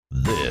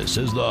This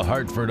is the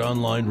Hartford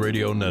Online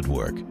Radio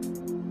Network.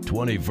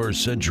 21st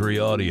Century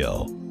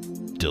Audio.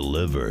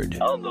 Delivered.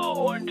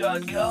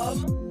 OnTheHorn.com.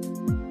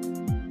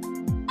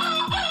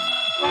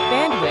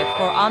 Bandwidth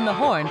for On the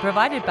Horn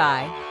provided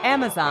by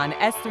Amazon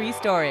S3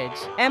 Storage.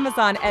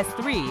 Amazon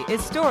S3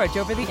 is storage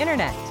over the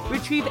internet.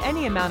 Retrieve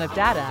any amount of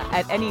data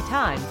at any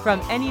time from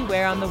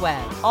anywhere on the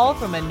web, all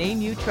from a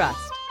name you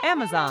trust.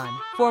 Amazon.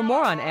 For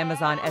more on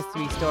Amazon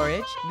S3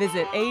 Storage,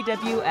 visit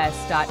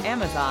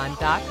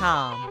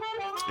aws.amazon.com.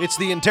 It's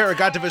the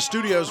Interrogativist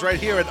Studios right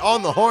here at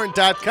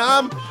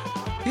OnTheHorn.com.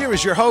 Here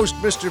is your host,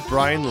 Mr.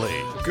 Brian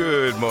Lee.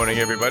 Good morning,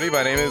 everybody.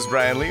 My name is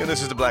Brian Lee, and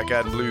this is the Black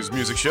Eyed Blues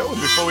Music Show. And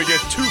before we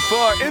get too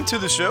far into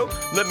the show,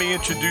 let me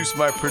introduce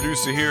my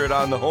producer here at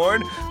On the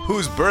Horn,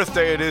 whose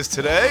birthday it is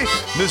today,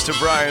 Mr.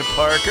 Brian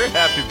Parker.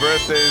 Happy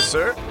birthday,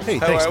 sir. Hey,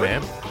 thanks,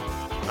 man.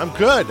 I'm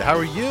good. How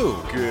are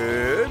you?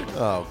 Good.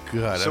 Oh,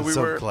 good. I'm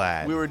so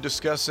glad. We were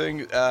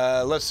discussing,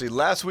 let's see,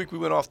 last week we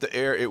went off the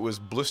air. It was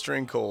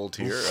blistering cold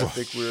here. I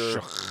think we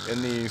were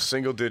in the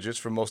single digits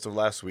for most of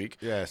last week.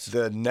 Yes.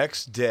 The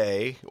next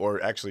day,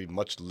 or actually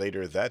much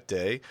later that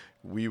day,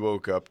 we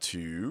woke up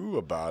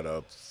to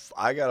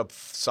I got a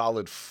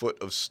solid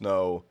foot of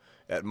snow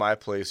at my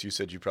place. You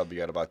said you probably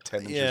got about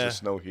 10 inches of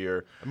snow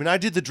here. I mean, I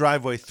did the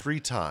driveway 3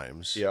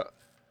 times. Yeah.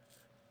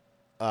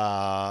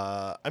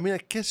 I mean, I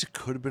guess it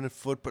could have been a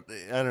foot, but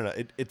I don't know.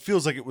 It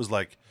feels like it was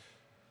like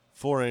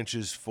 4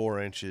 inches,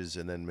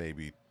 and then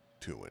maybe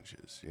 2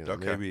 inches. You know,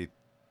 maybe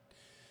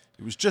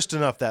it was just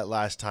enough that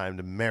last time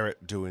to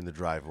merit doing the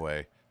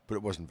driveway, but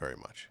it wasn't very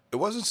much. It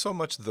wasn't so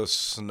much the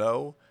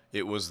snow;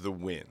 it was the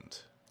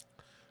wind.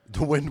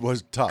 The wind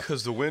was tough.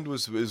 Because the wind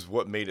is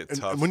what made it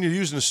tough. And when you're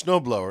using a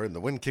snowblower and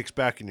the wind kicks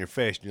back in your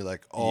face, and you're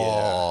like,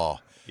 oh,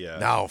 yeah.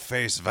 Now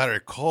face very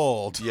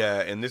cold.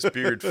 Yeah, and this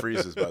beard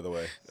freezes, by the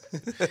way.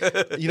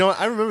 You know,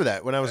 I remember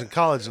that when I was in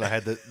college and I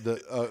had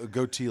the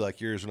goatee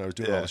like yours when I was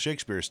doing all the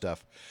Shakespeare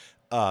stuff.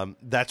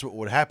 That's what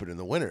would happen in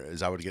the winter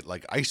is I would get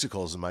like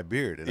icicles in my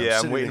beard. And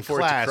I'm waiting for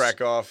it to crack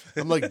off.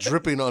 I'm like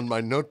dripping on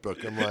my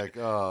notebook. I'm like,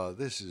 oh,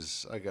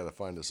 I got to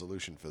find a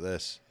solution for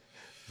this.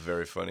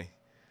 Very funny.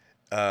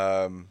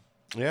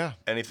 Yeah.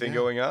 Anything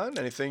going on?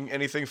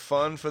 Anything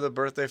fun for the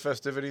birthday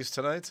festivities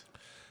tonight?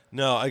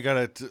 No, I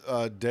got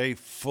a day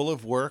full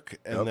of work,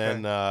 and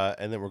then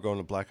we're going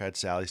to Black Eyed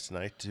Sally's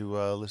tonight to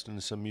listen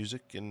to some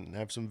music and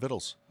have some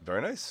vittles.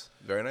 Very nice,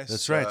 very nice.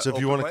 That's right. So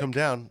if you want to come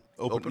down,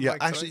 open yeah.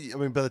 mic Actually, tonight? I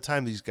mean, by the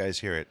time these guys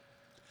hear it,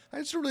 I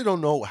just really don't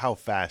know how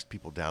fast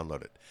people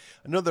download it.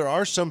 I know there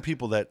are some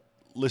people that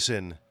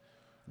listen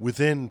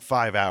within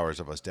 5 hours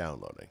of us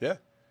downloading. Yeah,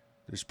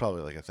 there's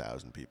probably like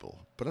 1,000 people,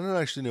 but I don't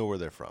actually know where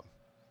they're from.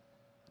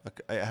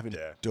 Like, I haven't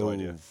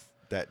dove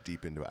that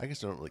deep into it. I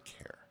guess I don't really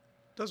care.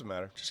 Doesn't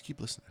matter. Just keep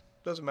listening.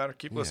 Doesn't matter.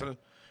 Keep listening.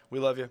 We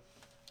love you.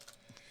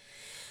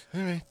 All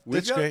right.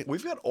 That's great.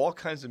 We've got all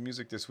kinds of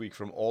music this week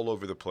from all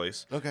over the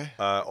place. Okay.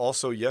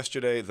 Also,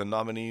 yesterday, the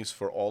nominees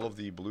for all of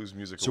the Blues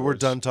Music Awards. So we're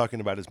done talking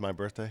about It's My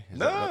Birthday?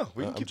 No,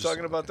 we can keep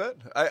talking about that.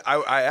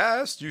 I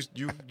asked.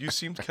 You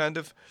seemed kind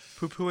of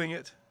poo-pooing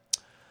it.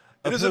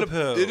 It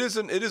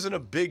isn't a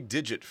big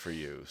digit for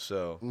you.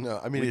 So no,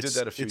 I mean, we did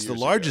that a few it's years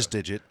the largest ago.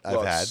 digit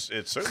I've had.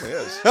 It certainly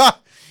is.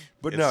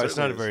 But no, it's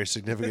not very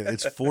significant.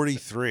 It's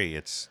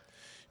 43.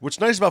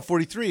 What's nice about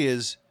 43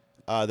 is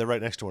they're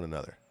right next to one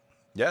another.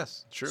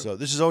 Yes, true. So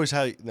this is always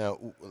how. Now,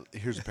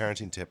 here's a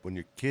parenting tip: when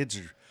your kids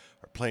are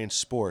playing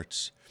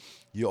sports,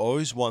 you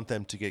always want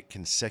them to get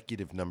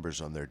consecutive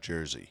numbers on their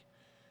jersey,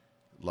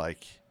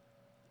 like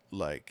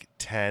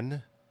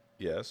 10.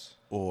 Yes.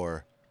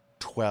 Or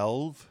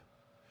 12,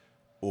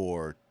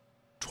 or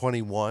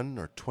 21,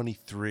 or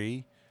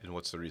 23. And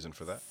what's the reason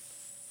for that?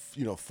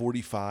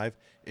 45.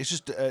 It's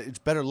just it's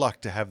better luck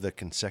to have the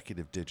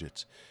consecutive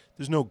digits.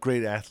 There's no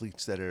great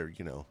athletes that are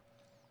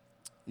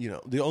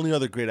the only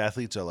other great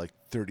athletes are like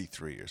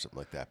 33 or something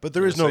like that. But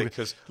there is no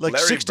like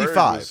Larry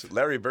 65.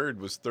 Larry Bird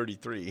was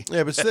 33.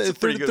 Yeah, but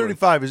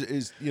 35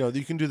 is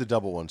you can do the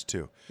double ones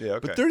too. Yeah,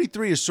 okay. But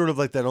 33 is sort of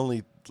like that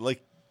only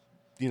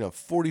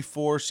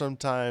 44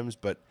 sometimes,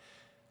 but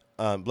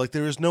like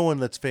there is no one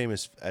that's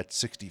famous at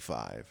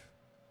 65.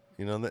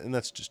 And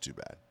that's just too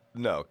bad.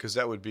 No, because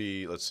that would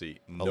be, let's see,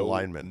 a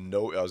lineman.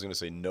 No, I was going to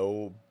say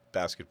no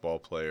basketball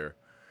player,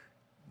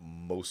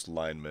 most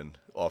linemen,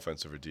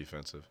 offensive or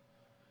defensive.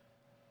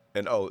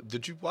 And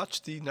did you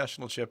watch the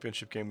national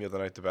championship game the other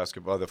night? The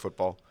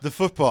football. The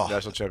football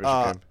national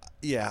championship game.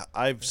 Yeah,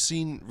 I've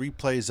seen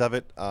replays of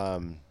it. I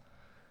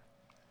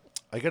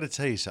got to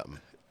tell you something.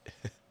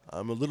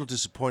 I'm a little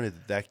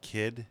disappointed that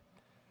kid,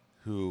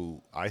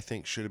 who I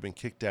think should have been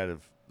kicked out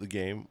of the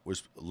game,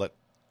 was let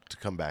to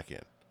come back in.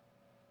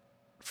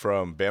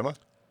 From Bama?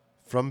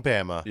 From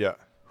Bama. Yeah.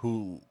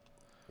 Who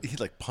he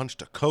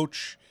punched a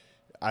coach.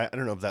 I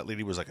don't know if that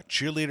lady was like a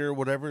cheerleader or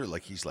whatever.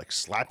 Like he's like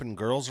slapping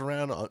girls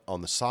around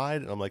on the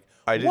side. And I'm like,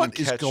 what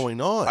is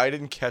going on? I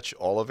didn't catch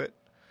all of it.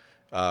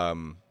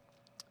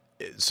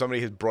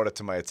 Somebody had brought it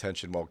to my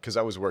attention because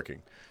I was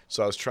working.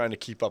 So I was trying to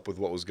keep up with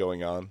what was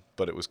going on,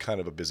 but it was kind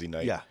of a busy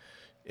night. Yeah.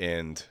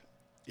 And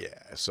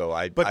so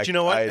I you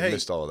know what? I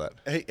missed all of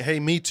that. Hey,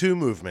 Me Too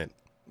movement.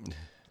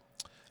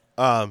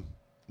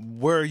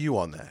 Where are you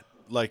on that?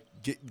 Like,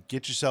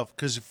 get yourself,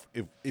 because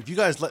if you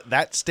guys let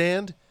that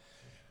stand,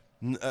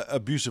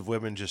 abusive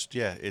women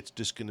it's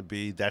just going to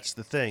be, that's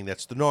the thing,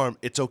 that's the norm.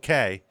 It's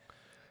okay.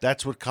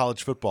 That's what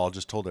college football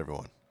just told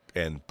everyone.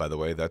 And by the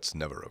way, that's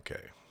never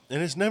okay.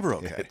 And it's never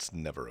okay. It's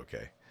never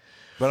okay.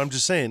 But I'm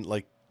just saying,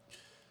 like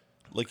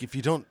if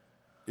you don't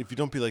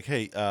be like,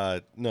 hey,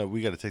 no,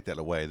 we got to take that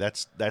away.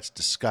 That's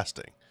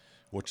disgusting.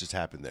 What just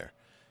happened there?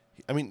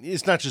 I mean,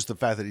 it's not just the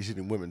fact that he's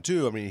hitting women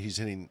too. I mean, he's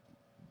hitting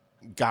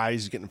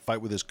guys, getting in a fight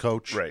with his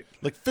coach, right?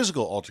 Like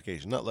physical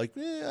altercation, not like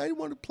I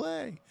want to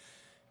play.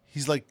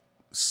 He's like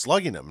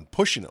slugging him and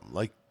pushing him,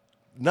 like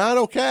not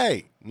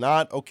okay,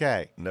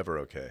 never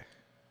okay.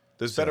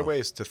 There's better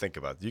ways to think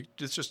about it. You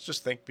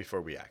just think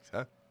before we act,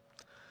 huh?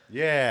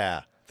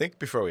 Yeah, think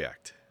before we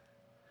act.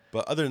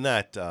 But other than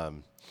that,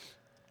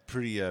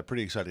 pretty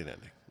exciting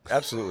ending.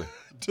 Absolutely.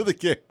 To the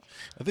kick.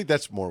 I think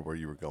that's more where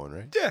you were going,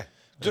 right? Yeah.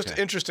 Just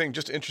interesting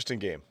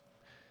game.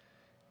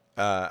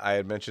 I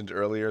had mentioned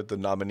earlier the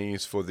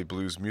nominees for the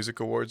Blues Music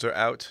Awards are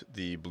out.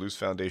 The Blues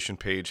Foundation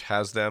page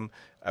has them.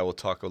 I will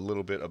talk a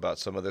little bit about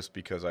some of this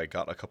because I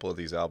got a couple of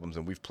these albums,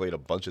 and we've played a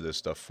bunch of this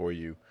stuff for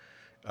you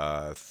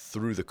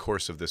through the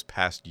course of this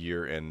past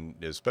year,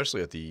 and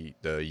especially at the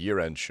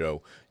year-end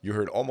show. You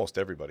heard almost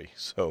everybody,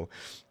 so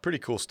pretty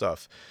cool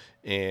stuff.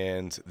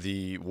 And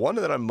the one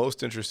that I'm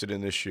most interested in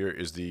this year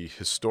is the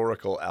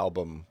historical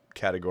album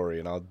category,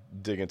 and I'll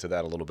dig into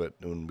that a little bit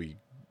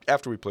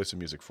after we play some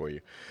music for you.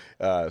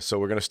 So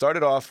we're going to start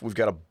it off. We've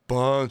got a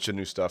bunch of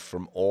new stuff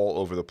from all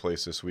over the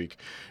place this week.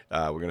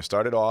 We're going to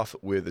start it off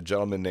with a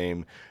gentleman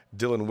named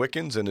Dylan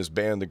Wickens and his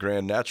band, The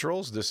Grand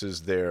Naturals. This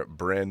is their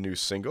brand new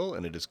single,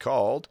 and it is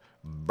called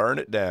Burn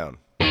It Down.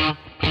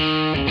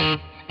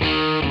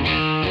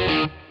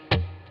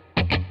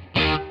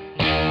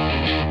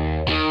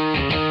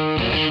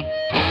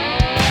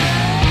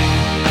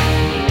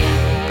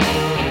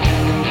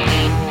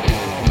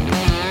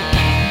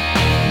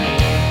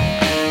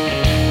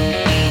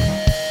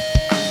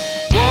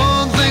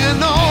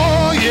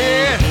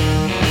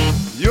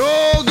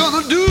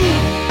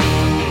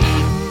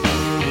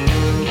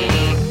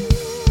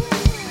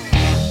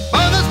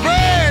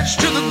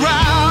 To the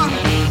ground,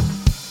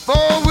 for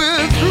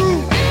we're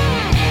through.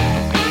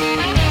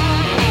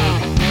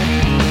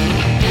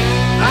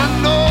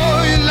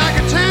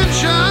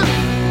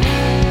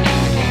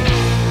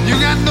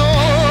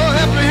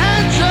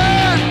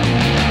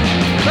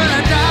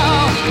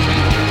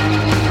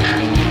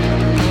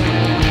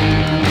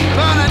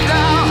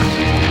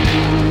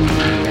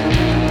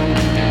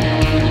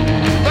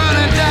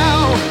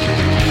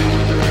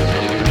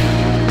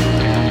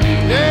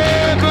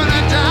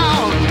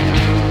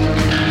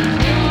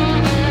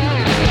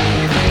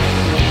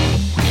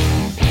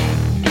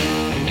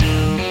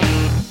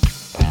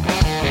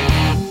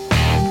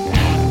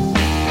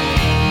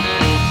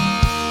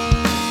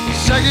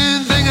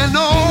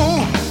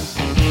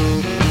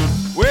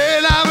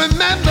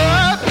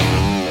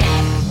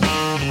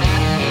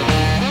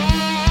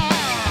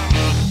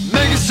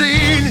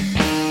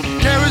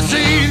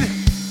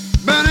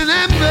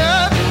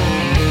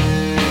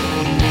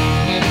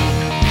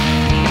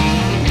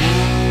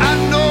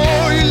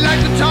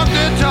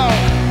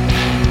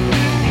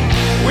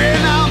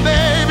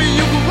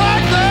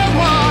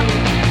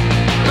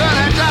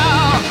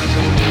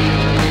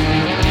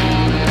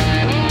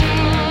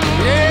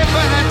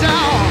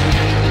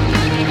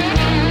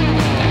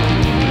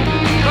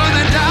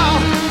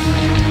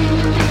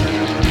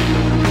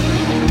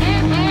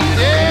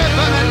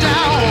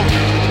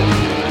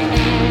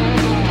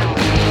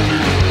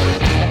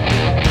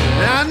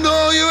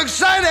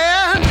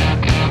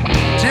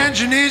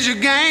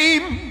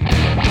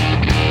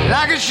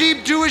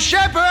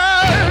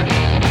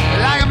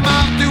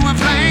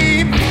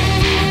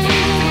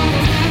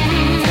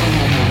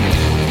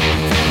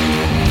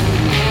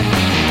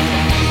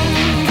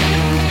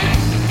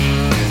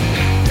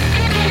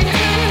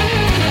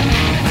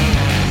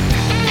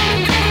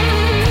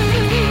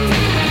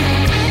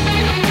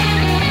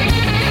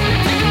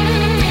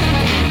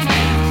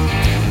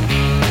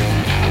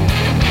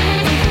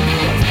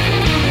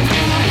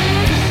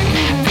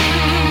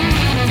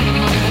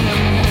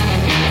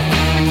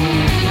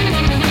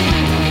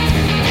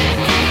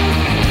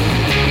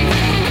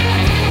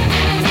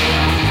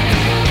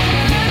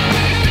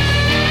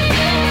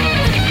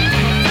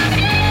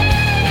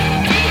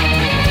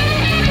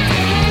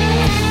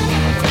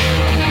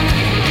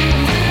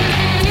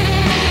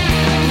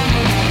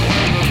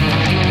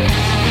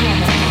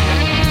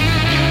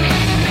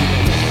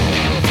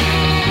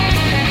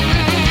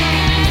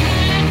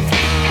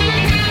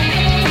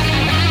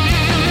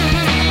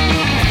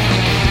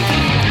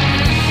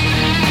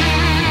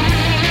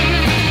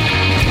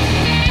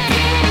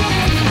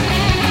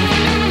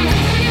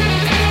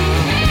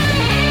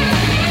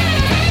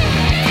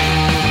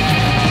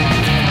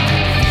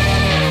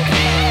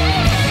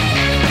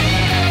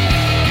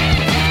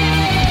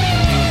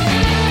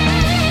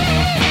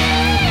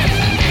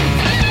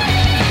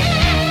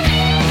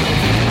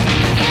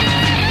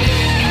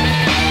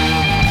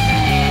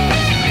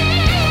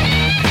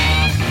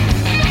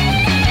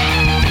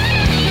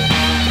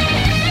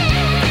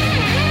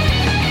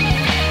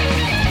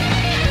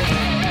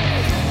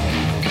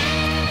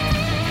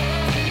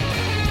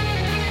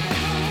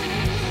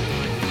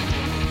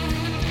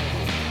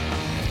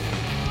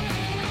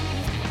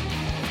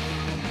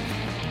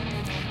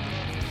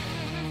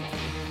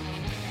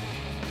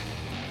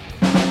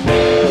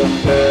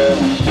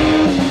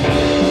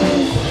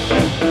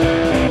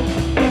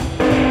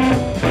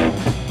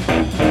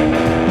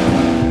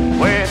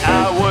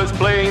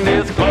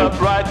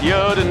 the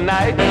other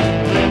night.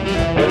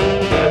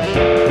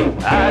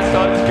 I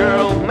saw this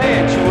girl,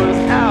 man, she was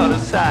out of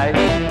sight.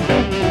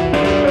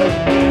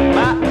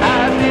 My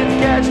eyes didn't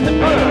catch the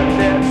bird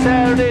that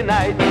Saturday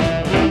night.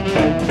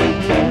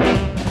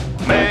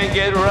 Man,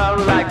 get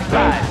around like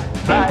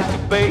flies to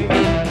bait.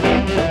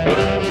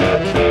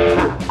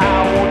 I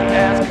want to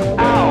ask her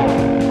out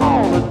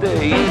all the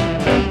day.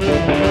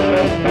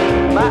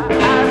 My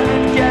eyes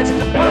didn't catch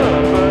the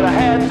bird, but I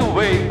had to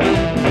wait.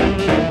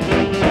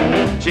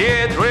 She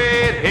had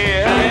red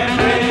hair,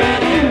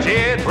 she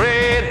had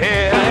red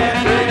hair.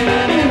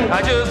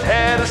 I just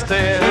had to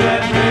stare.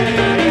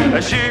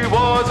 She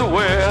was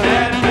aware.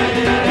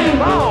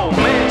 Oh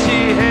man,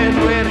 she had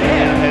red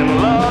hair and a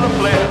lot of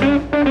flair.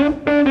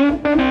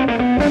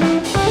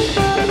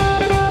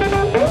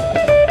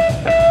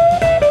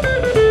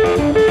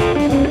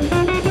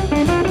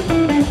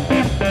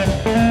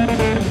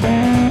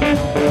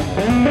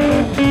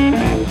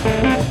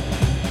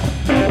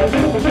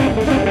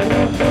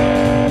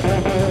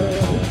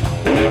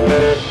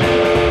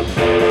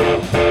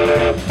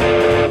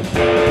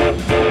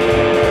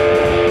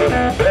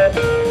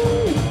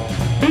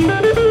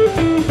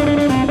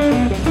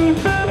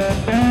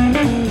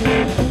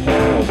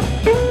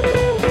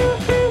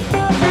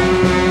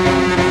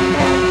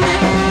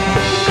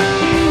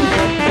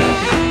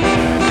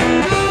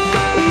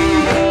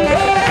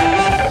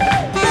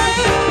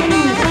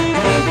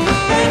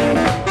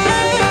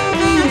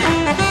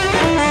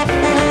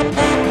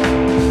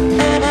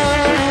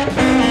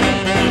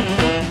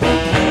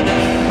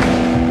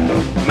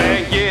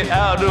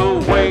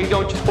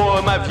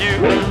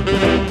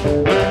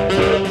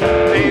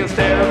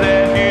 Instead of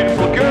that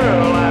beautiful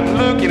girl, I'm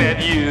looking at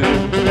you.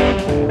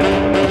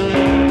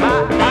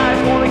 My eyes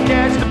wanna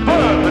catch the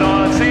bird, but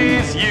all I see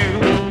is you.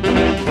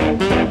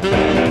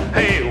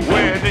 Hey,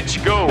 where did she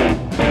go?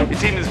 You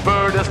seen this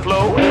bird that's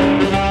flown?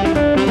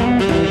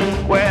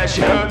 Well,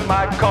 she heard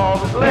my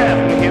calls and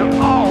left me here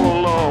all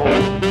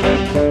alone.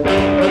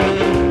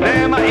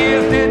 Then my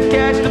ears did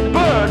catch the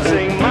bird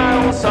sing my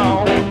own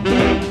song.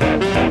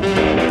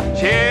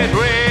 She had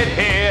red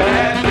hair,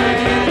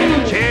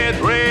 she had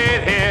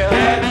red hair.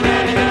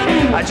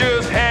 I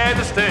just had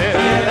to stare.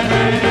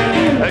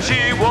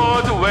 She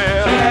was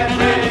aware.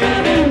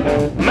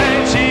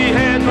 Man, she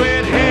had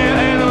red hair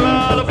and a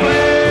lot of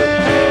flair.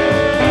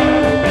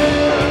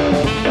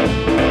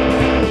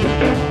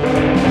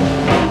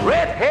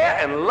 Red hair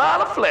and a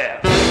lot of flair.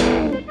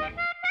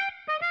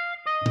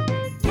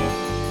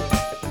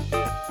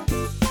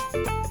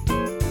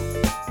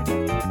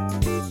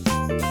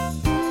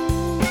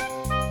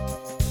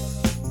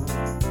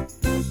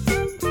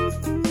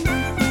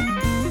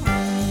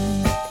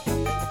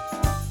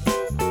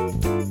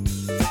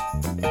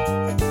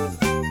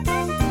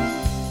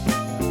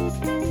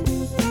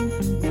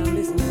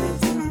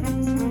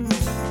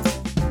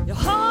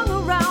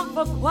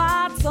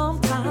 Quite some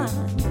time,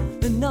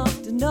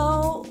 enough to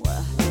know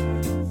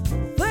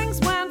things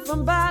went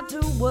from bad to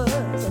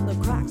worse and the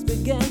cracks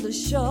began to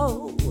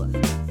show.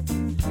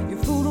 You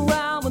fooled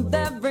around with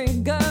every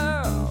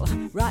girl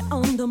right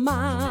under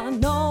my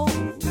nose.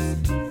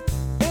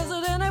 Is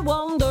it any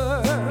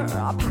wonder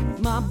I packed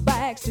my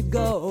bags to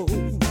go?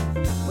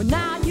 Well,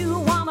 now you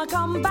wanna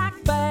come back,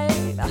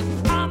 babe,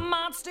 I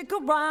might stick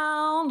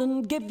around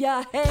and give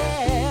you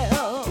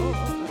hell.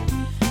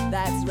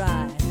 That's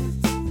right.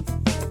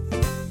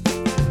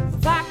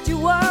 In fact, you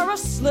were a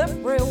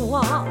slippery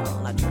one,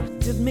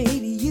 attracted me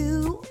to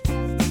you.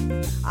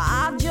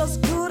 I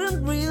just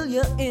couldn't reel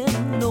you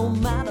in, no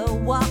matter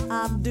what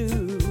I do.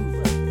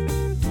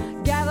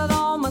 Gathered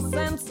all my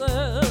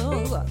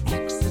senses,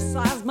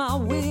 exercised my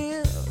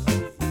will.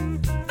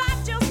 That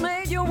just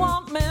made you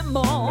want me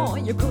more,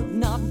 you could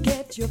not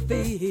get your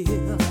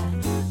fill.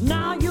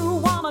 Now you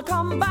wanna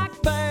come back,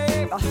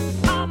 babe,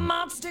 I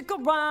might stick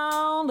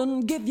around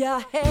and give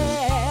you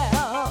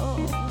hell.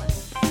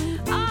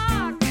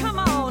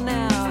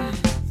 Now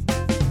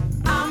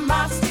I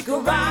might stick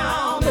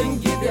around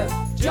and give you,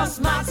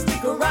 just might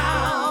stick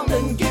around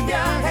and give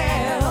you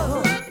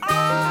hell.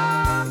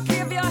 I'll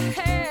give you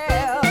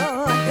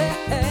hell.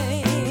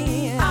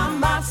 Hey, I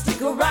might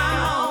stick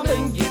around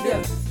and give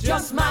you,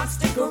 just might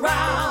stick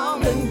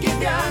around and give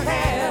you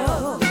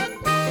hell.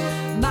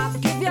 Might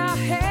give you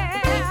hell.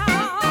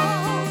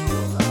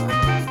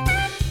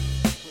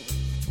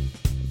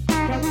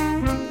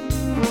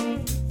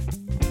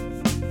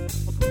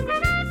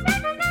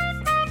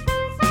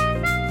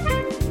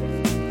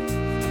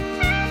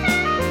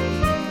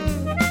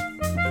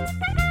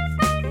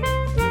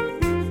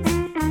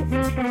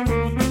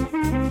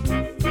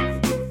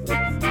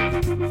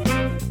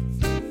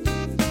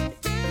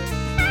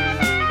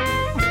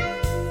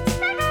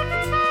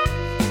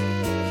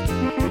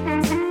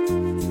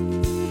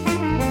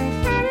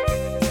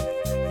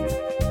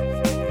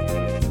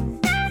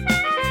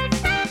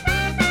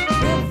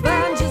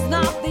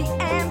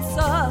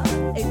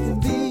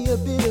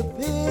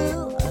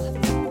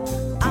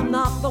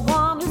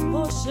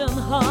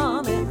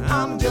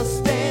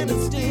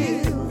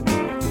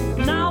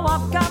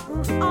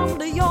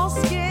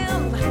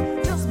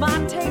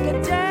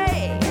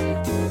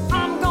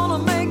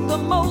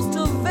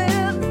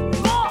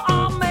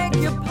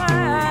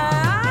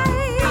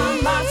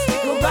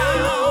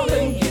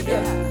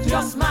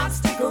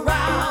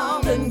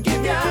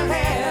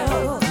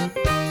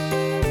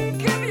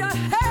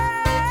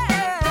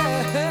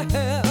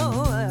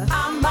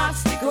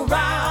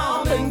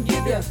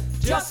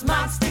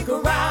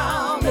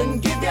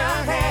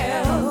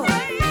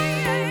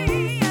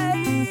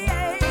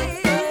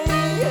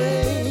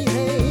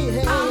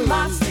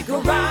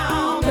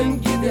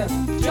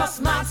 you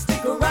just might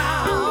stick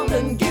around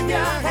and give you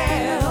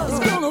hell. It's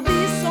gonna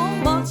be so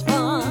much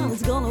fun.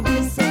 It's gonna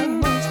be so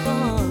much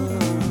fun.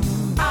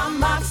 I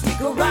might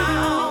stick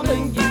around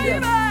and give you,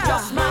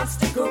 just might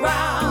stick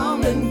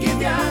around and give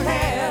you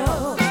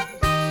hell.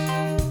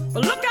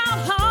 But look out,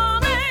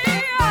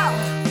 honey.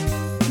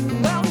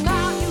 Well,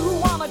 now you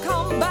wanna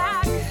come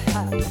back.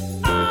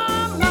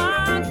 I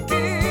might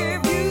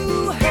give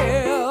you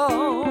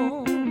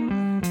hell.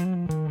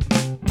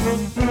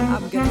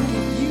 I'm gonna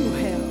give you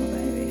hell,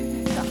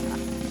 baby. Yes,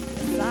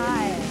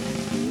 I am.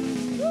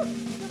 Woo,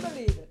 you can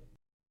believe it.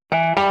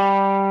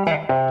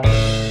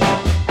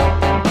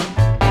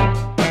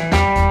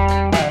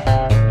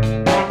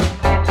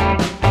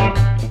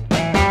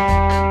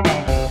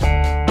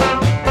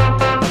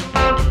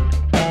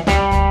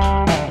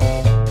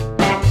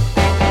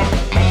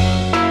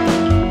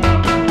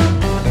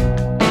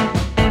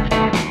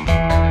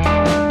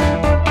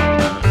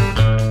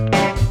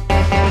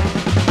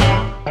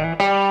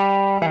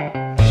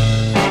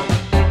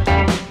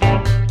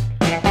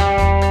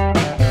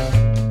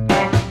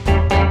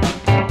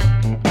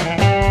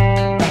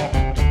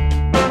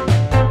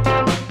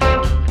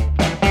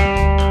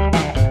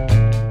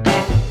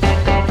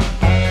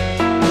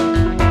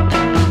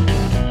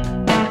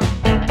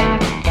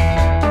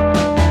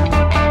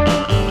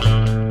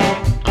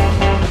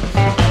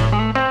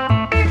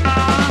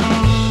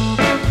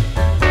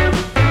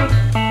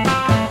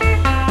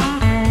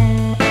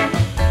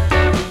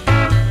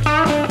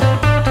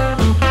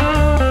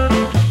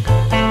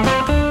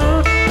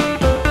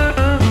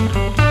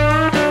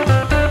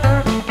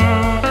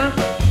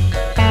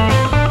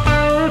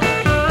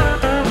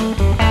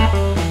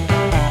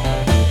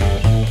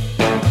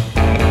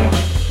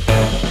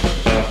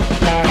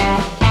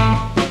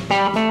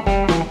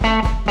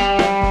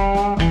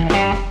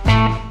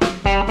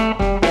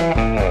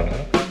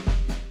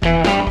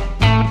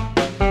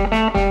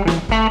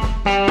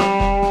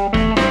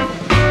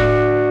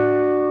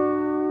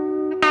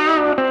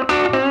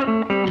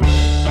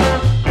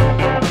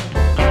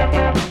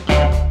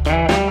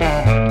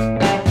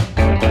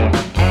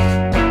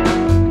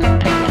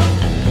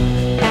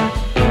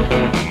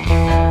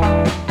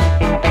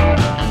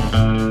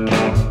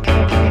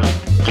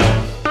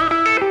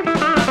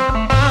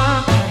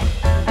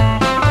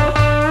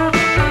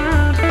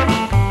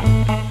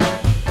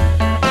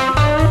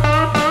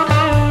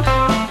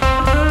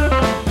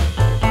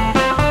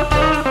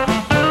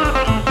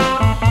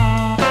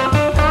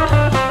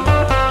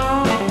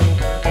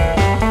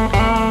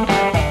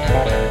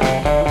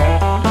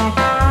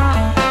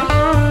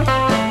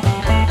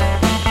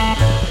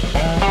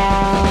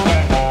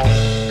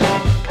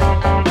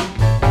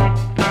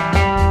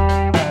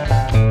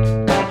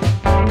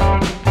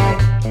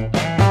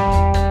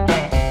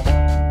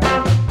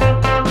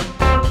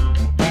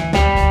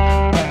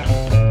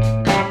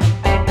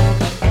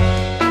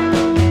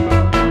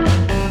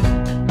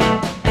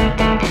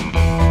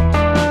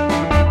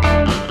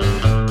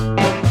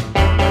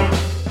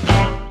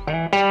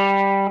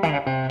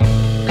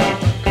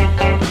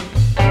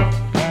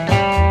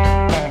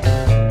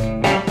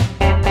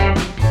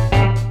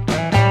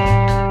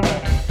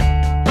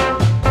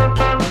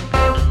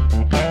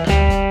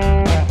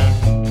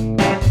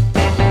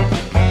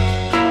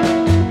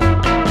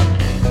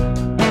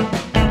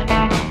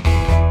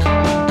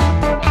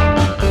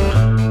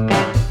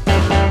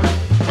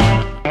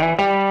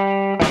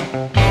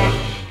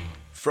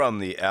 From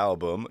the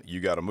album You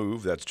Gotta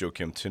Move, that's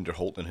Joakim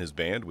Tinderholt and his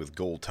band with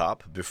Gold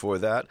Top. Before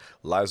that,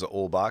 Liza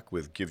Olbach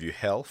with Give You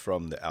Hell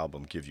from the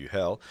album Give You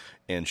Hell.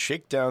 And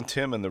Shakedown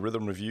Tim and the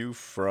Rhythm Review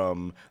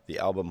from the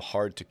album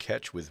Hard to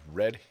Catch with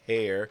Red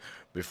Hair.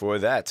 Before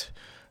that,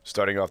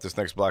 starting off this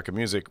next block of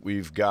music,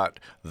 we've got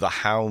The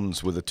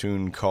Hounds with a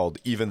tune called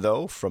Even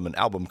Though from an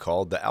album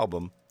called The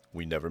Album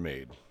We Never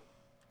Made.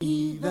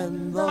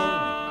 Even though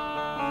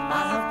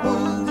I have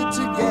pulled it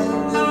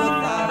together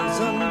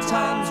 1,000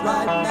 times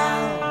right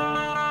now,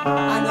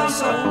 I know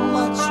so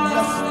much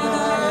less than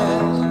I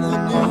ever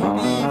knew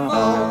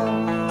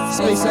before.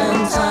 Space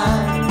and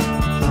time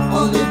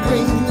only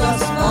bring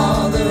us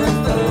farther and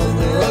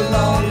further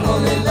along.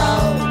 Only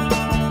love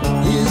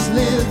is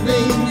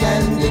living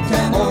and it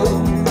can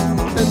open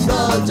the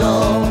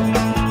door.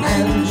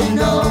 And you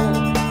know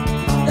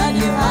that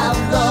you have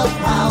the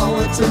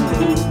power to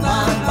move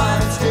my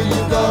mind till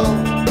you go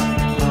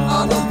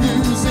on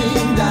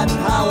abusing that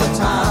power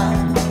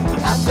time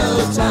after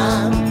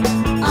time.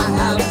 I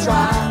have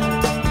tried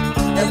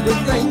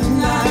everything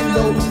I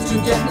know to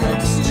get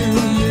next to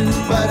you,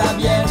 but I've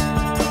yet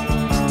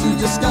to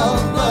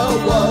discover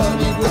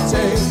what it would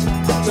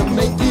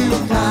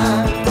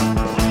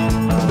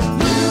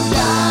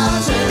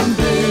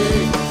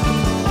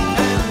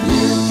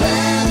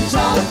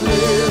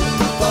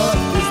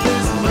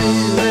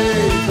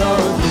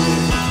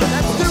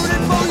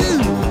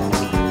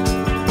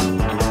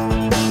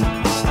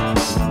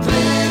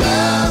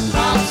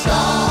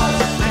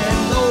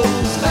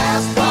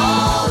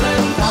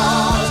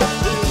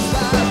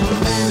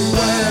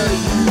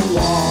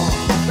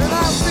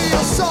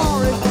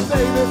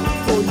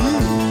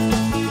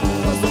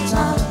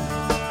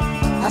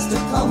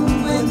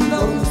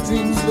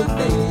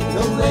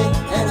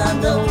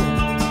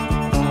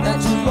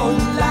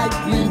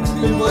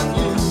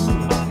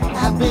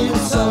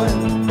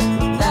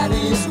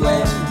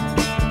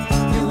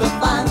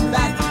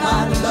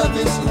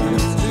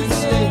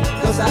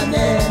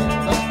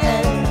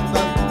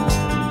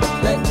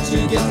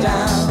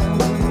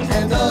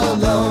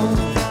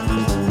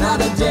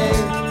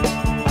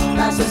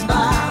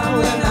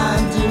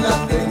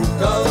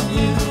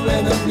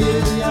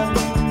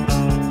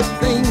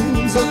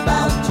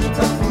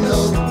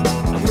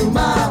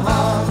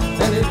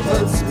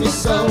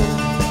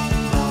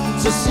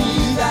You'll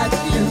see that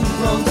you've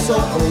grown so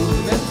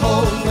old and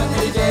cold when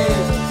they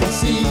dare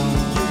see you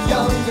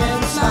young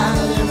and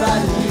smiling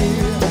right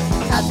here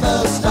at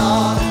the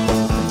start.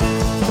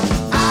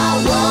 I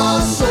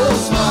was so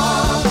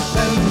smart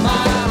and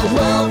my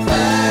world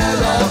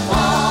fell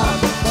apart,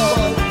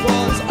 but it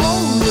was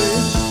only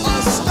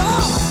a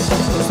start,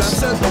 'cause that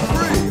set me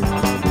free.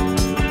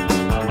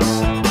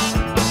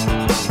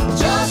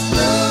 Just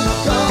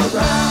look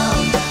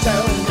around,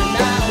 tell me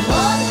now,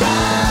 what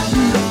have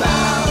you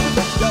found?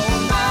 You're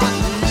not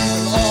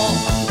all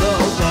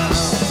the ground,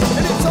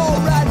 and it's all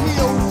right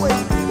here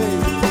waiting,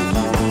 baby,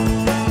 for you.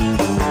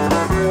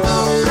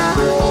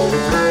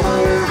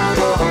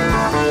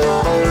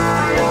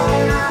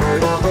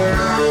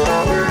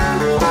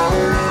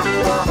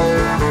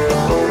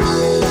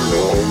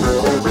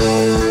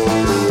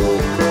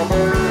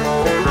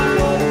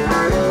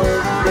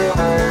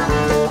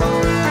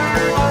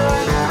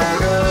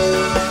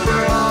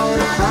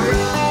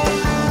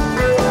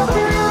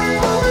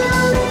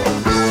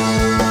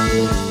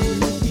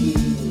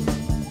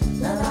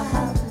 That I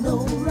have no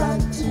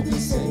right to be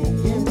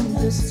saying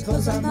this,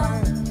 'cause I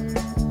might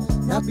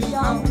not be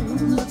on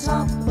the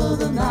top of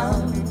the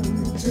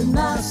mountain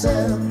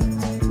myself,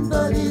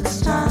 but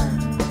it's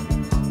time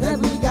that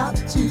we got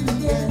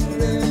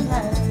together and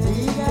had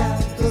it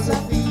out, 'cause I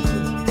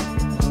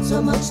feel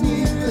so much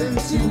nearer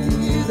to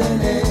you than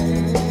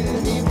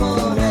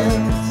anyone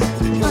else.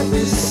 But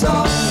this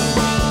song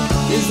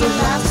is the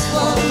last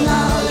one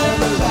I'll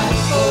ever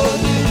write for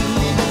you,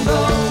 even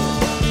though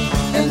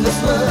endless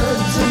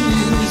words and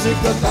music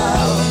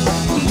about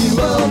you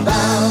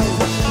abound,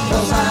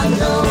 'cause I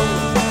know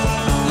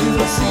you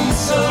will see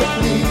so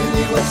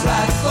clearly what's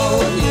right for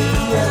you,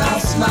 and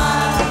I'll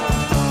smile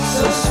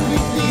so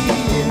sweetly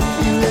if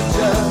you would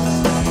just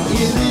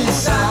hear this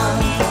sound.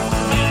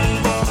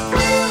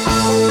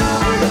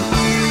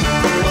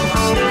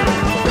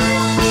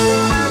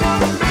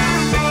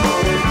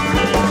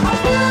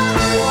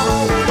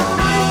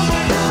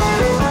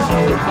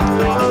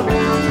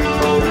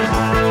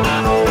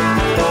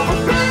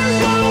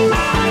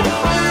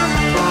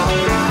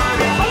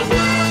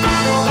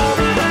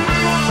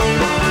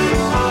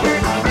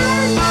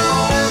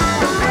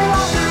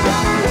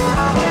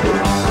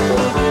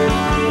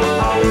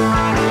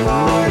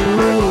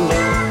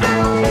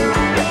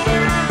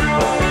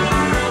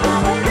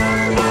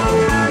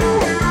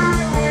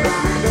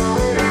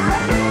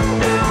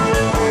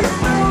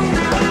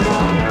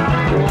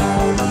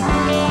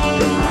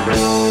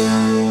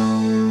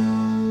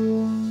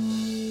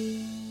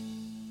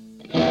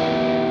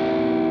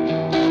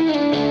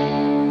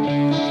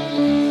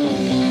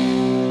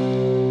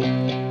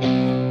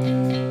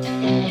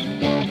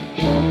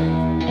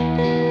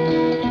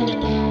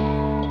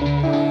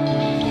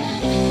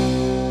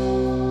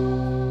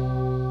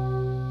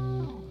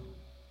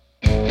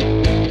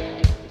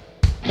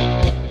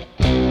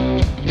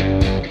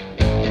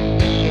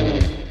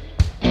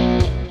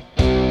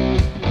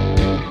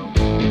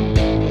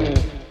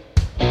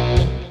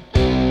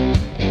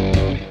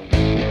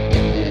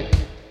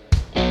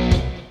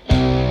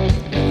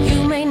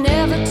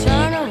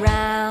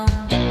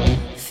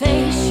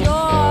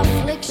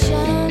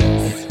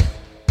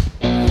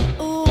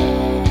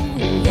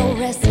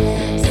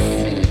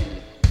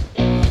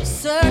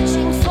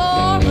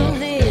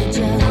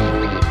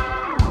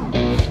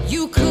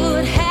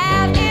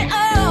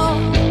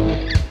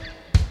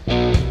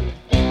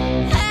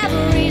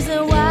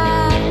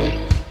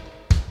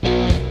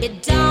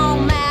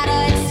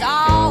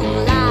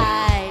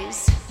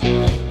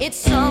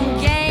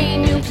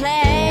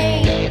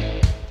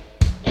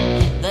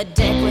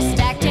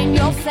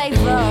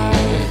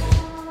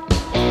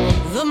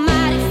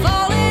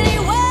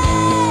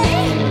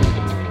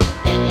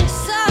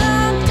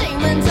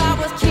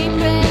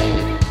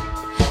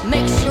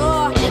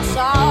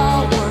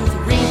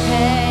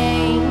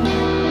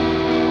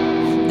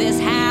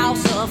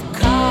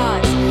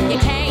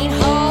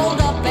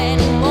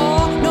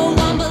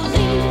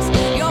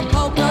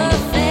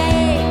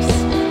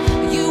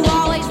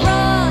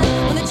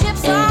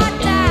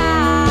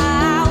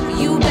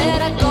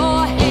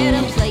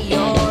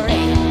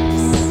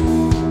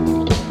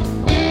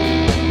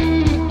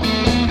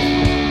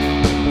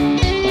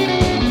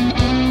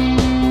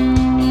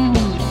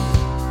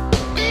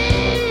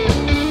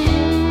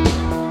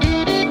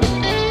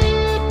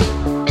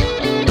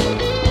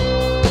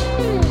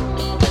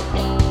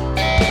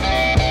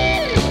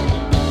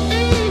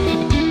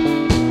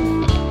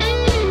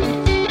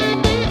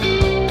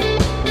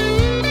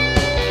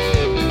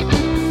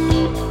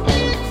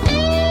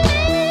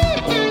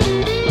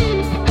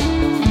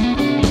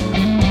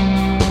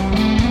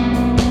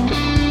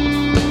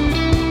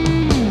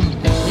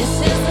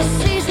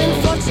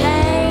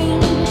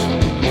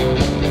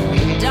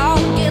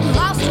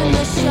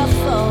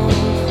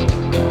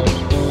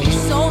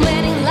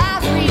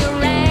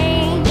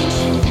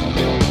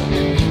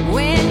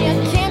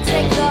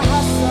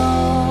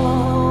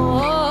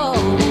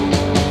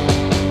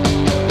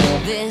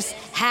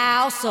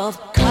 house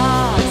of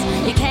cards.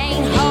 You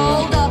can't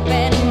hold up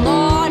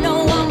anymore.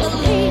 No one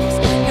believes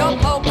your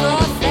poker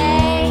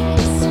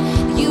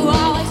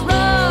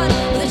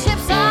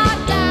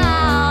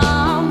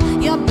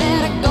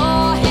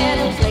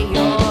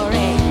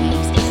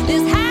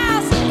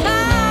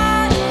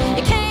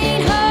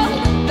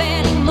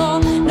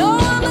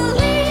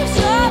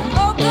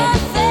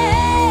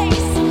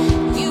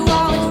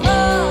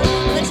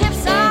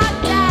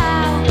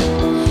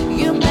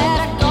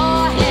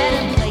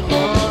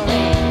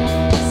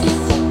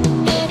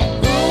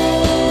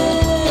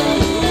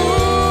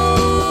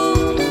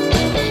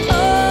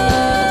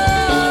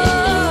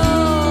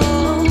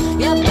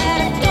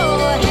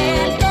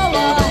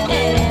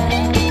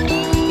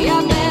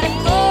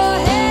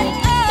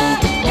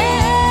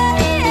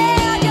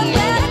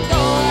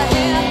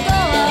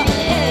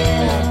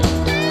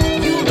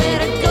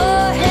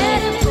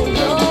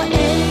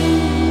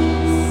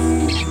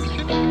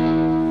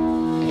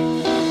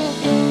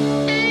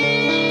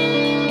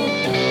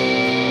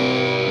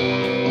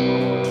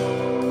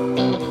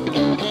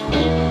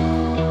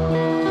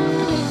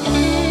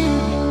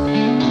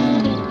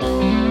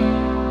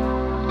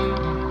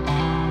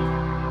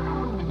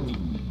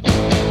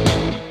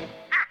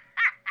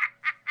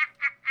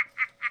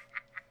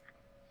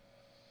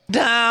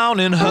Down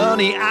in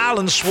Honey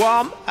Island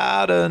Swamp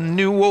out of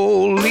New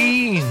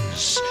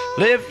Orleans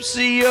lives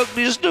the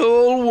ugliest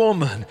old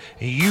woman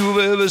you've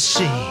ever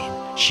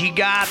seen. She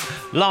got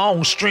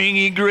long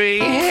stringy gray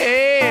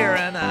hair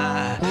and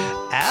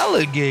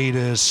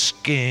alligator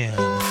skin.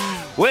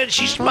 When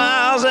she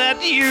smiles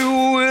at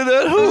you with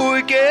a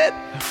wicked,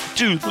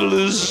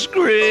 toothless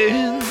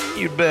grin,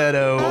 you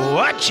better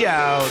watch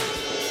out.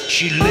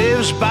 She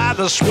lives by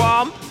the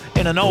swamp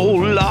in an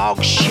old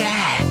log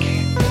shack.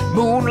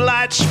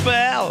 Moonlight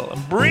spell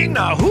and bring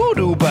the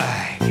hoodoo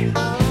back.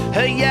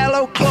 Her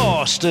yellow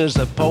claw stirs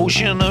the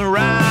potion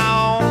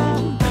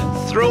around,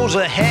 throws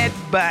her head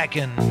back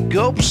and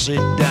gulps it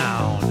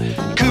down.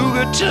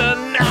 Cougar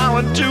turned now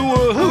into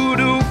a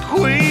hoodoo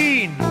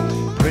queen,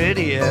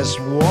 prettiest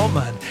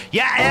woman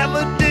you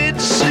ever did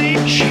see.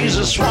 She's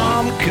a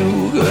swamp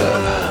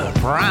cougar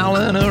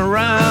prowling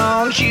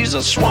around. She's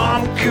a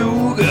swamp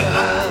cougar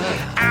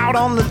out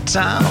on the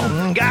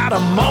town. Got a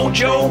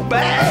mojo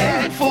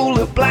bag full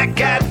of black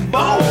cat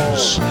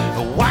bones.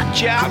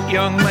 Watch out,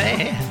 young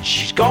man,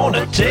 she's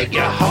gonna take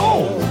you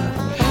home.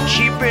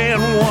 She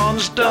been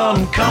once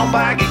done, come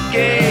back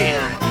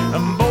again.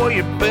 And boy,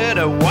 you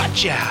better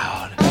watch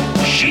out.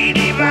 She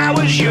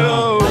devours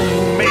your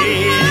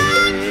man.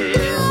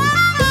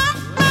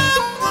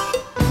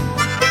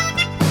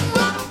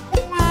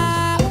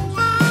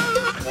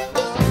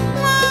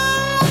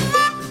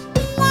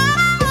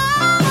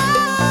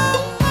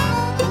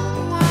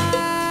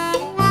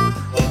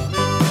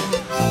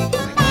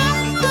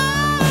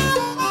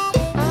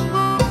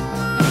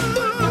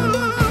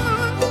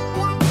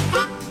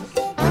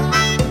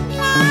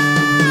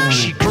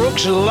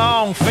 A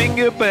long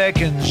finger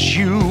beckons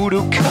you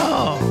to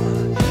come.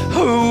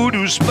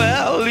 Hoodoo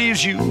spell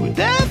leaves you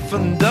deaf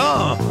and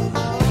dumb.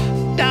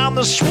 Down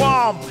the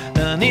swamp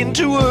and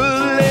into a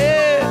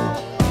lair.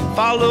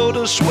 Follow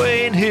the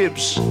swaying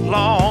hips,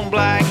 long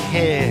black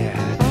hair.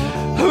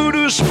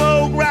 Hoodoo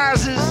smoke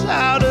rises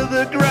out of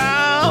the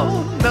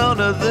ground.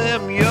 None of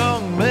them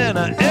young men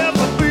are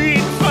ever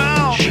being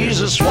found.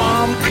 She's a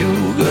swamp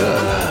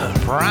cougar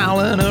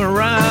prowling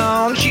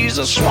around. She's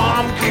a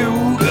swamp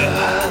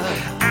cougar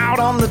out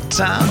on the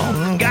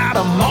town. Got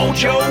a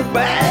mojo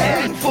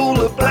bag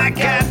full of black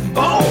cat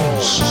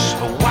bones.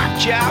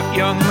 Watch out,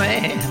 young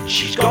man,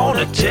 she's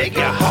gonna take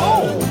you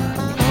home.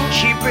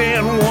 She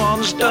been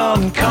once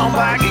done, come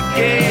back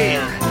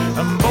again.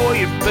 And boy,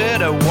 you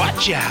better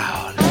watch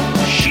out.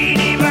 She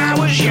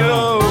devours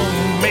your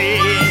man.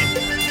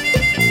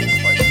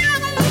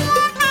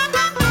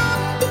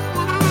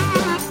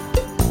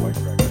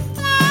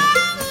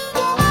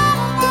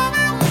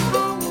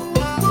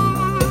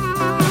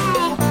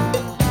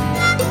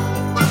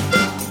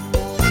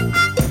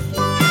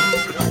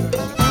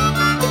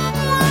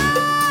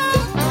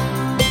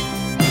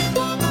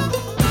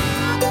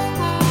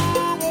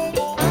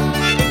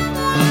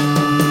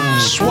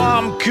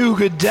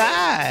 Cougar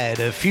died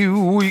a few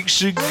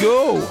weeks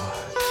ago.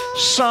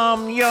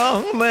 Some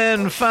young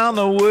men found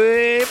their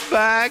way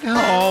back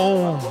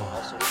home.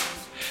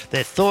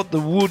 They thought the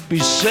wood be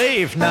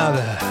safe, now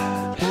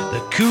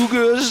the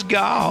cougar's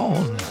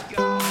gone.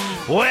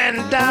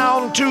 Went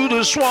down to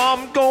the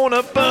swamp,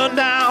 gonna burn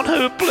down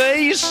her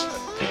place.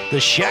 The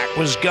shack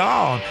was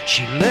gone,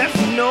 she left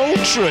no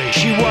trace.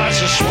 She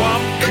was a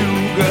swamp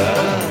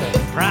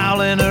cougar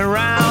prowling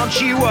around.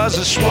 She was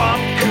a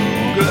swamp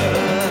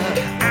cougar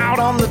out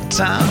on the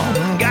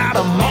town. Got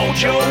a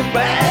mojo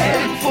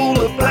bag full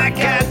of black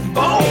cat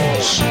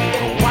bones.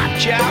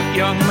 Watch out,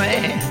 young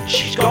man,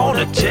 she's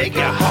gonna take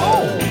you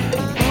home.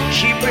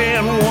 She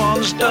been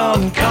once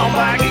done, come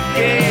back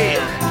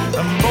again.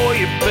 And boy,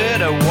 you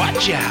better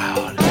watch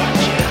out.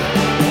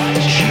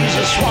 She's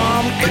a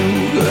swamp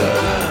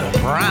cougar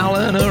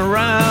prowling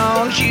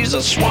around. She's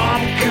a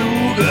swamp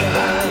cougar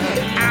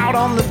out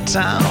on the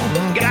town.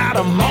 Got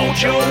a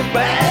mojo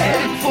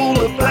bag full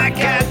of black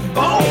cat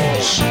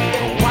bones.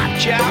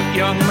 Watch out,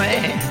 young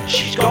man,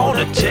 she's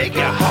gonna take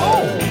you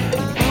home.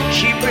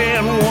 She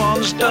been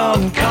once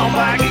done, come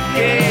back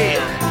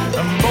again.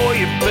 And boy,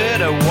 you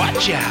better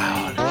watch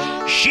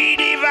out. She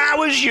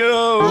devours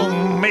your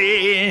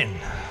man.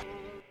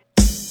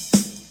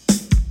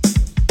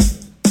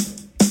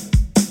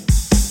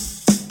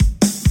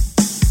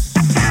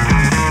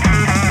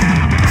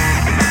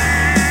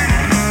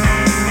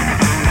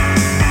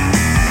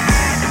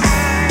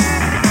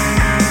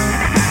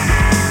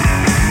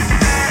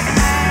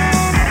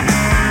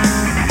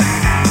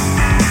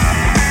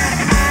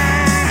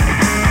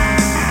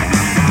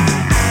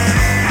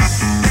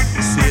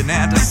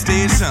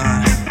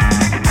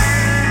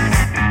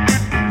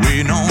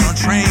 Waiting on a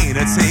train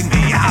to take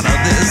me out of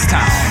this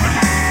town.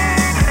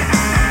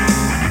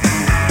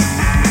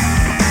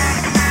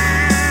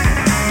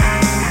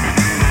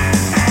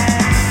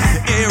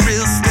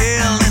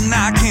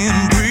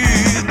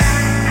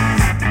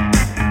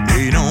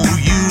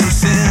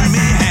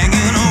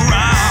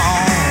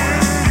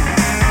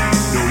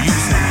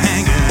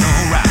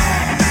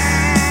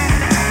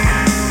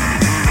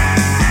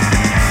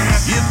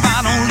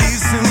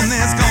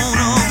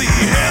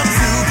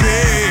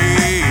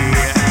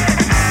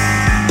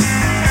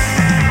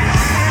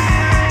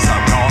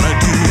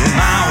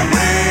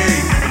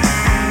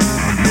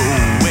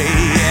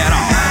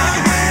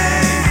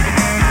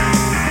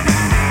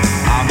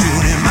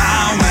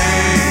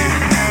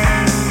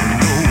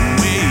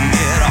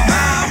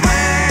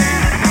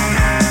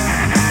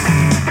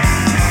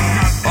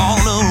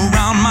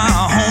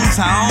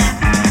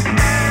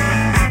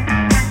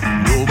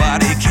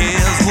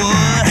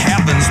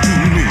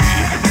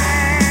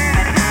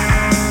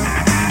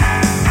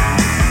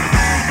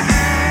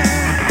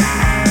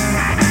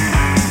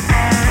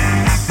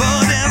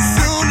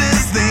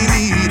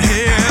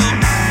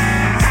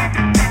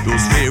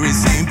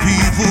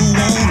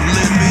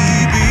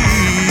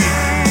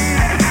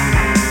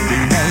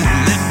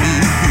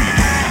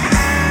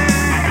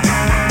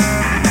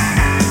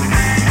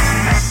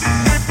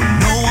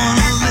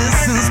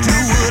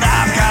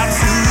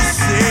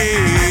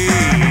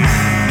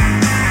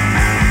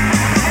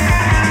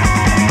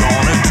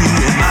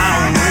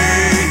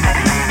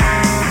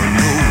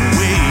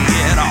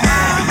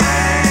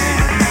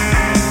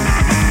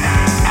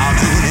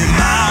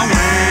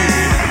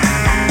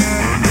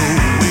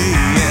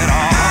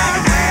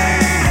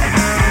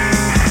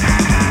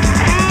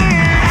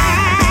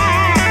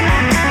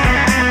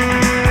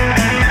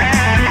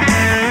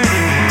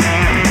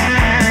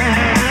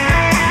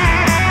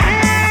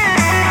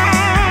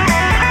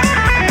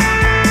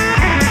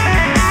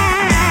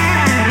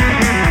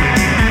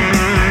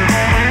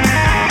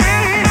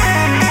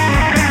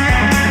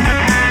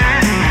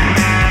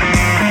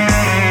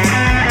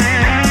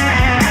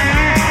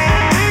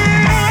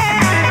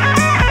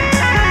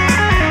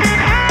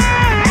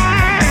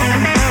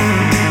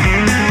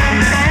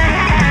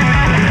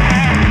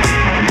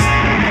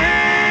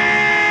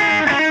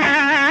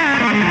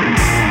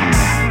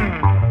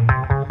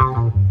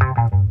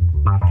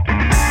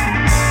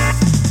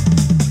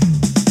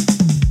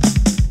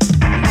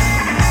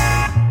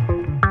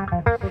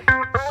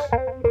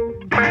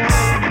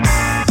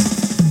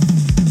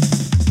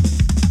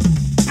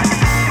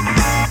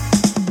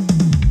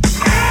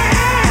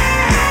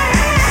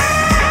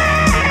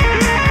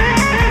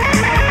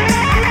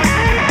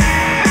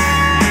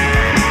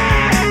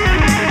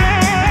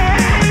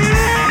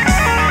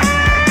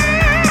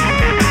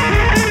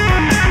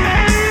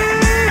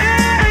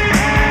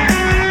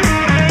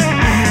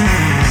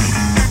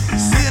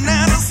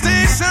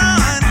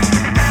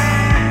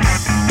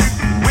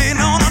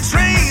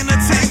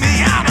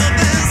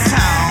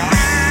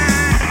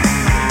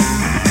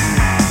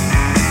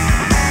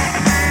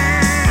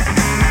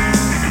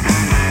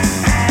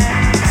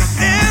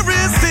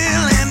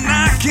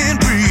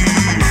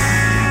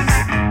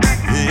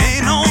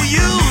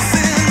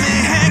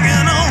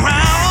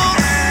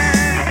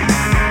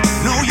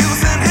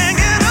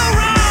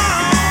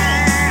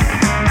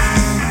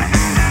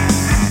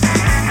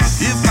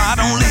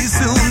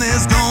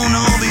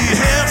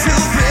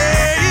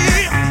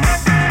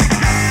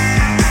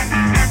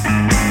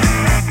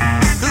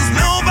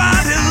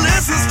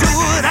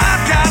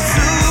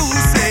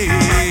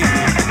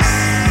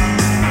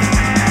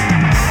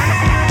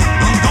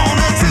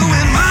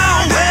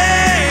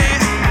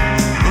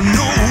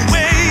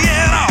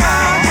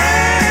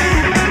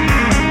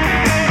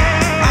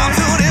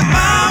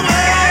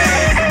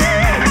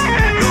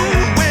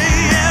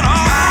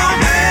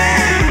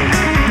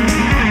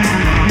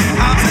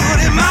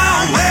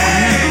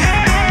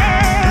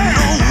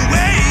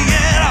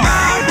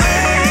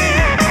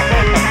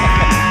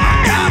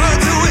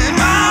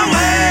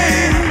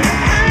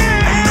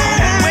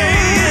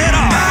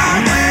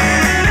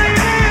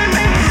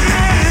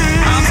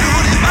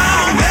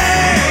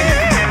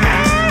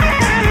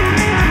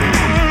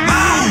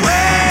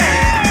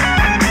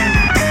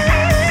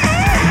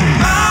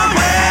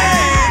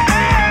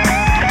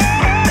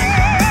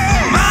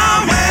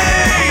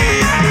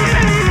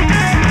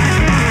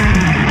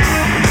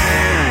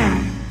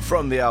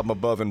 album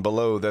Above and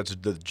Below. That's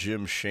the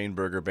Jim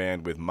Shaneberger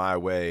Band with My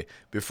Way.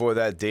 Before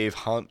that, Dave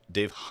Hunt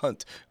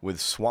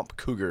with Swamp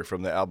Cougar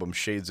from the album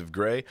Shades of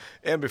Grey.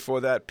 And before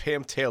that,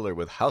 Pam Taylor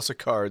with House of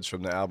Cards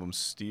from the album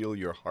Steal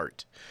Your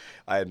Heart.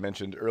 I had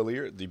mentioned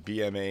earlier the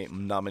BMA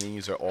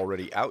nominees are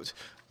already out.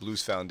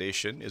 Blues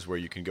Foundation is where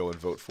you can go and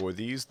vote for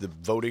these. The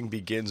voting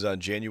begins on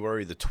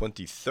January the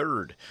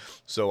 23rd.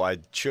 So I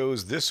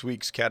chose this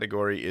week's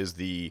category is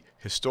the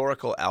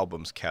Historical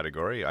Albums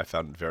category. I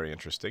found it very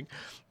interesting.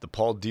 The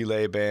Paul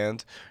Delay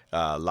Band,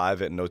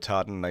 live at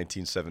Notaden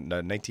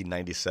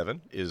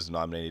 1997, is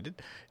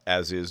nominated,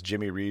 as is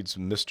Jimmy Reed's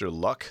Mr.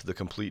 Luck, the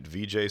complete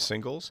VJ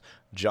singles,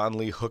 John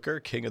Lee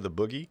Hooker, King of the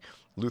Boogie,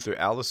 Luther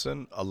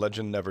Allison, A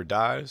Legend Never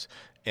Dies,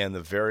 and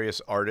the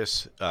various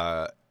artists,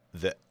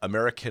 the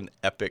American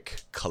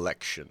Epic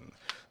Collection.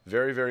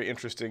 Very, very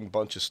interesting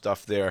bunch of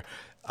stuff there.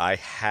 I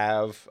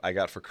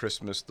got for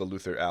Christmas the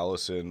Luther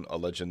Allison, A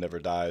Legend Never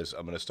Dies.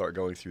 I'm going to start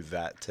going through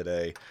that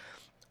today.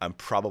 I'm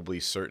probably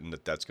certain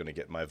that that's going to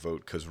get my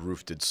vote because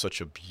Roof did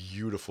such a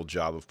beautiful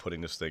job of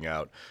putting this thing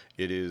out.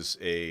 It is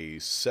a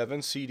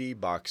 7 CD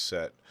box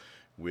set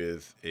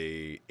with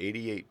a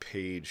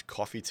 88-page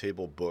coffee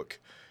table book.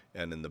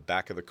 And in the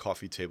back of the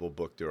coffee table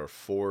book, there are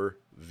 4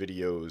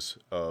 videos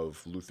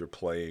of Luther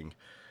playing.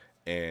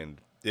 And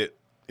it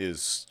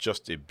is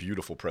just a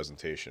beautiful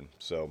presentation.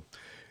 So,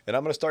 and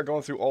I'm going to start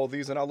going through all of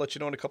these, and I'll let you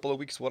know in a couple of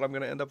weeks what I'm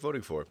going to end up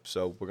voting for.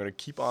 So we're going to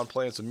keep on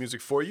playing some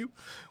music for you.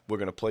 We're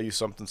going to play you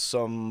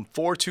some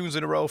 4 tunes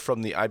in a row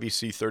from the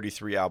IBC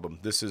 33 album.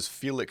 This is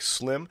Felix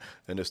Slim,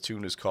 and this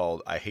tune is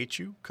called I Hate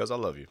You 'Cause I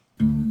Love You.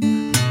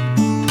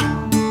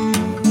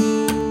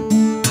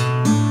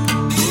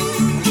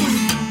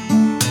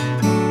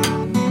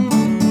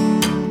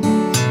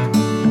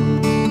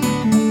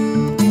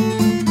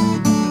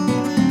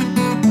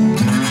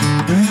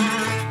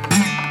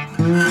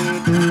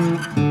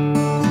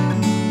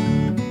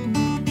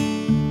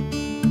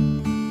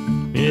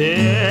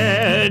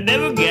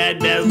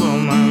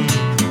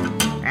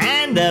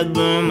 That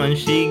woman,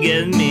 she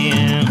gets me.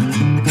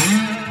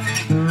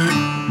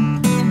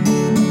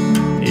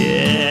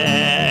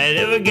 Yeah, I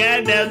never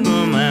got that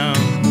woman,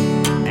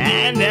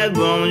 and that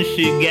woman,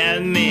 she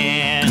got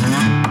me.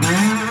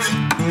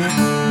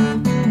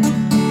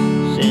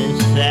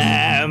 Since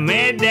I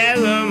met that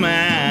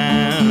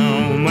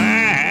woman,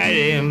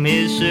 my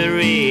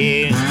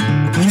misery.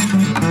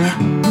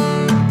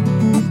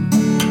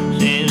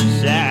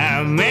 Since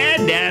I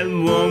met that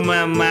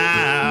woman,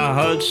 my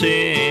heart's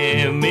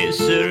in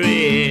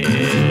misery.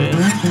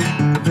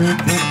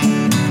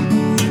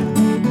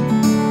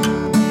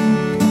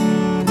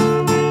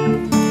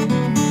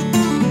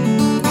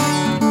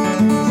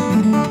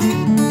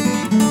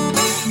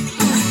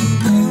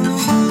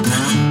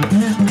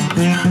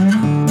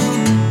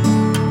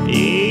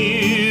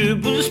 You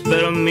put a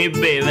spell on me,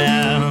 baby.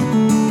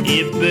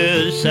 You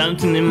put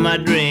something in my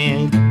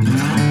drink.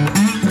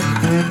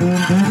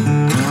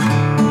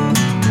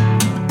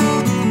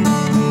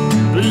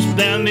 Put a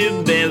spell on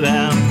me, baby.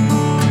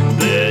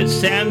 Put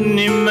something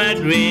in my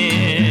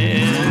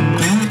drink.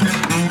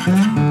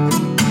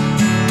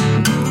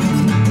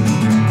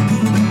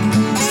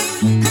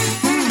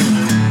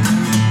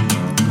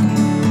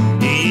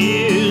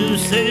 You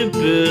said you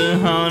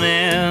put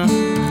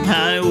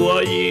honey,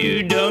 what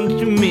you done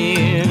to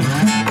me.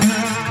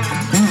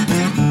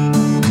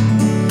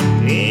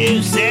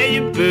 You said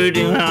you put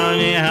in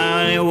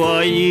honey,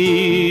 what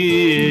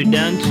you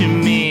done to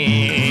me.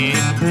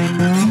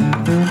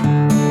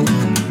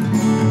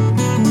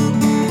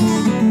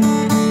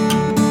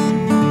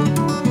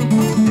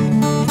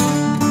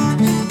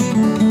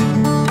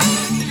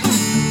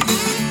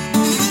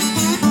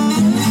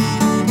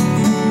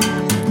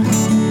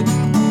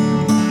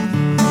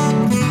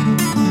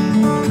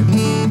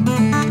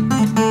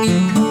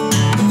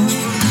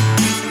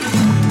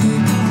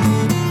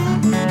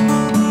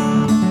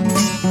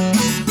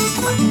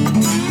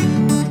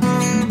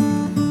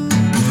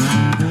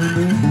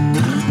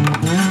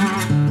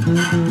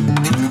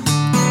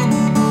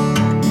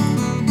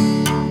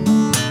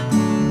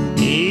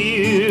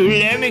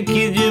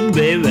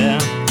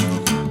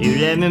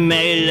 Let me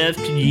make love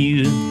to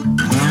you.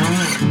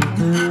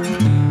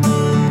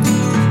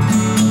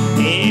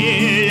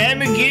 Yeah, let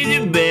me kiss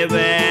you, baby.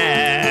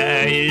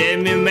 Let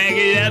me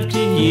make love to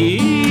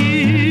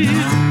you.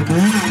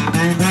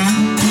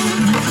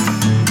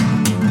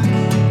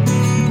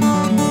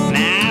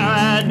 Now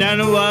I don't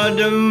know what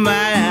the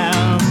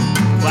matter,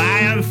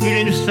 why I'm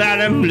feeling sad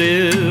and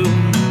blue.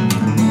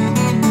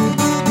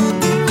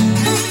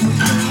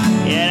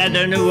 Yeah, I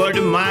don't know what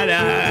the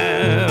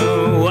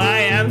matter,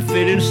 why I'm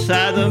feeling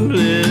sad and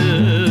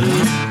blue.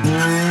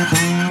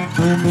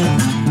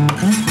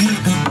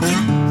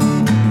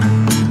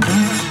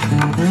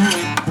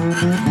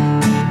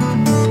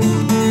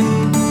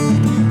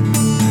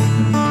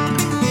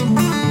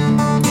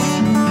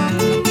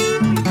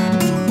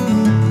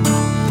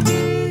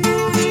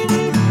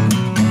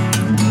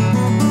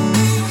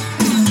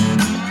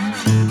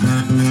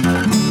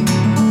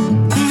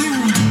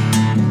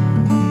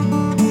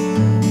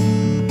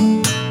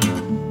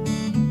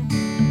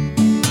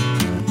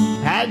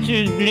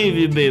 to leave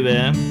you,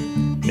 baby.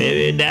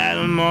 Baby, die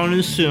in the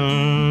morning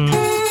soon.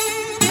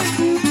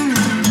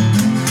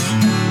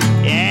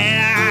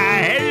 Yeah,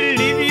 I had to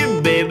leave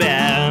you, baby.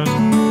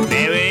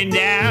 Baby,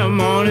 die in the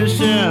morning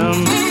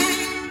soon.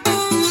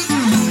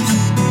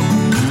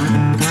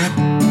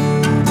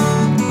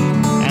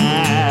 I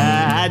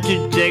had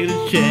to take the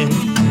chance,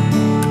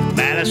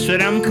 but I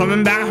said I'm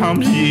coming back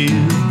home to you.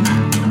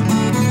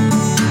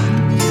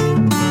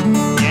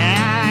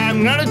 Yeah,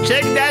 I'm gonna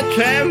take that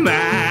train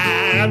back.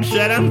 I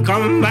said I'm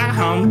coming back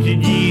home to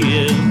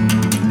you.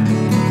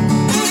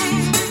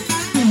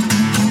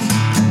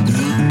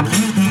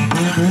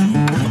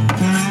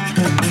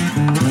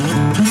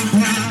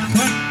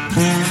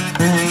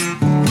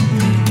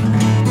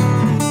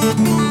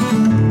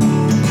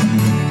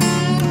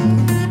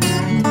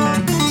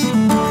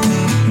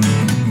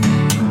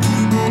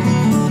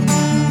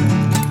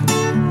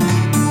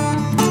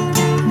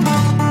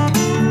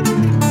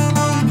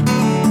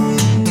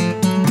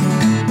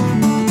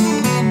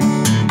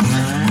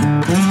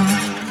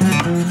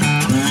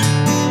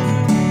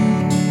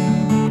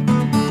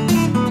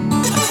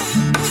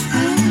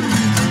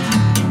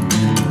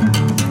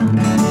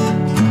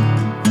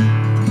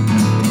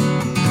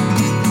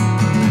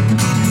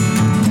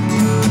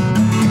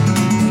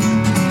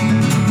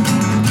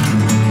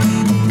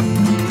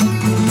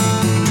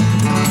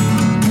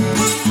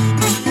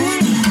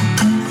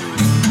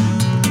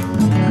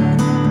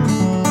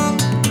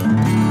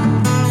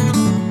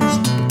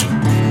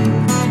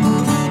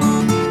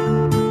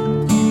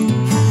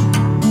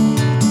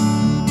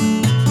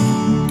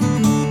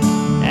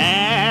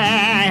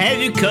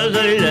 Cause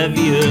I love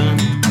you,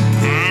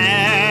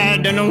 I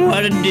don't know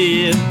what to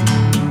do.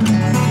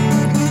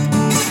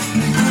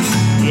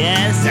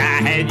 Yes,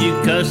 I had you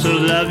cause I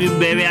love you,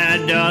 baby, I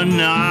don't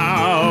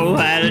know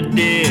what to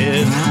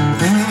do.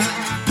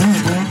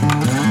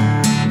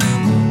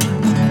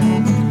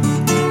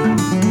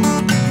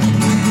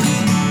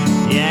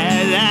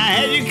 Yes, I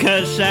had you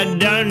cause I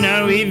don't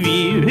know if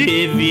you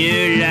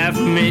love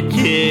me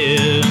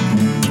too.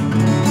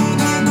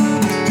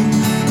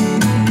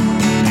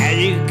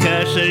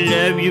 Cause I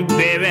love you,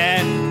 baby,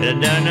 but I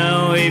don't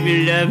know if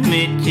you love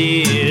me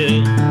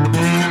too.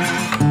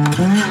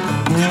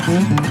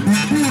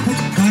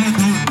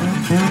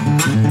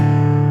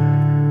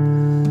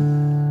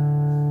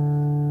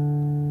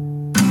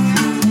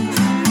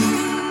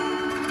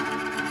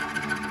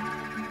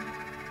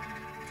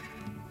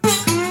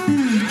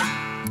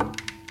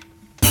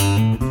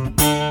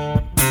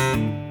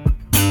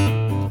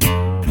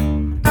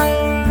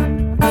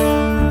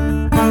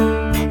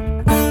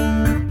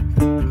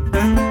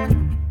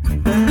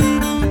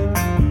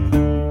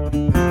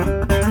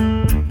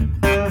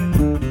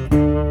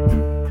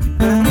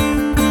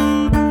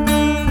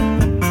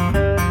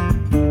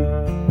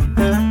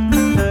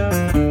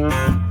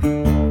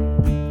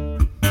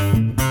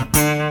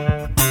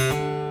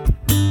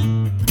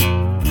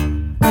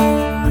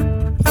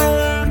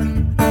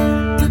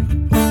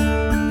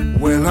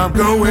 I'm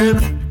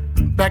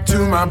going back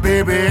to my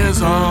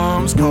baby's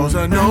arms, cause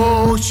I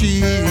know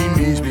she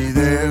needs me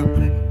there.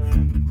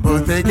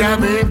 But they got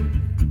me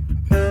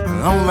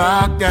on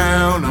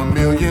lockdown,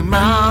 1,000,000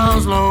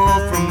 miles low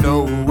from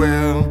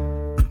nowhere.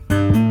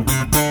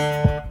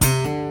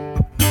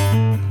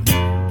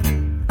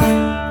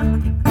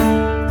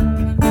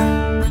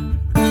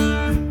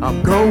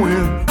 I'm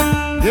going,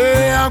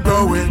 yeah, I'm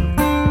going.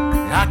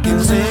 I can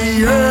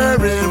see her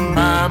in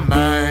my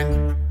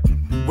mind.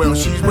 Well,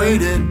 she's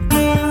waiting,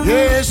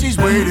 yeah, she's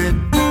waiting.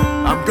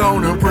 I'm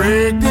gonna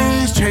break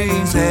these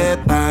chains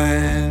that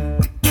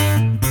bind.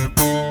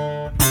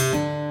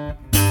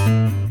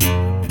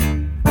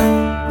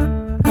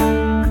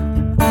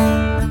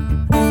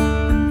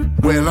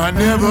 Well, I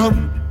never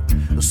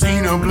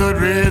seen a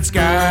blood red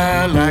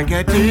sky like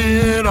I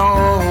did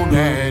on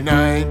that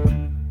night.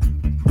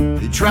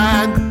 He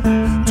tried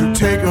to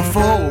take her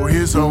for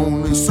his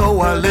own, and so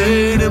I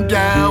laid him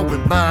down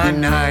with my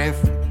knife.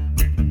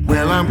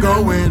 Well, I'm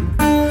going,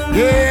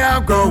 yeah,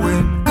 I'm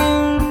going.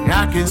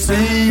 I can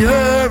see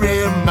her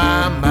in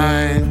my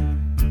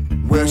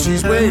mind. Well,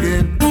 she's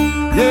waiting,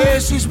 yeah,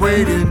 she's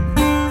waiting.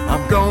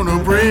 I'm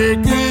gonna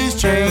break these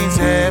chains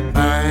that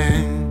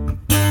bind.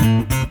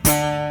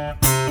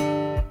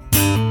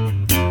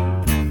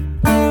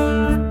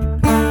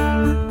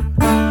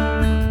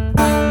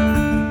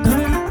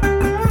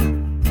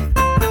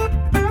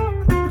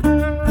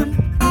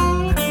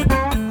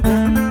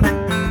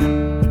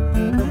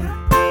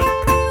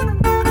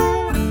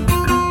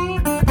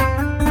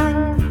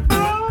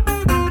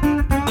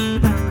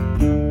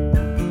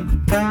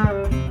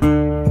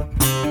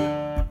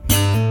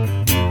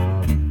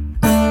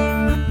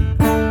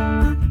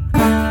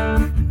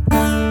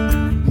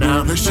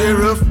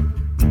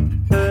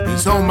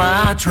 On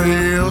my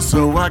trail,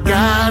 so I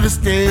gotta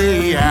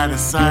stay out of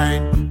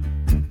sight.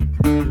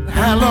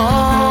 How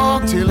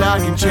long till I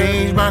can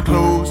change my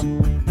clothes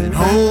and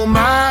hold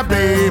my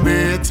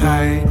baby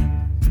tight?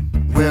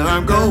 Well,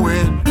 I'm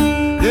going,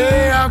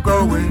 yeah, I'm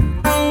going.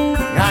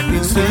 I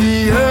can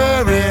see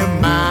her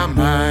in my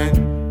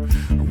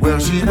mind. Well,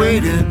 she's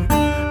waiting,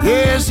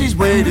 Yes, he's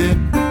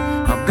waiting.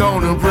 I'm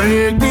gonna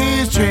break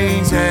these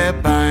chains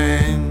that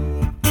bind.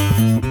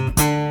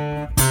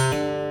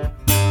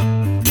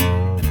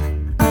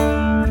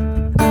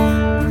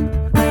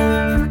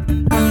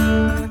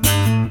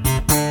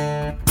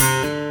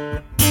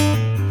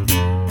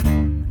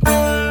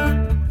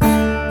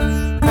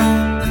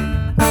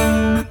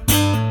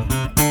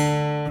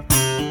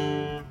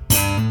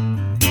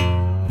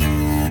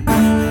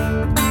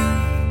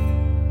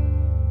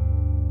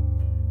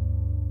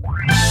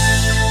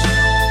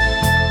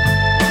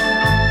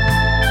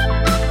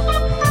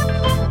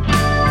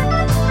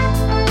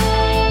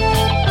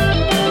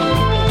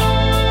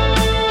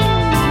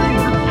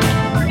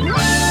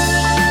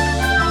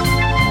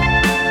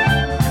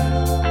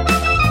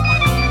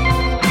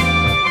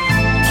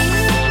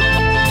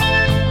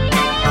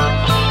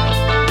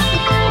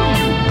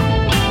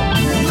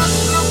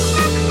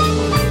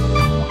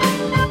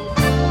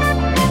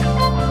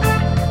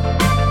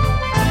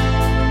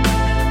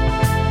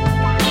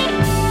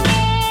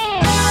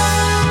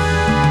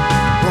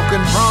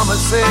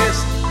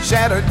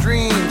 Shattered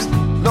dreams,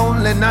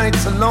 lonely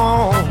nights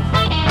alone.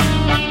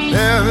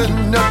 There is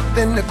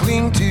nothing to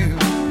cling to,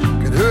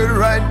 can hurt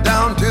right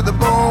down to the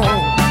bone.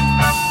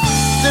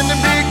 Then to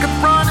be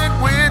confronted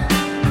with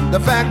the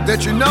fact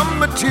that you're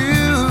number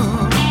two,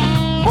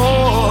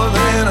 more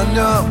than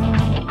enough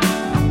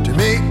to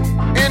make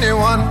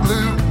anyone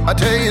blue. I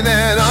tell you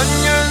that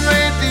onions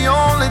ain't the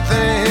only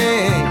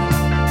thing.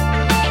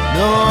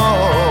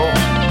 No,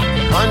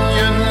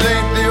 onions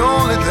ain't the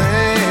only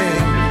thing.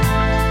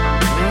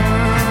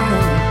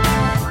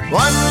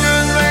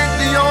 Onions ain't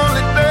the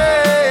only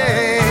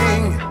thing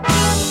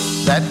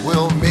that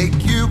will make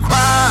you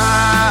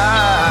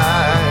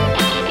cry.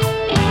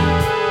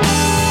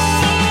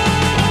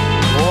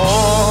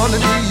 Oh, to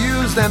be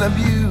used and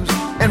abused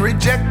and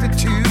rejected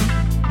too.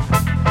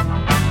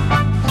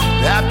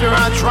 After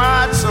I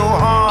tried so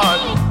hard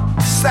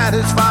to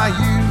satisfy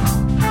you,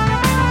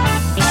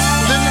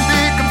 then to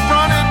be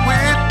confronted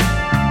with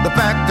the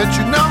fact that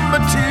you're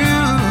number two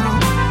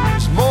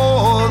is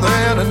more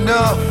than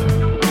enough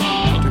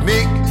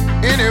make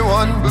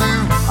anyone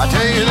blue. I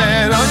tell you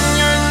that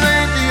onions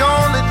ain't the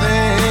only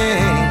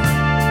thing.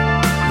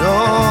 No,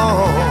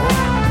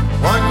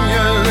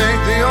 onions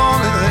ain't the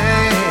only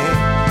thing.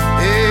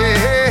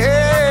 Hey,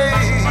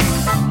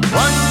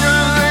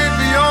 onions ain't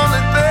the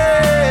only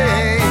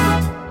thing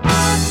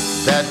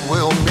that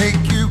will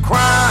make you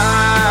cry.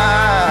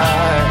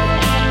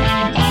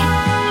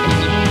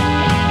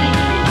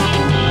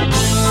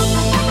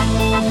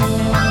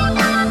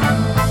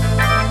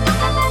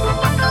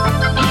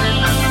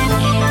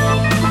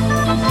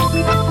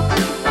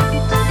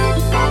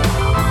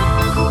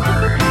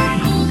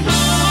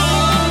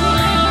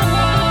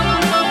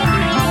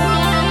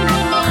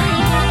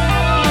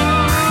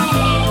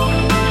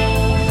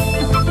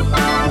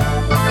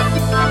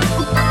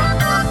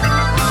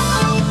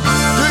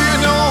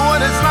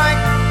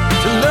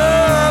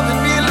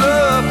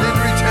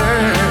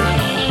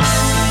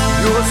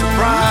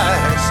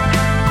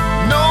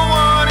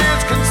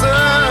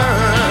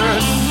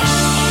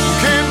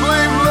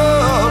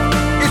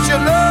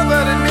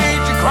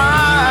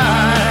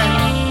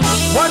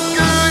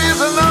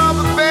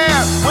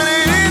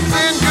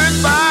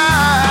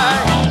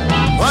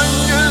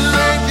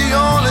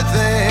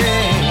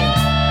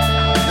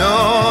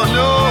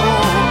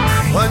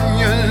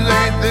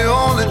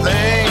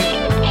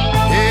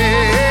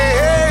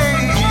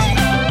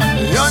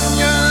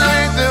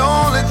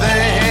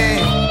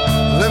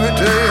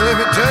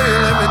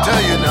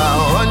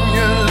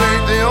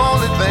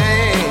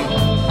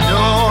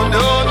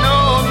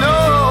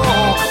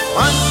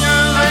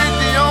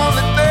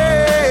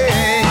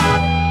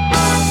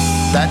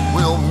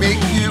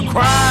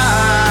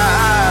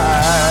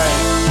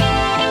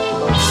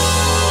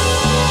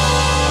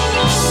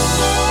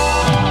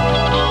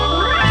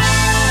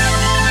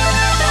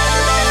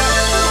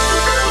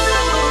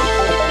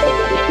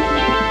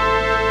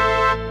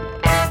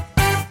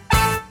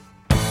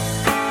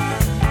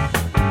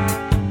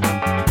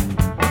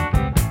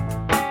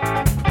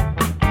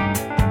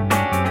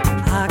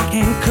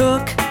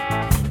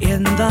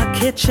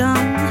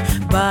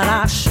 But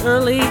I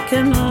surely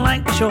can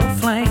light your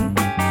flame.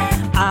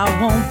 I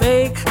won't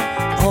bake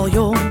all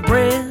your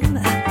bread,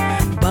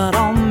 but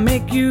I'll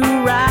make you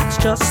rise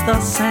just the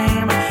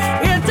same.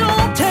 It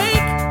don't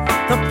take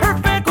the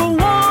perfect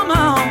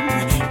woman,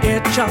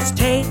 it just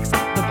takes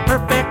the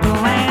perfect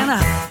land.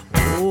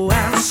 Oh,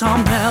 and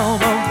some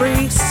elbow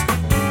grease.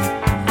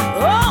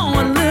 Oh,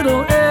 a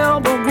little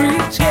elbow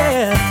grease,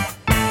 yeah,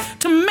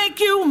 to make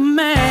you a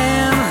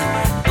man.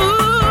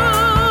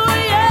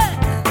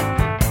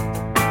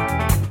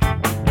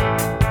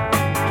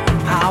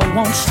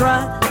 Won't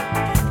strut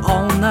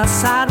on the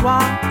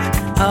sidewalk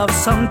of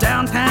some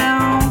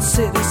downtown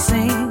city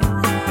scene.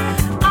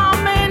 I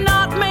may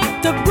not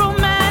make the grown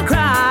man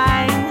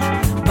cry,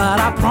 but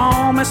I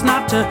promise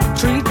not to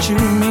treat you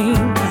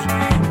mean.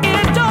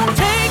 It don't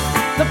take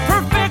the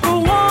perfect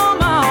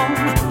woman,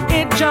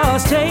 it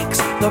just takes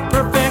the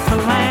perfect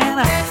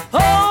land.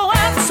 Oh,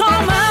 and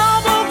some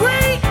elbow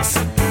grease.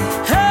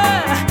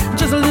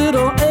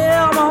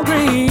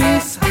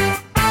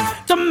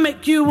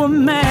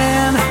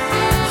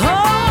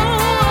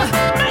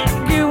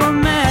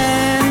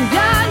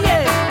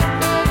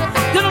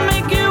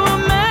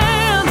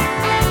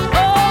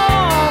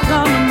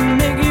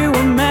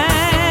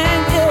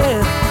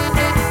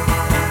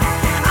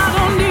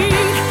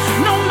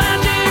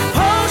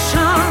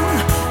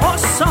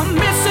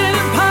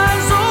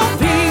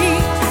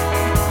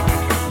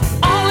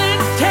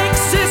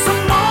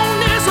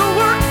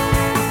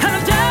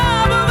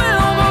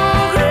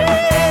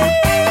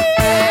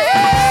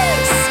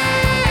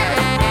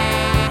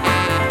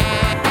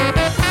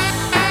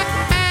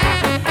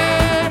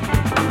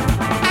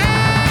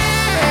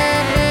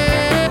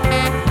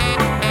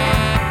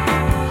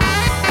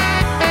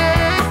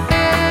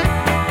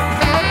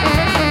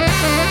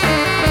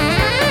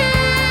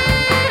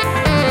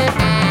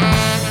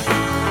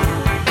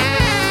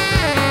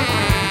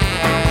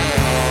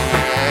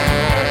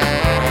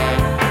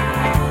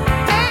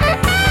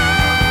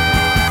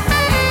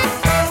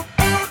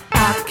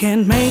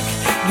 can make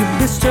you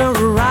Mr.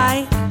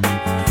 Right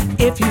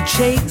if you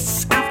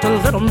chase after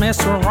little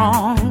Miss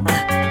Wrong.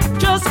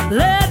 Just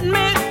let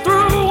me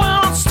through,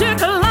 I'll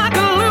stick like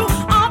a glue.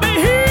 I'll be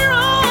here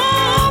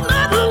all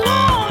night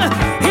long.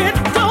 It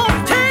don't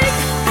take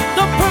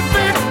the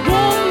perfect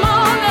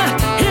woman,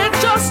 it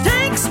just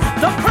takes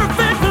the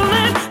perfect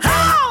blend.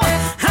 Oh,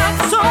 have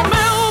some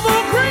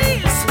elbow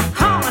grease,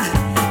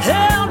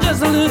 hell,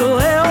 just a little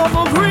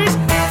elbow grease.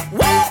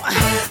 Whoa,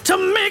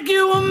 to make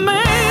you a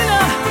man.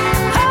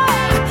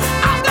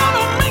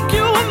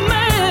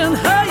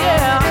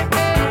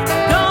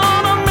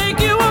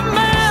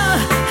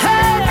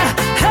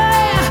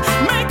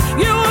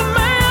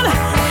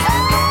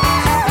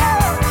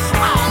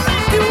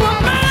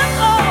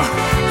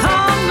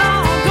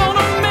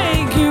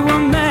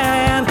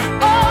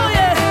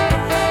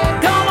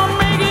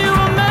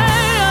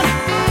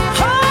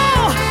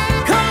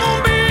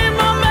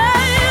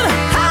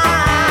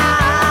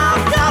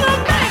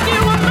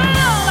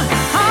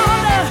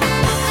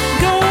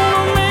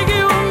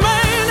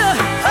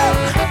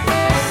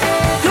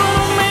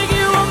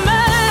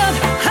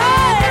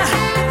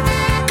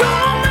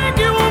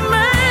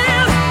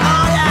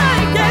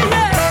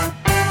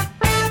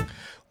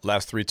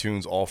 Last three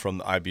tunes all from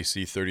the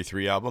IBC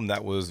 33 album.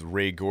 That was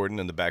Ray Gordon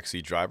and the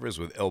Backseat Drivers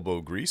with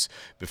Elbow Grease.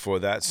 Before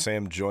that,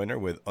 Sam Joyner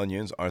with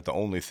Onions Aren't the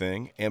Only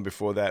Thing. And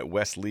before that,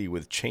 Wes Lee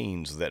with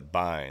Chains That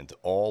Bind.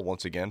 All,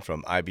 once again,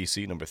 from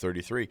IBC number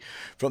 33.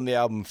 From the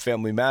album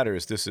Family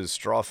Matters, this is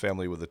Straw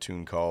Family with a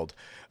tune called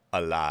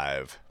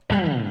Alive.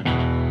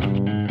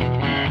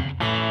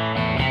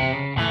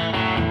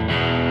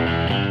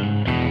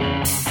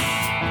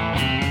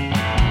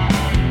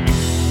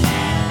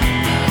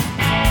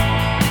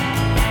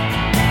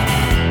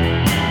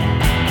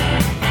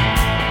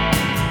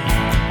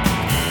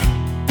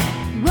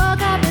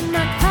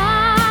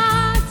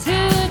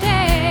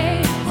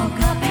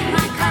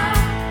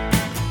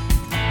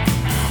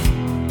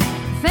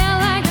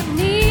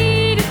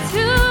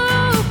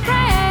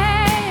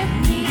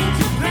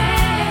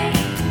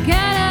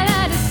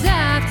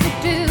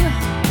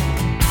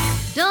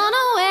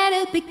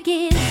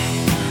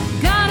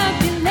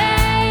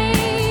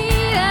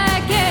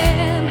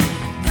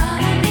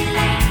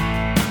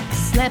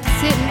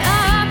 Sitting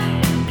up,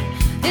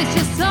 it's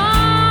just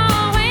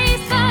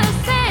always the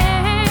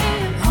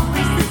same.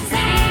 Always the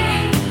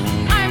same.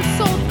 I'm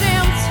so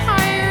damn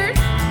tired,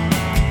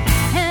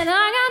 and I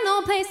got no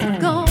place to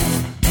go.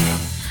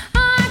 I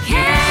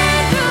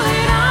can't do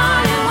it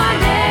all in one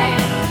day,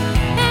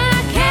 and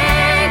I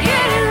can't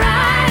get it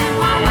right in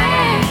one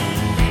way.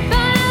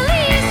 But at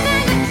least I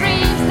got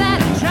dreams that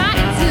I'm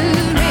trying to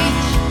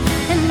reach,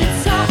 and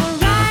it's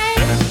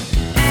alright.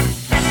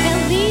 At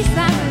least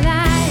I'm alive.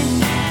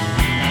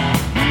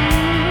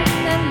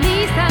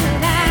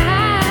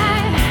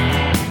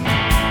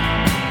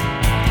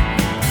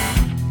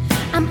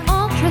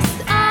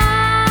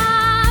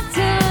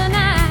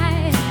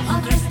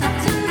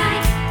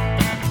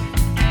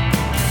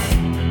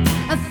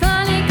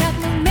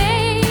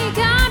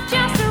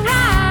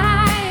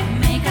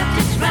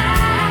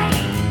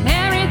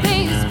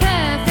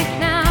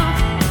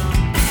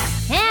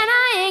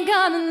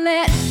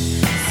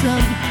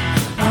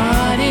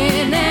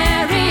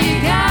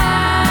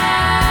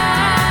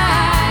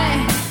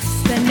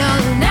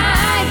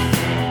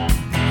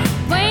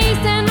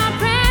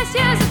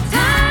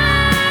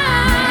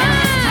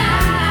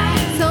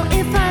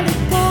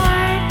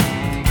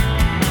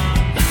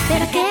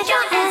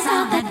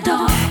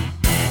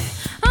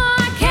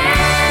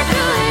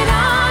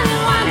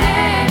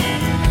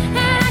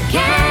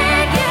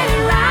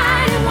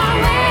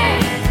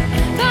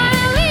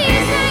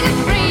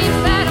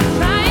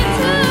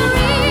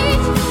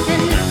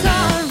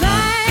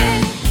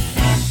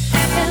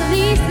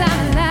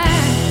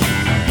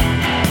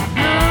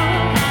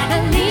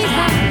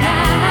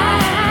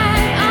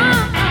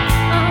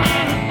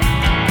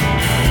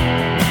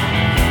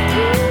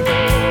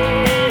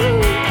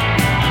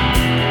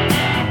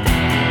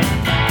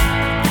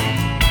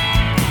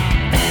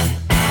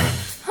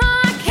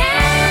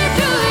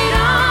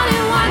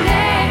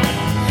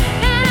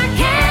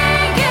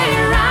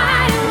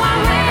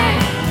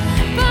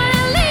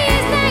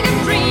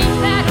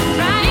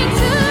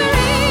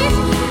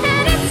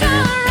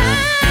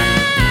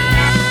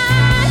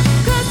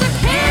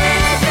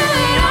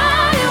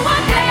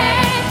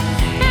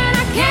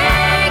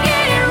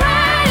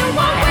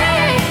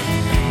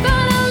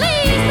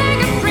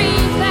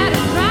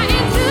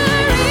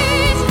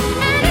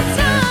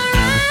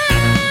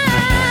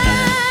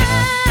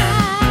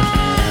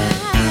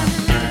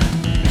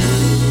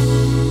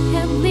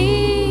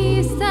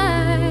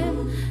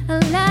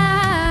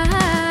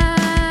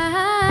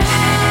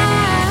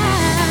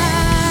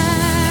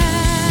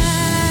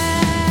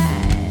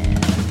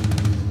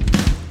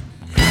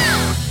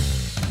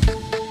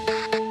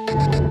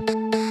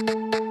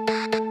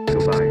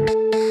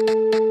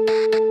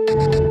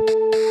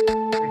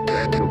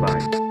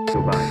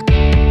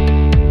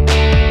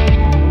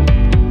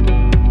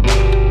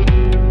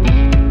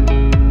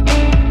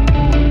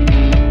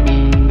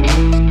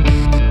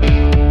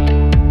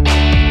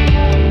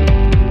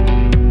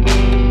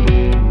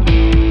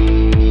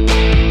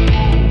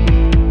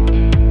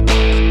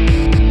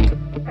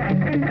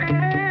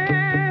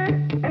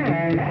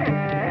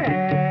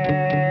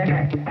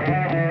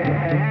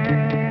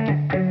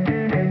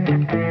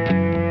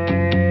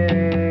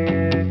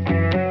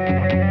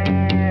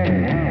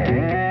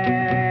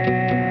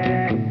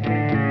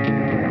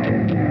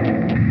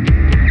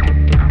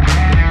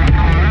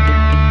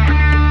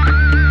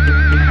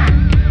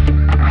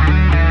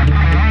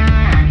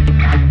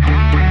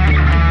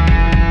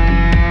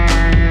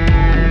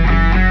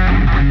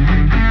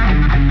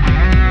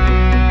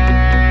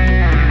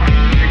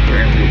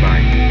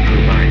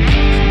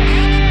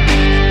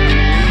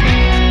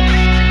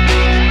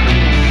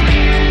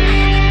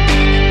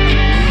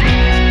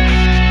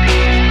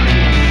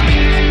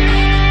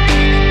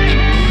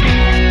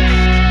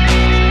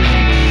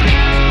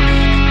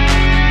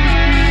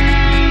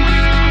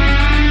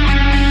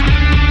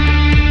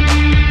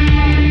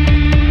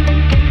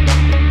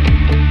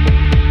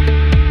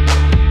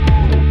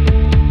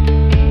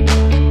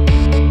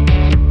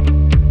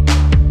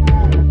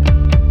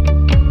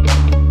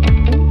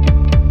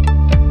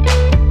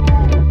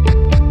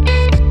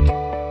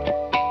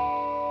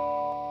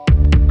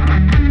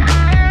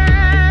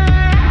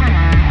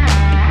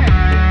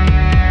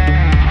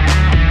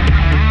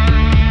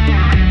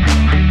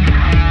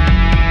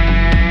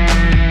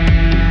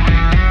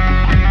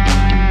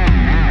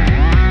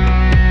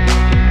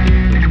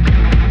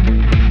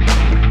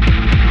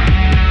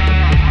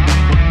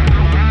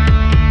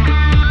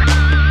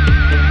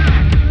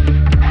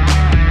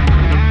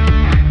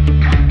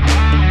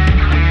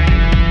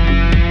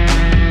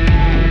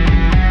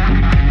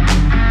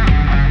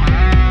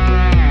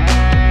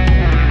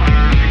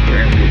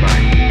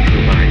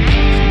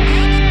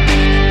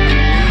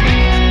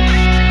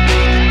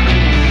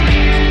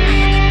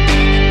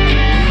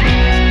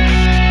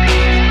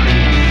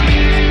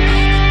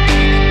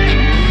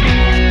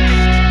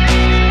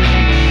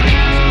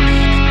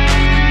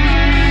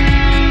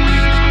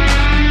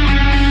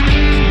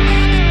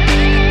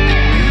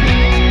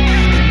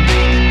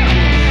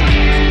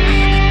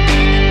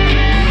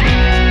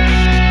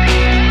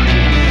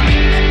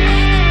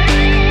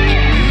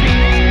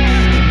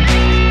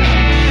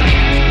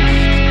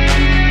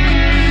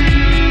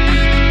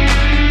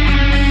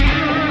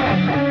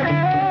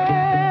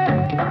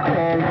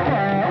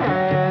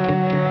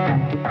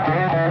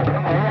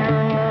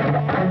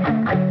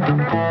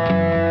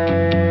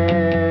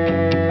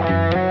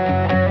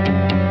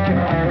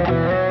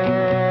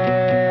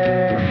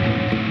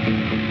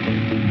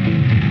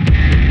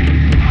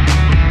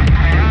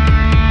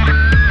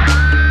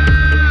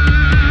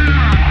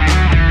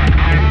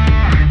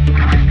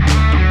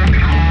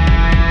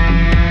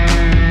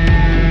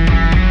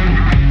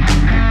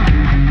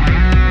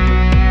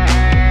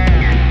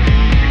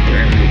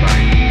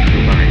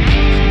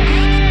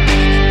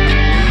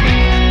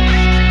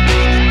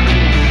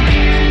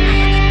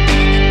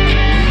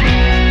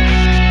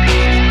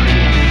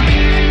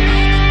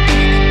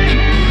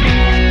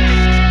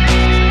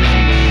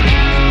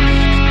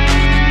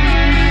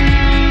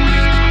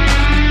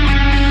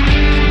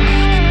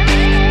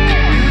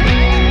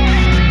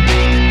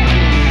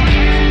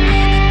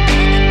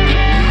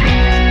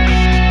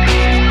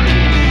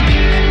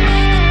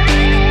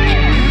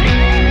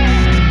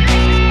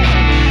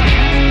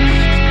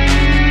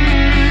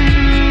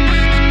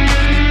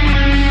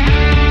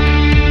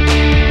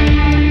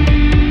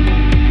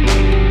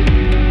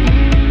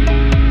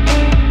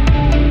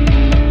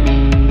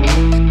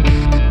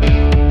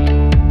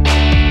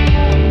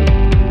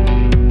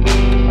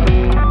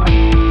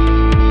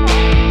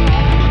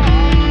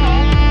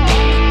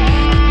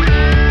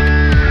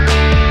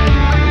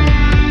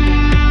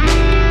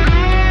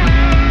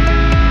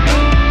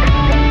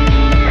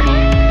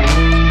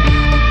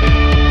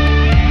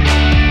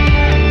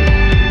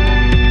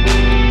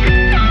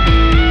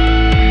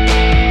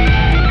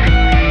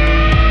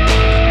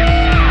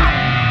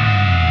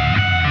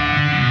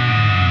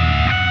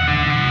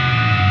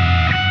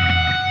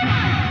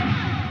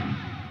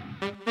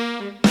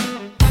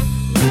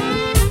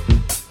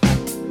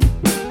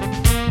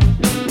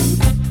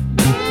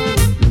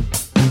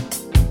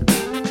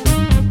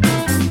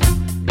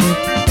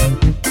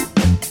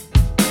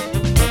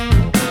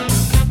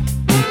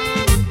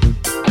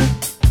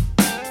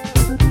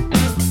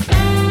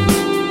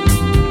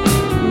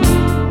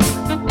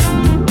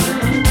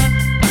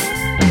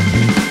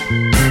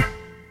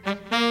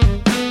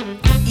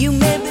 You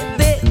may be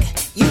big,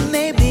 you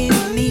may be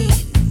mean,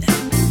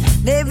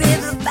 maybe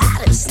the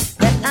baddest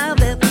that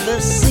I've ever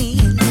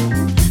seen.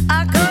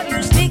 I caught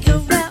you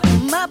sneaking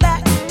around my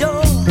back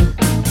door.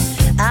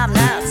 I'm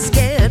not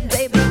scared,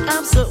 baby,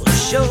 I'm so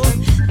sure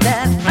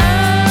that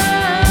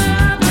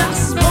I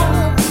just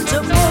want to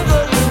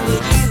boogaloo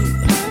with you.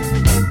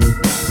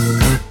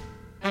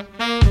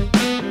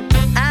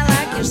 I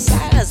like your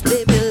size,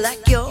 baby,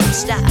 like your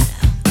style.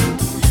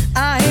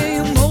 I hear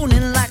you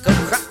moaning like a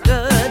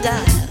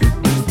crocodile.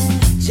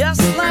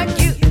 Just like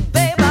you,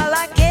 babe, I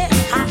like it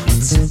hot.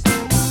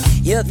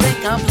 You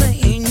think I'm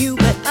playing you,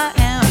 but I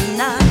am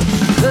not.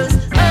 'Cause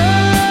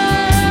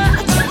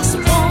I just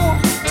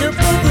want to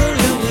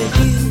boogaloo with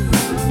you.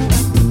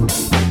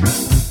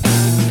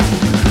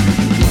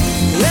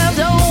 Well,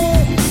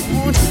 don't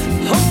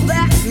hold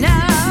back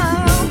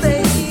now,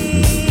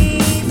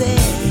 baby.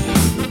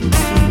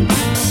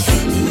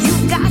 You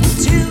got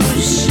to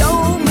show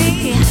me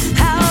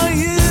how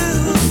you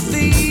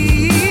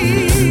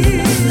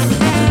feel.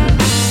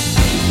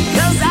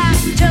 'Cause I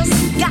just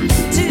got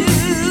to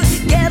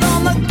get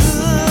on the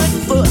good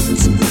foot,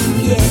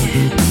 yeah.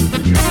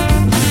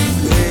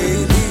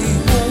 Baby,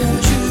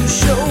 won't you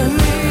show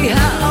me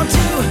how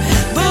to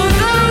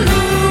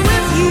boogaloo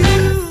with you?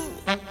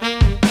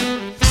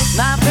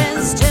 My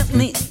friends tell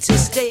me to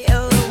stay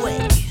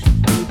away.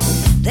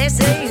 They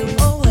say you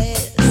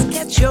always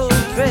catch your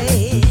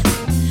prey.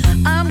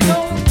 I'm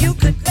told you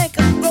could make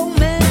a grown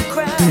man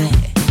cry.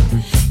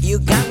 You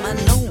got my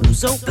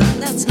nose open,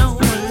 that's no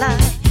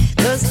lie.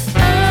 'Cause I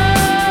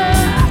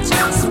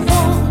just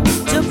want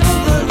to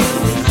boogaloo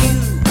with you.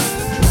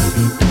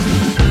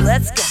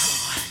 Let's go.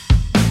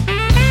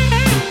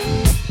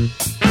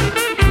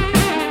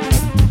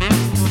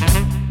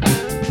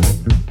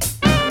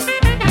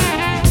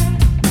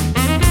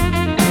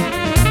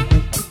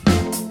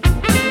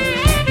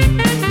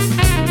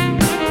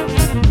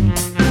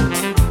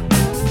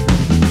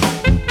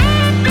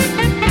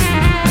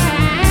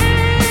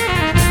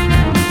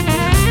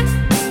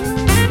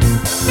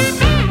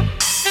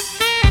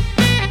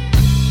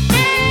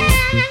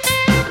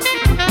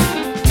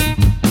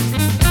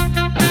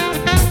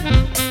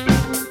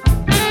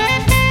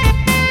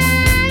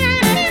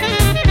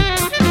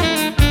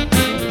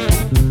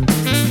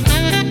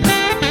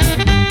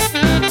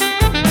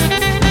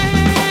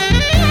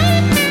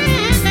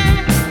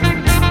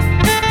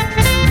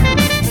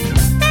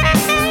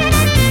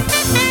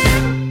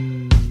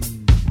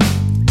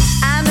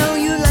 I know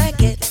you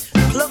like it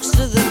close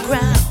to the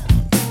ground,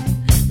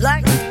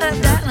 like a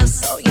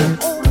dinosaur you're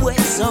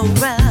always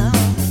around.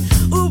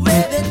 Ooh,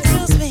 baby,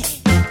 thrills me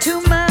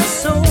to my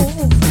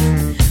soul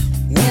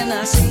when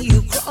I see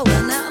you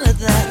crawling out of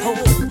that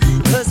hole.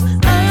 'Cause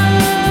I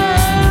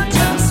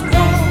just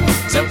want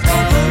to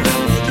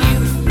boogaloo with you.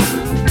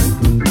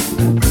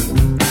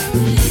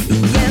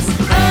 Yes,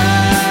 I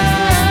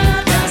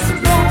just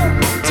want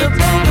to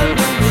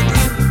boogaloo with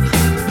you.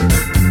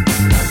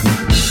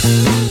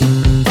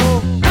 Oh,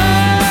 I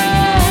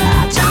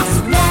just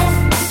want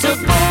to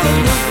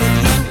boogaloo with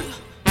you.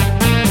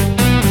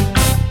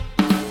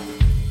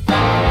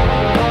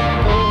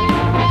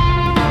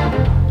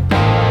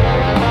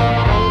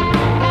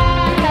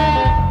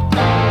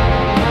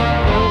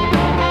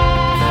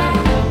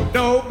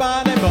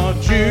 Nobody but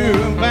you,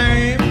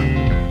 babe.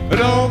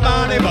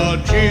 Nobody but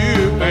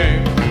you,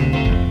 babe.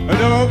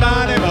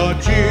 Nobody but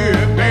you,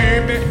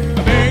 baby.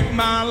 Make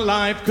my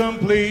life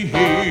complete.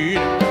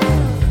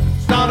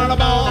 Started a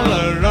ball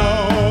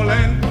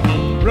rolling,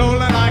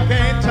 rolling like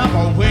a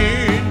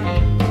tumbleweed.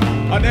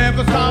 I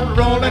never stop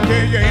rolling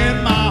till you're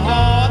in my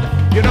heart.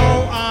 You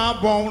know I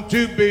want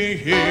to be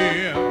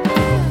here.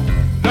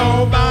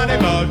 Nobody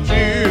but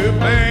you,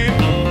 babe.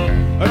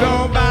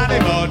 Nobody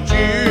but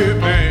you,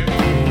 babe.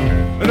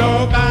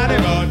 Nobody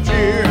but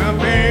you,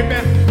 baby.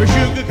 The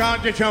sugar cause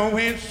you're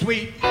showing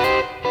sweet.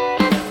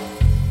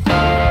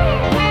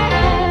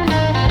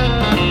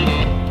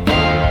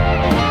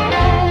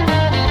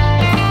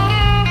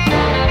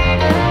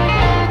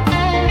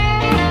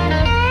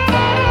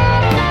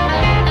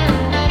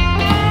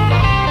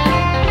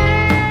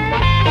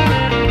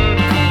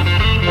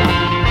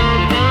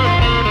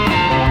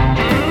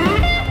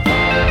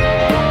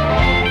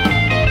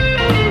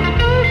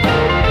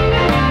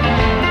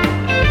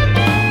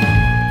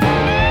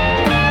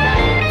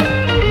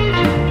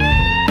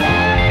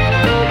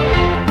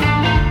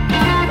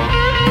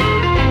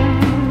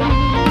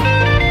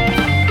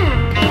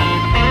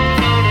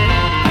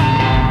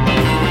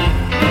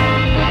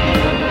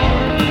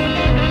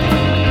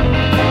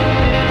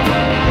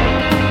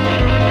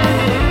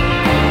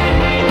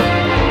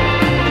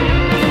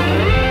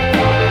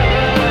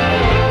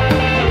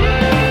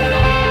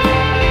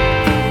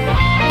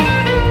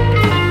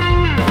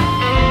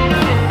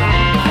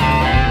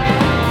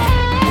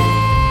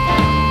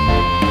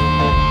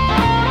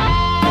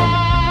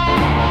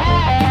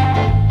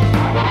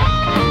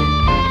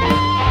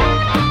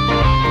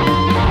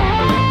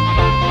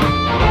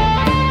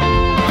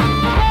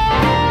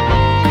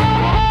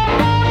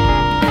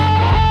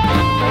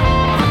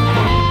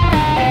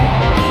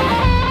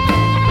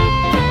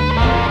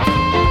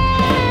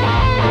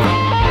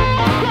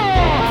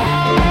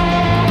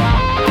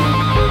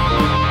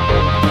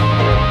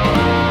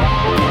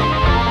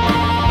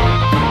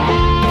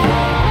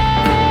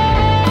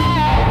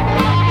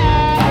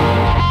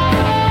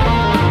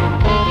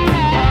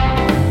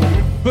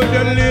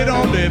 lid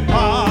on the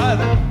pot.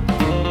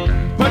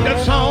 Put the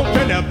salt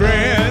in the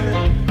bread.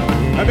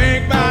 I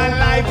make my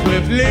life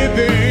worth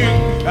living.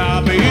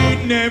 I'll be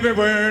eating every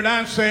word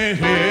I said.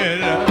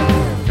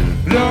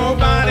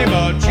 Nobody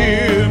but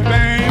you,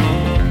 babe.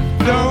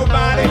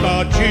 Nobody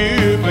but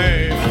you,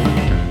 babe.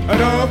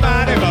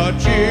 Nobody but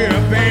you,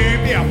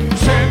 babe. You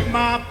set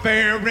my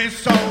very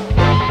soul.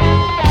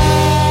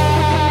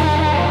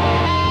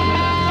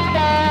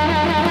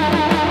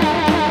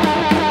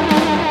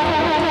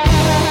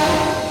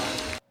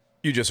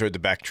 You just heard the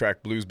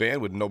Backtrack Blues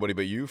Band with Nobody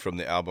But You from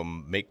the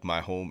album Make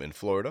My Home in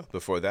Florida.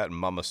 Before that,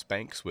 Mama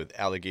Spanks with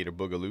Alligator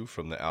Boogaloo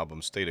from the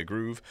album State of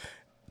Groove.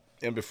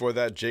 And before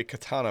that, Jay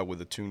Katana with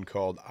a tune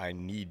called I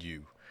Need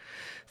You.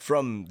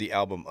 From the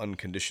album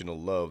Unconditional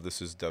Love,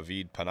 this is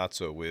David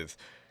Panazzo with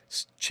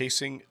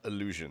Chasing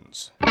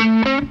Illusions.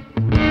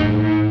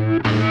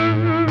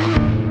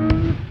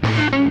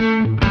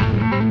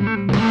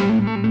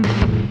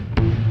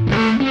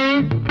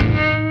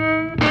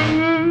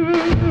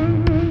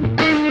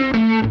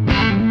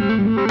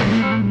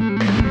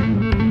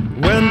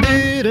 When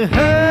did it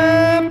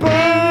happen?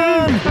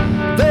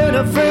 Then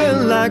I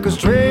felt like a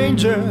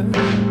stranger.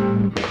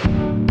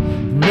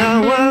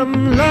 Now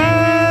I'm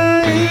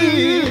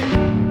lying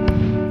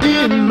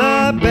in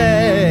my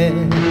bed.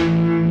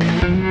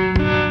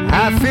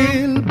 I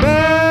feel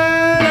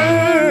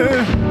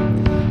better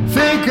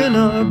thinking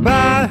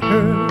about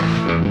her.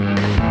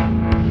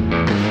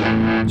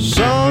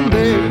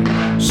 Someday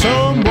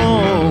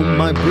someone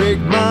might break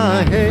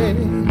my head.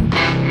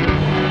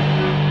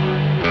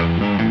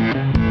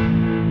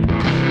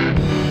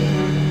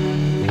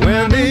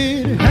 When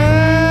did it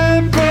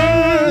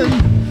happen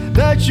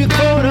that you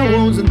thought I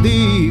was a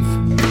thief?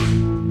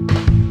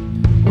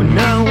 When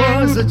I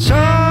was a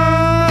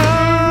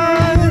child,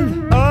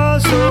 I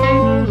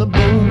sold a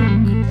book.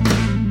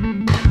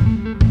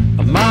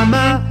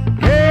 Mama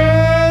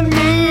had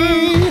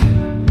me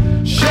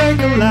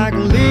shaking like a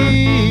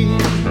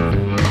leaf.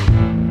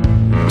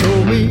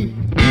 Told me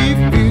if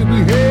you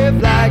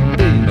behave like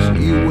this,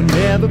 you will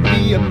never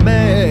be a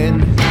man.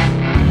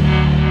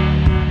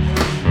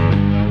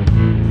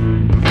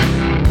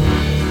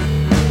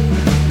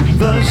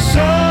 The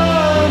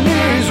sun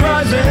is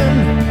rising,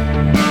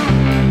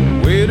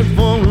 waiting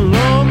for a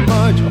long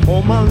march. I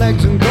hold my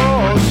legs and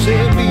go,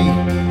 save me,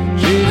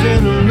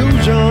 chasing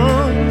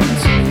illusions.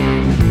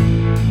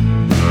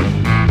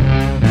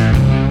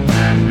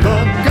 The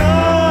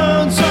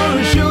guns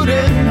are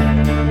shooting,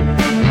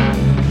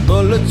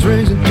 bullets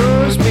racing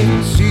towards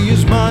me. See your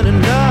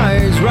smiling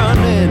eyes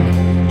running,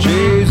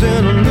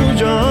 chasing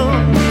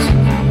illusions.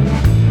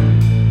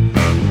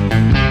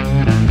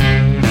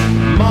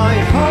 My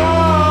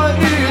heart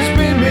is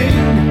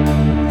beating.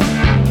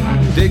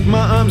 Take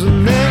my arms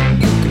and then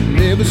you can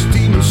never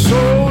steal my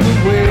soul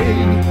away.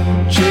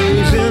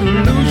 Chasing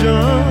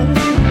illusions.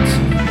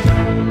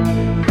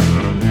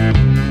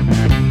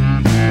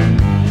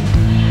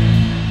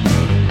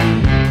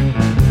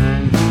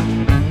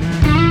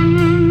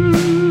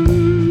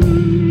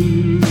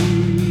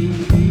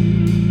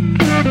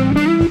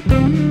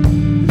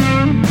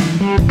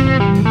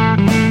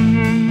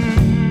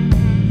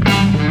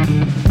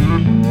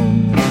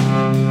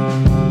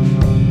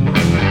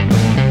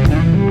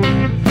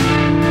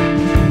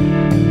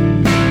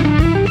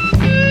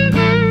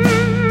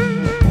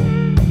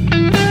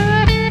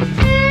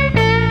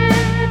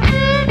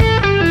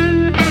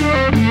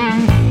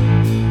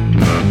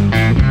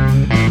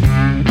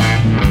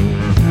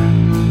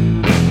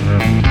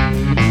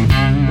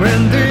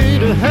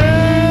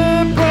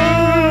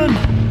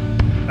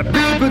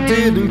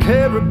 Didn't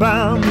care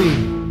about me.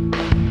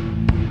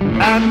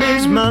 I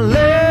miss my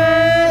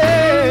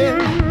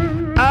land,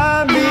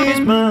 I miss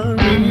my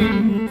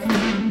reef.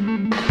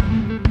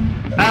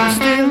 I'm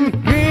still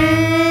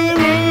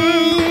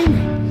hearing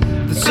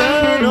the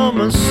sound of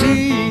my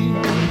sea.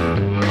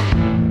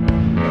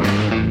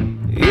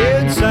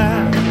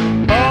 Inside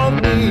of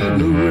me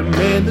will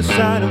remain the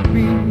sign of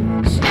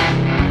peace.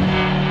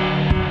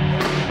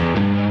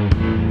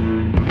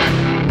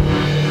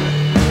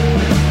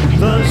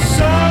 The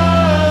sun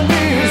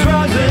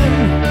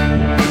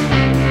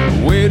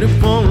waiting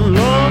for a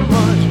long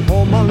march.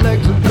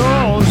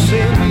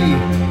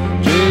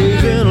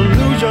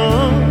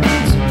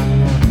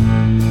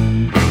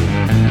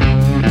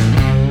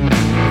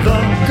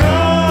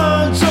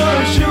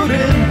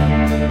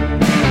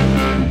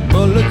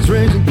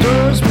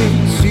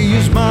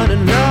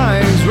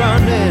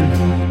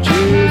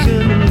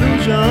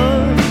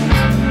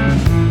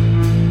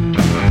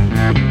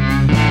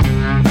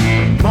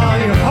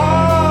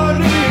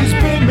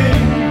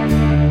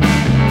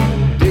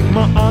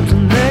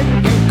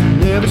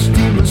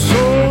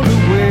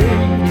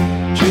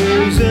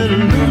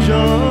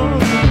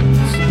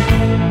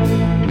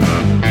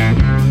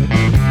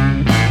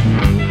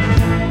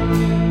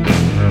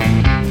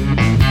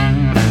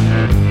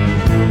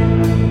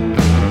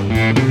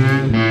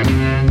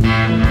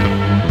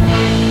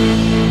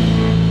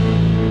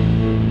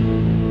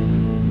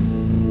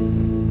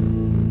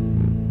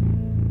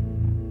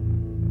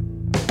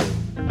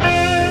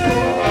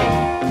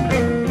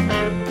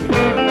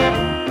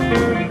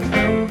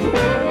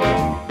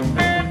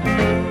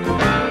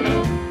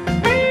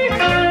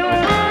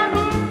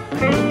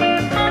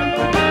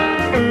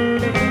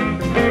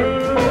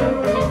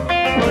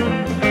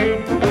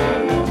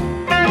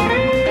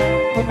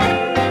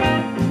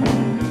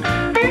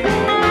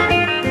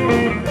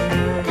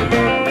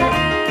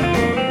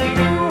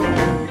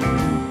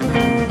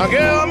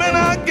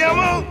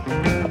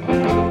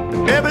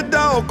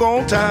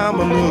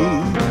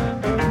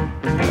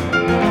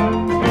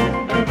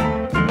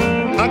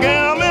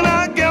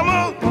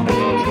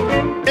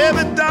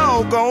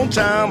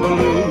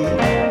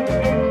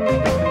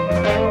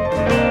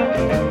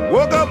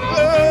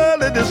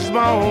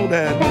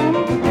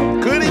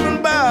 morning. Couldn't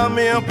even buy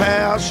me a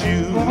pair of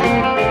shoes.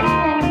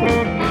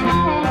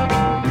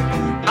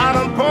 I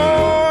done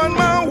pawned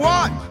my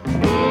watch,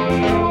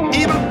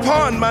 even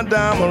pawned my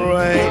diamond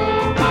ring.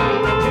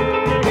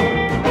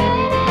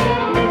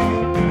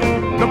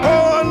 Done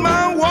pawned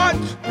my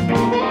watch,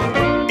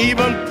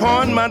 even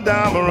pawned my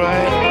diamond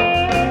ring.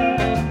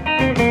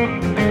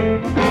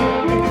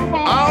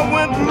 I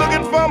went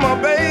looking for my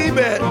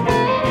baby,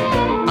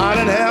 I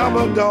didn't have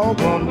a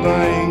doggone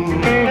thing.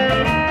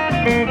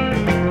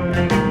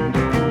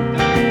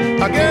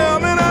 I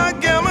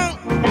gamble,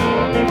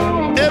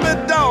 every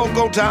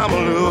doggone time I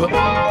look.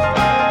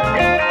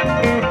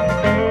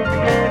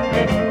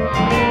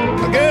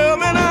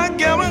 I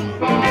gamble,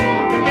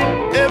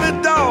 every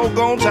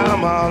doggone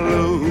time I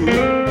lose.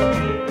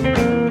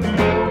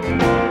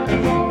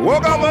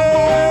 Woke up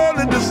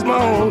early this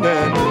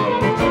morning,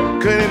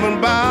 couldn't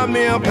even buy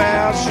me a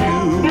pair of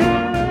shoes.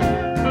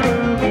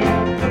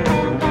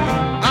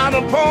 I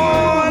done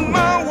pawned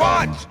my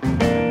watch,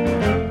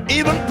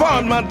 even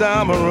pawned my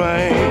diamond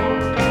ring.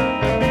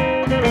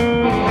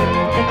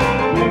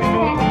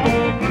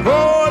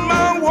 Pawned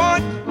my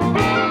watch,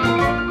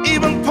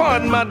 even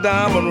pawned my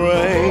diamond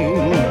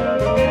ring.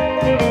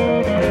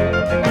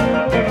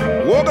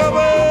 Woke up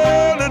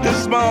early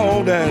this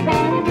morning,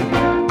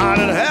 I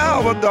didn't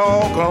have a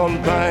doggone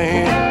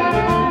thing.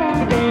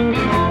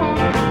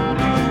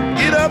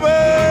 Get up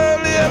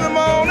early every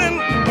morning,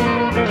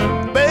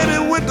 baby,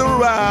 with the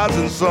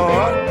rising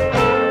sun.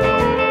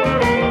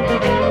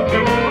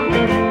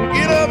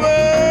 Get up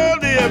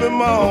early every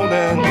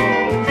morning,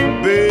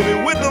 baby,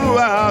 with the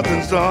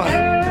rising sun.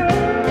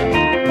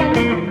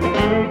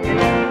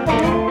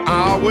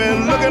 I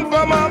went looking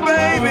for my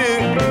baby,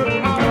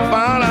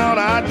 found out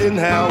I didn't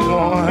have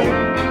one.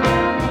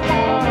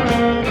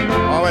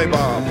 All right,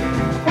 Bob.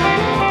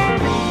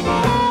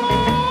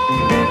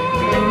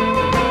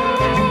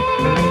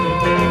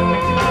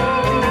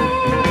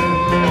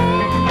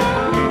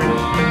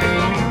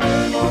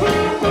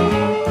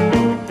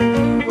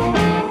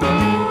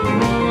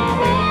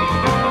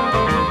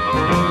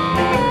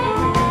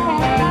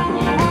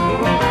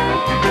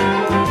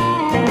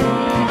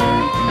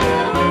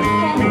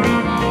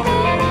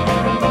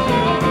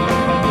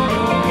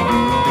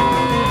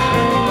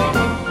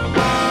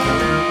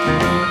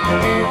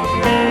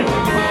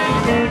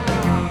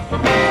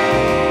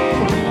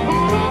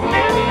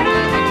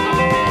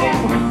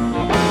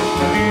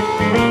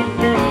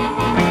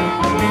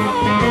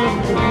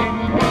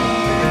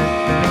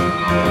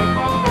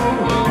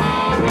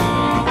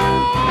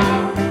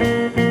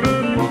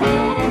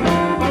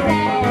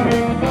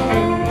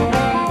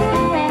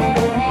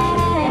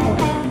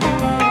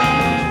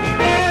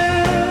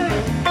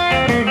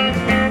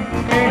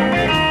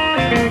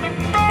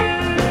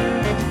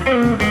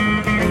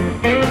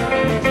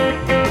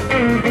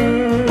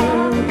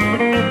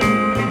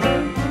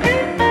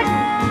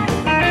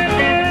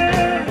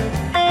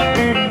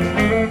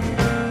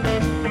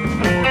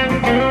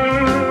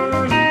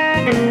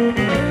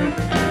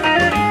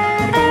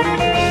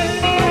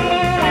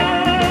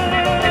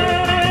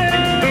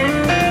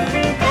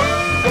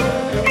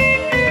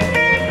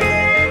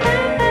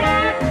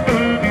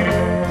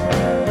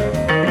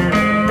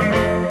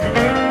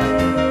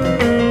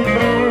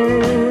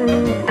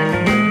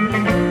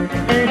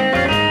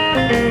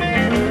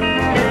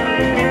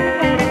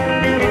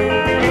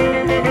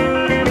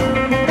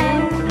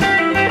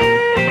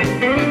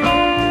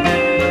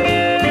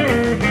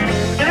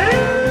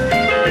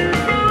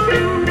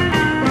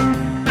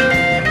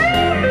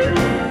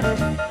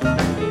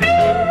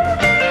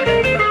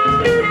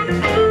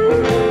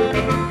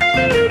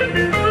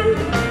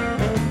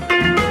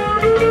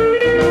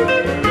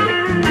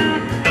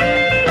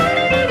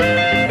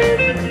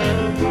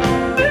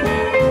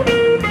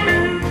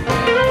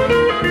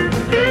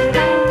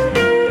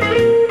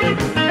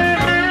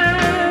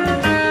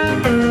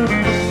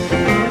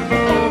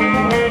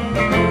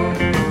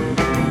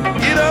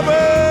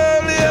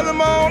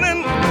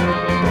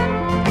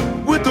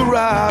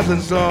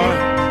 rising sun.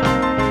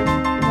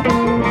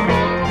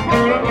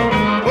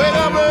 Wake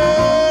up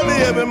early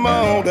every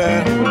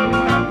morning,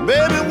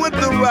 baby, with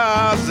the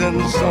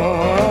rising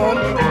sun.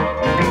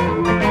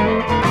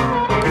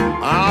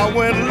 I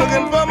went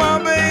looking for my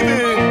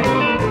baby,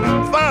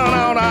 found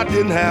out I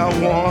didn't have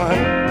one.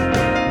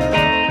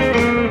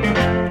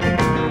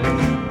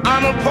 I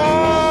done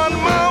pawned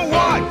my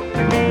watch,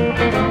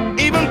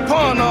 even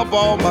pawned up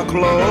all my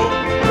clothes.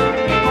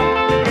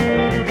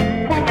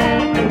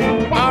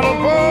 I done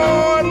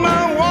pawned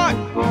my watch,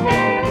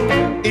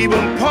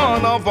 even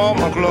pawned off all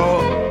my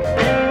clothes.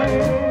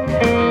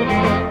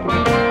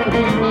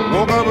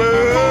 Woke up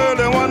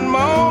early one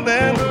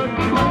morning,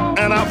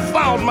 and I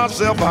found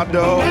myself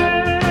outdoors.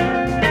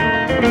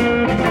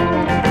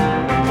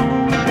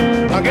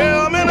 I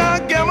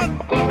gambled,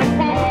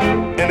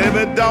 and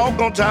every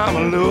doggone time I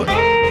look.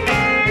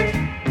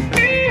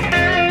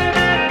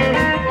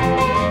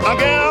 I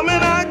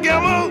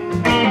gambled,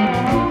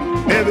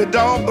 every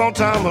doggone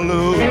time I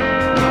look.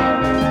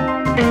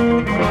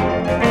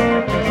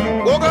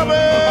 Woke up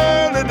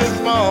early this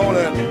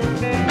morning,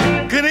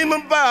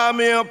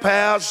 sail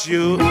past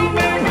you. Well,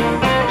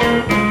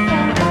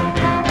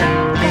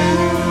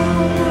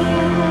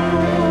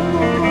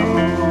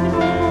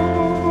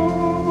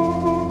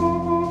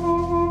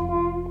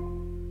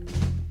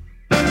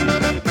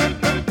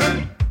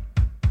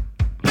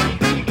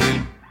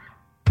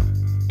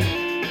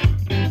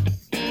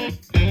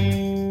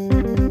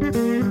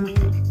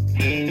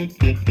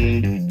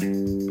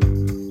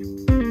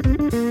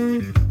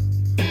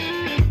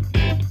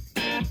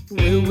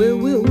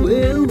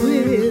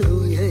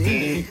 yeah.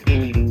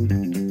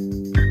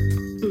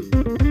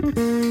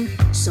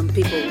 Some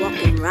people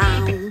walking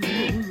round,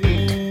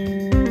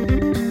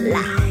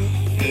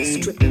 lies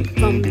dripping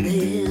from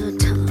their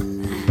tongue.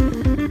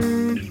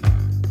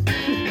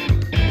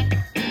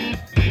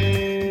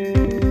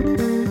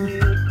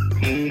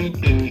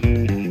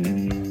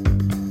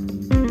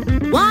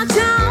 Watch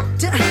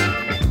out,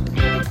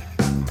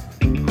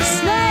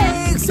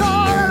 snakes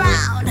all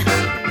around.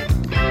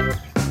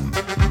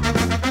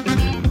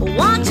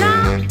 Watch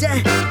out,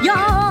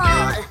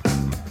 y'all.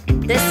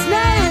 There's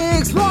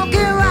snakes walking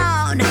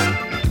around.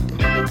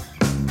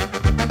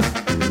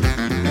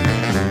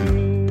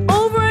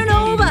 Over and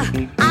over,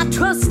 I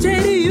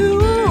trusted you.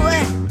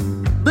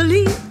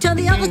 Believed on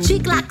the other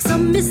cheek like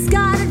some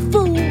misguided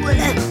fool.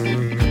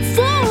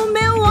 Fool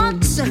me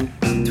once,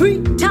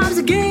 3 times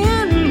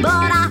again.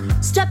 But I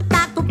stepped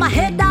back, put my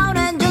head down,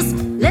 and just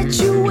let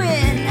you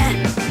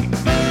in.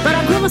 But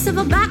I grew myself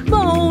a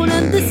backbone,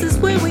 and this is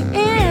where we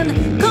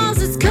end.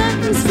 Cause it's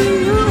curtains for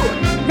you.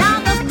 Now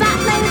the fat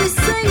lady's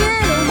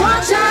singing.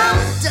 Watch out,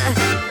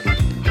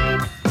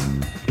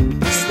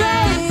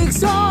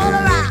 snakes all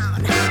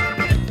around.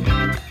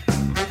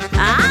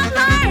 I'm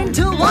learning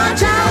to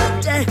watch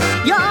out,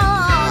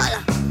 y'all.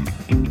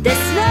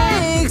 There's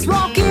snakes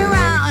walking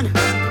around.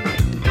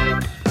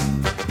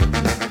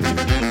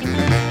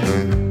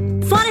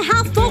 Funny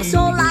how folks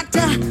all like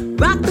to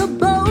rock the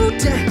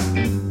boat.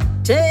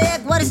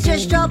 Take what is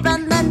just up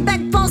and then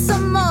beg for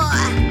some more.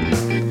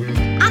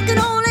 I can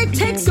only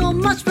take so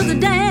much, but the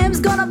dam's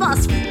gonna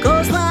bust.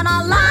 Cause when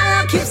a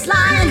liar keeps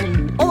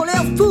lying, only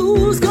a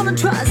fool's gonna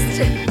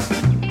trust.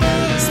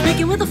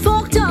 Speaking with a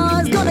forked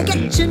tongue is gonna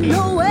get you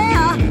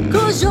nowhere.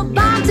 Cause you're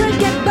bound to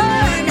get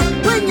burned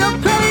when you're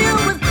playing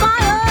with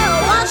fire.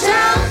 Watch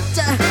out,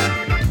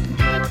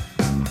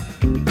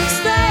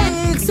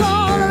 snakes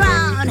all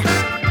around.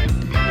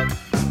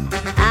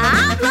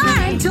 I've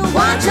learned to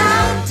watch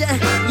out,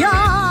 y'all.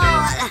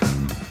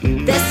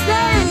 There's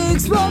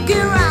snakes walking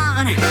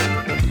around.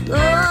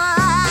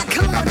 Oh,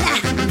 come on now.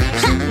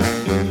 Ha.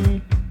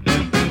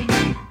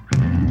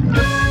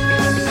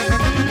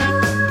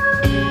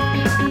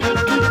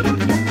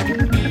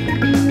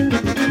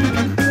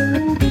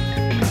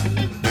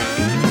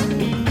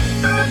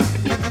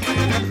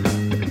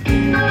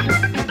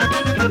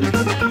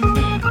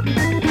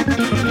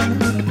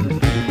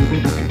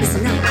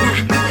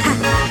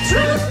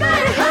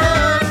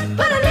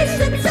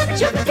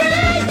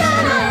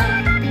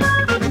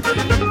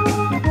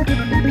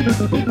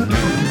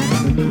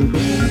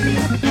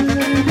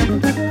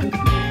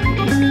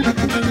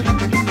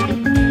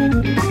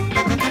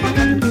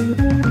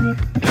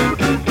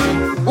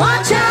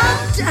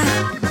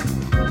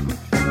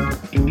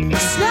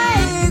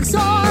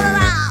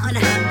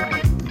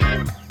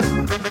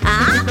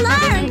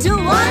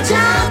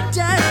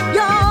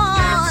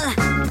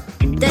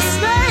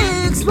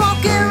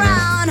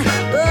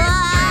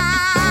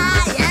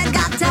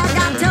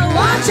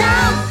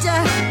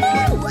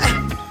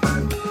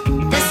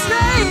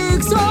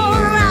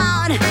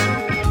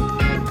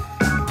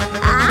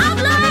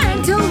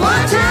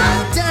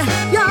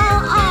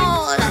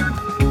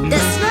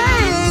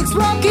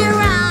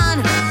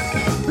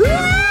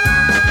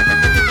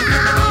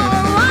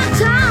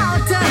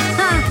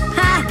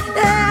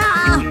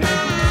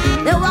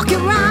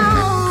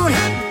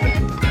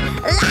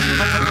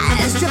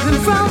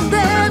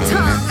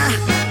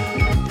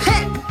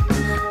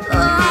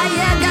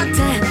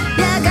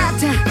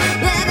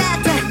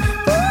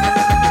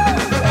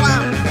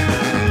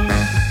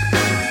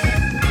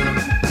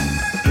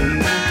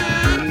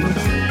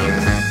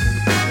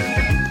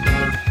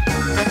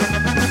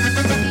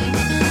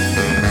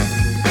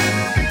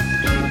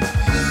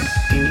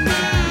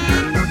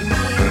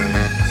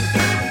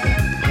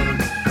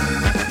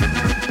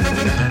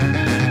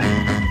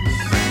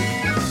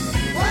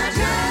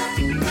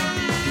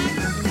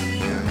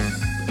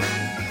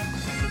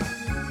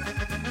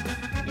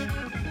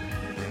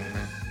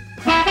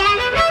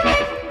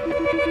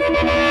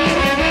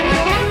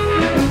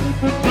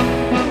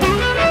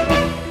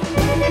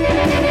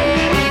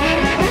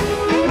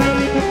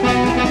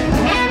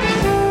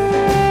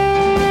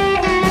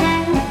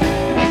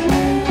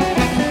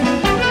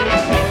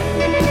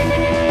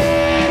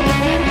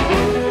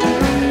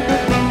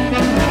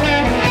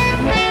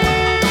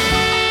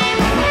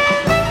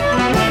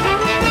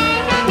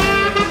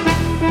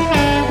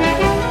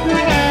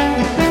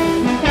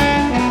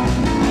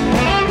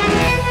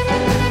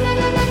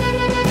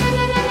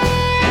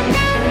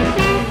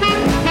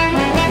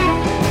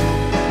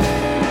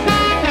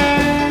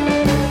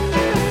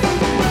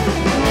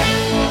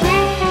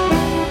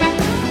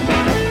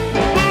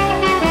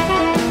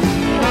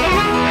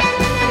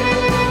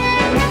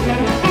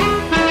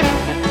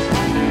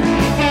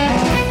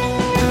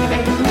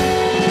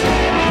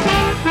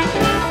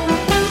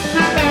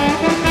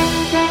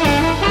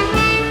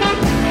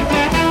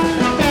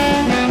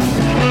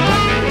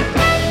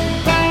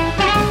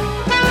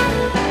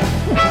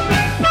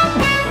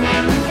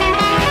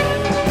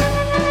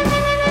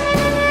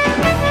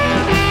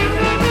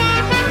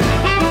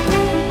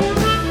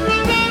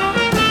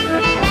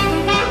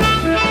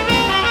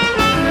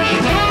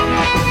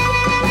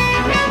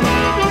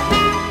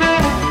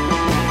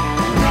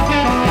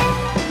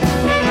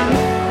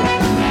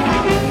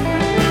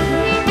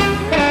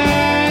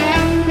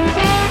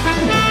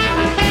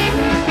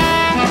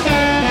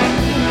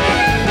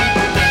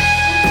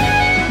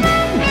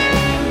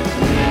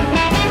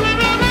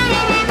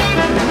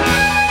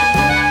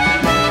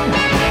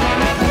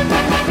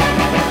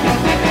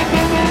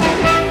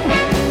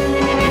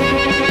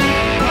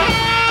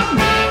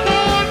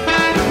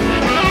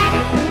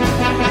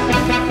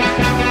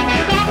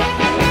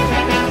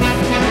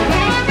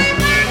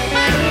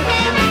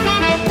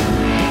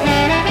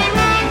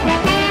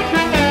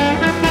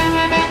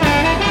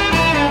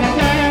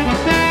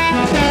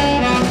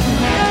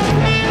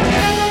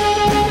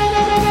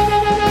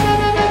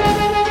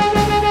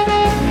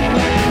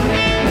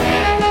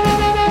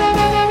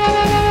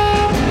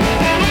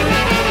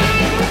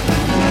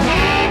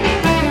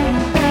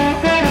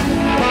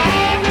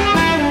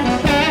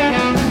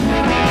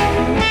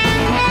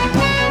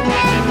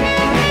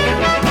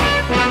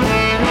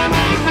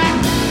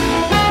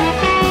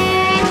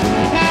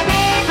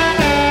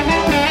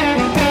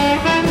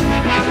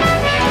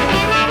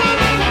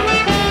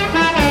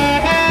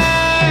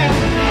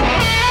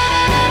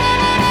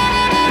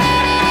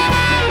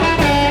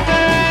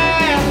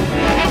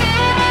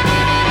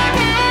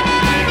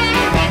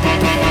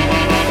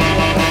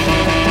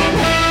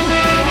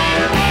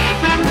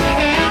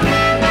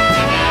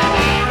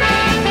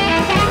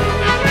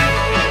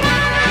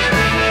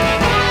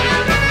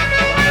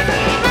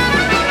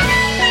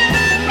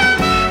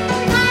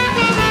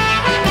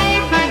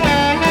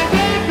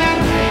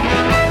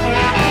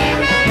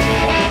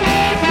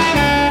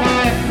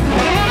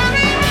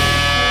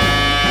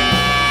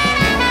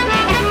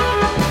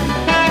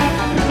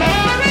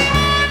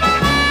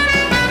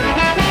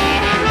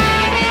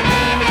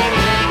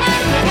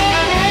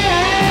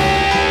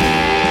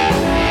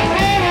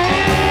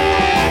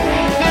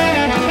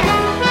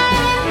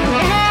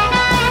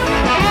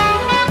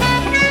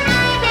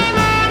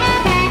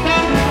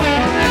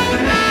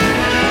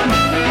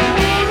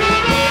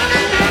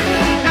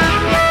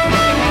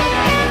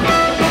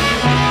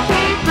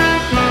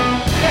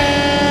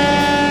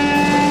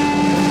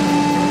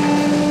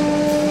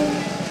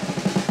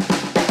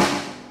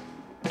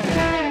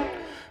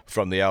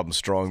 From the album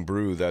Strong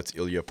Brew, that's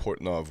Ilya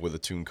Portnov with a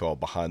tune called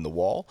Behind the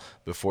Wall.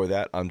 Before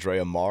that,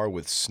 Andrea Marr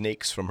with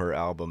Snakes from her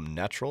album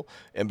Natural.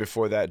 And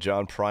before that,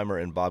 John Primer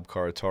and Bob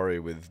Caratari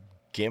with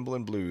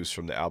Gamblin' Blues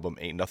from the album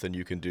Ain't Nothing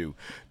You Can Do.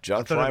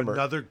 John Primer.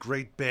 Another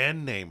great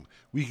band name.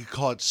 We could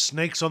call it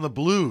Snakes on the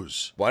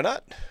Blues. Why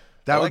not?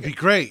 That would be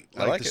great.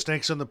 I like the it.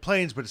 Snakes on the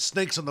Plains, but it's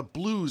Snakes on the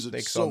Blues. It's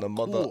Snakes so on the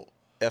mother cool.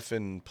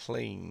 effing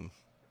plane.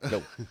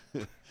 No.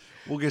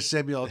 We'll get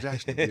Samuel L.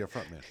 Jackson to be our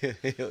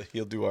frontman.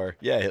 he'll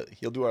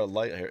do our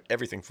light,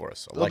 everything for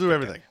us. He'll do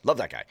everything. Guy. Love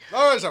that guy.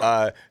 All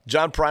right.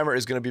 John Primer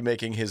is going to be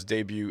making his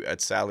debut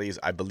at Sally's,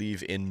 I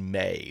believe, in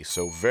May.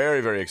 So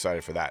very, very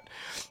excited for that.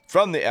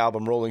 From the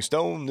album Rolling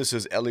Stone, this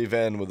is Ellie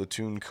Venn with a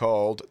tune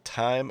called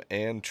Time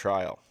and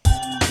Trial.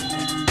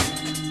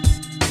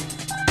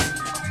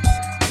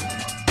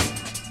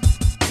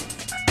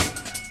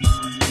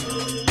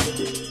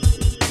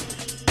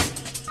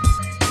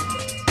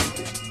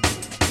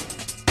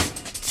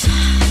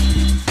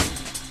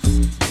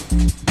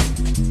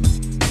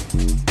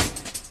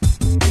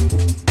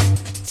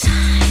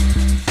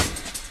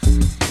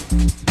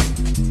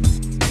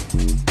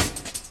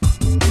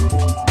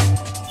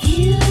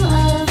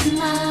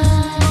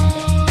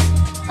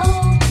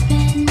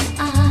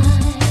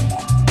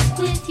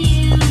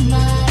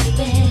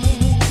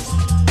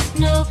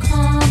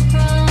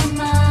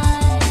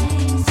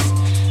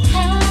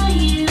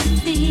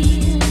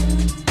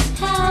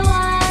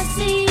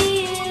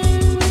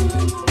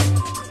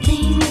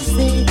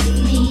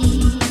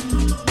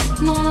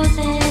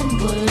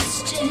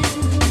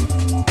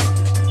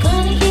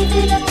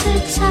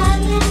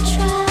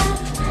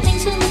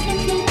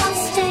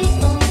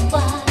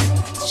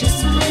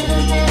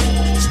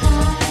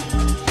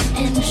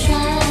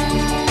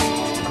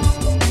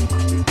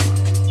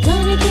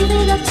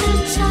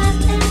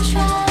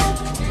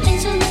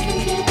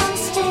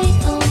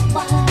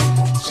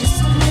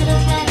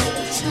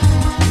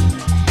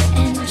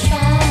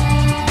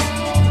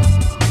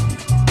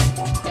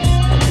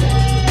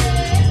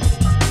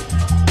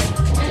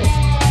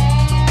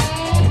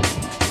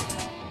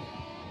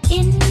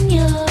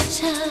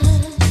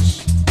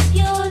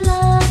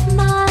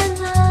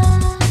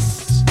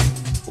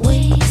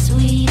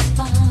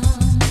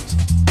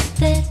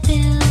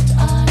 Build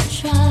our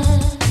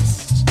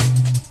trust.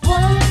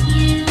 What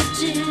you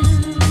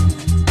do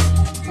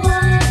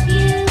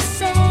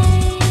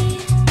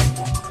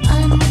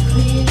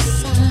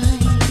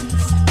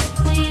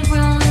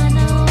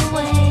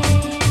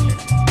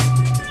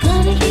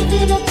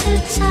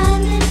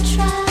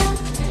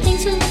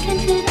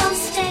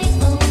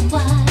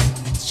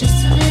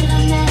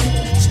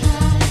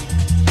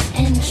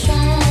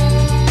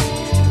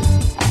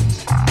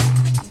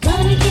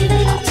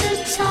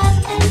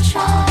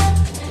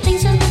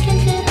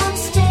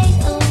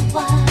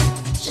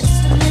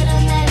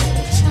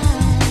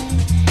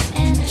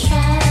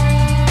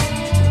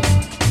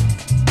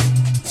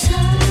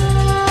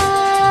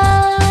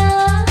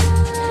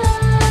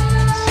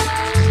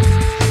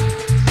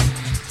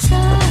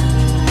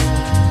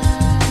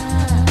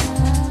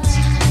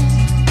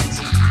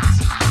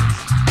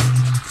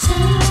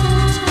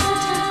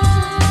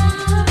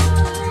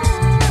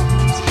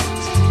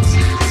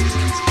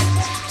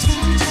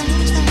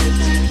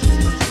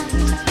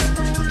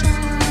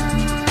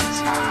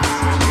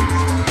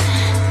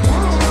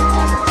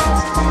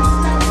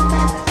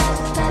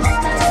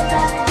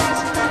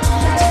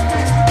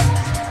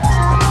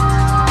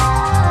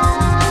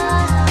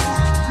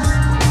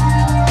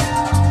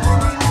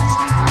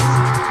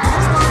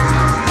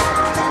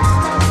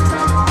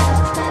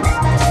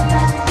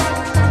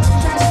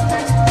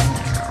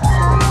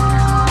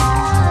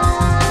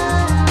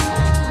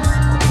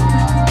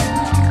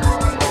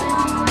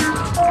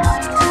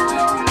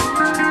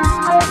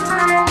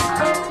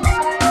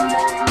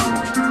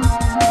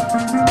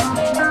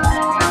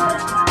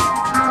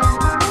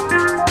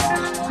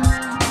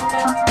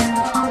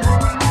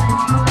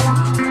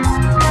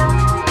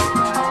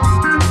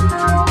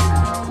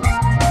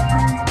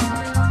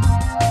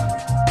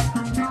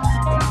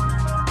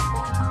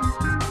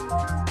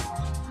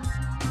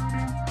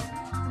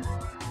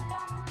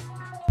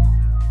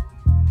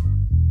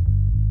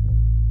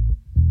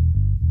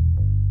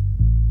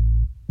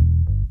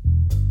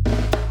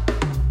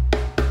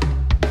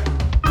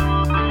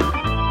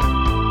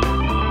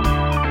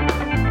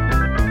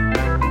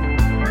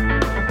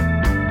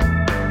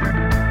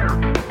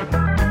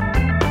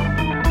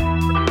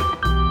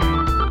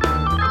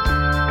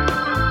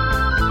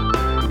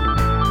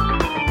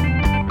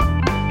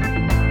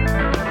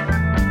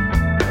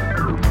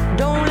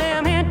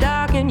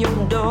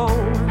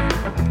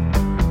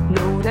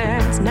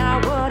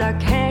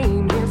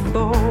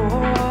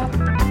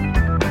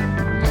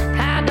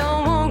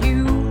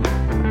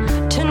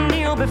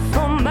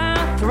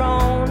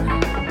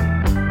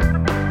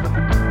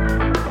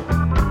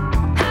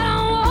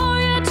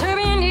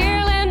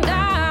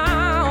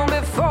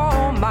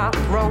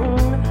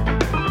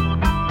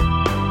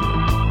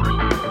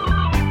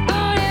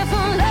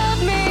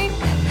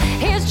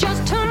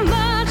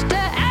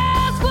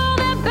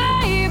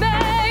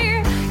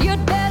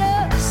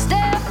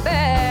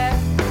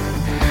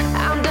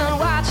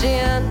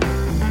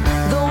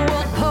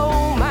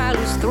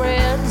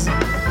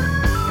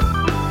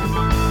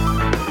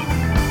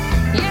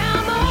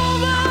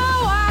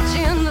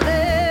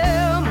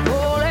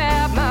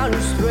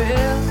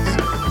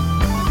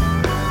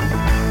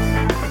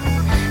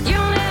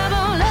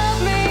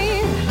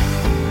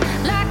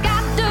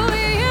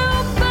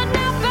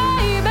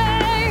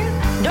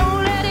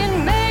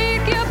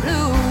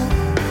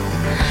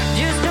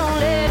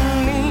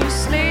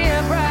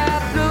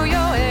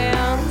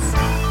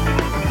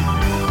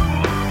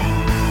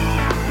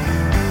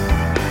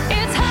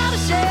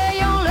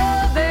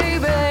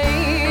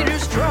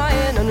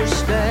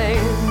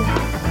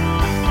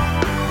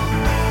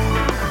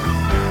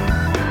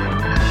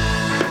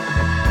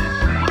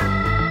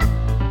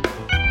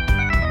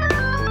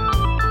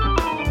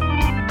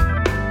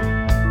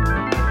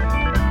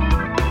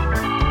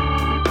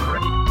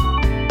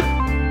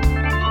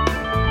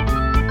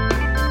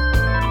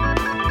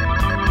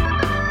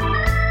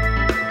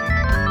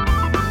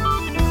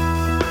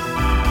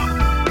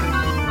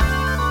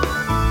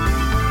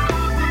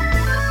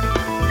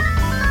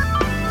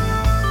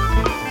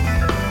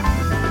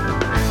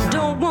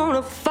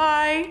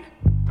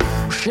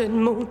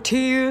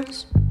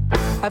tears.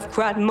 I've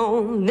cried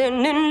more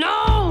than in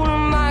all of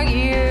my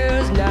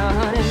years now,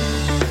 honey.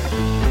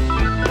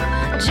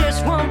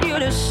 Just want you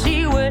to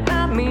see what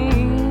I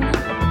mean.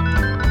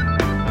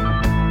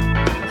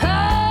 Oh,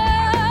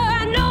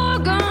 I know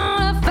I'm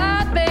gonna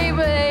fight,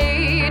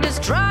 baby.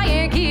 Just try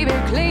and keep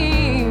it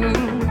clean.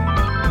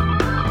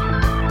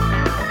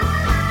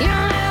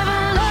 You'll never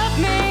love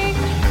me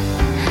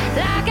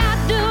like I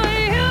do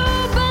you,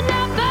 but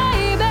now,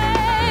 baby,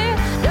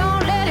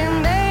 don't let it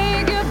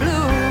make you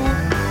blue.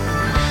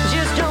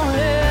 Just don't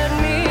let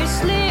me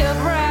slip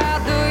right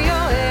through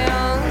your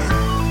hands.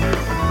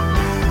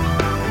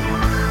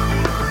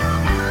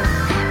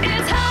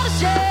 It's hard to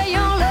say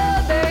your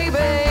love,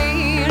 baby.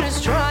 Just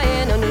try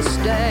and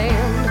understand.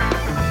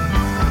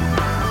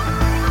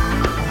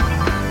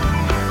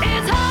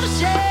 It's hard to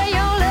say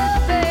your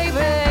love,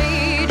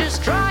 baby. Just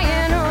try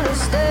and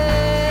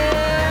understand.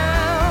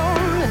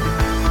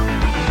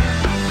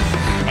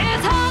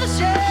 It's hard to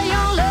say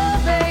your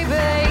love,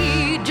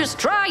 baby. Just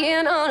try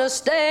and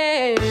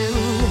understand.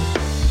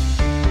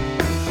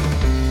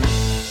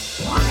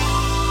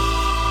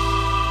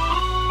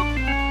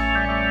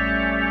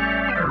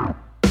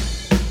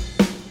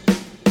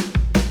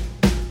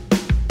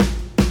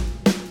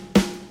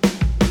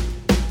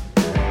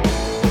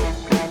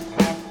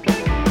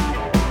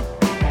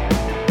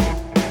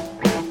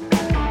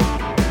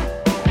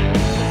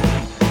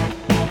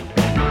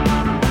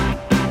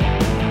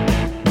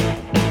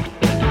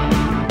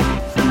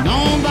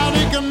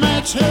 Nobody can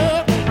match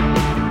her.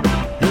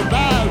 Her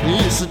body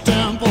is a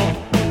temple.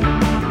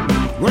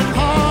 Work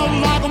hard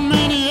like a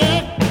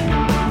maniac.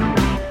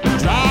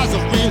 Drives a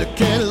real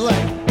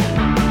Cadillac.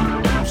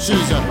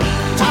 She's a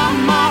top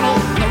model.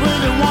 I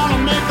really wanna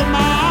make her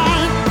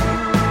mine.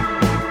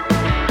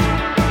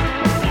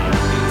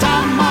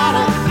 Top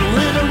model. I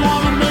really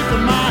wanna make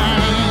her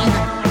mine.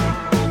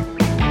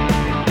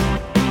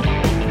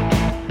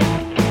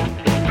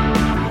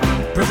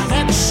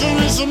 Perfection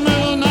is a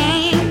middle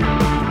name.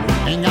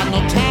 Ain't got no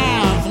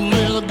time for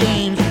little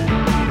games.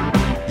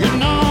 You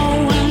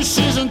know when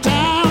she's in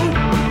town,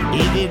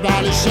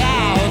 everybody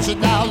shouts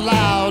it out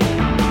loud.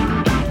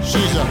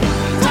 She's a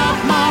top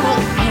model,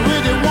 I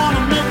really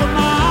wanna make her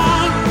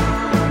mine.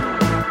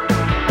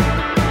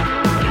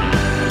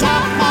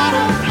 Top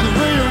model, I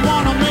really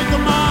wanna make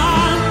her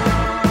mine.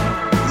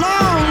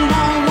 Long,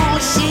 long, long,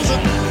 she's a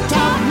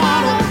top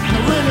model, I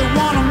really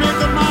wanna make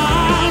her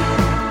mine.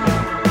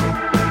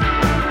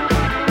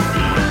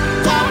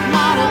 Top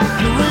model,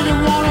 I really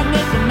wanna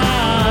make her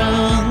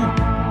mine.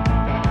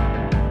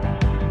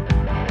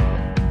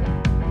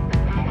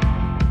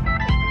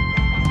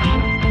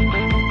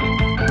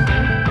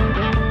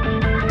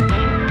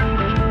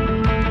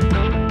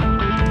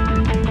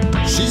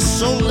 She's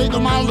so late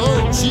on my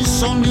load, she's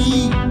so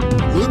neat.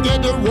 Look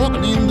at her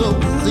walking in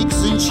those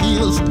 6-inch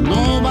heels.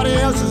 Nobody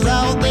else is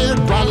out there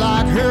quite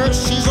like her.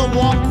 She's a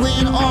walk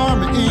queen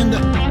army in the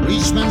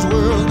Richmond's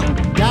world.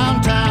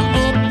 Downtown,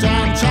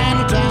 uptown,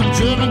 Chinatown,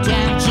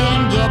 Germantown,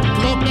 jammed up,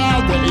 clubbed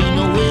out. There ain't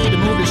no way to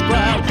move this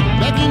crowd.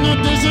 Back in the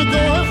days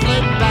ago, her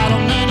flip out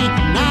on any.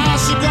 Now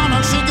she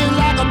gonna shake it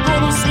like a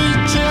bowl of sweet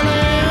chili.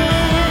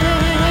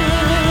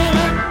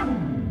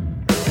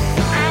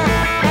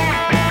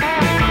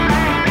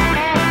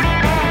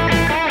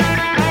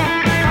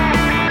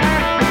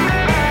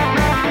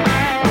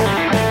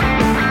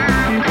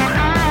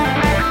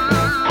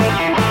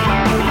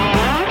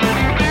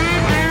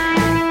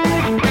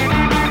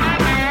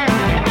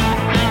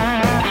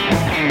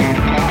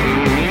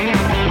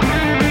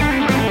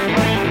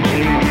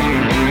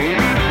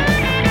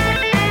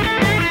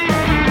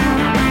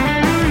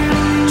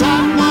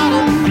 Top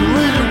model, you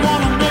really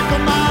wanna make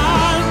her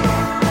mine.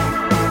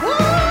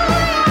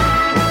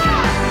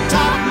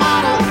 Top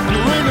model, you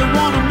really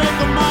wanna make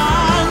her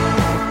mine.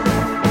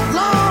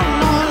 Long,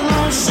 long,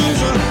 long,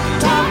 she's a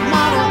top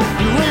model,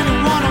 you really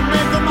wanna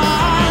make her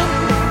mine.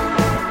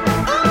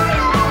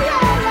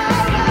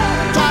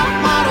 Top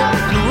model,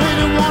 you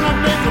really wanna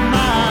make her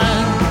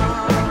mine.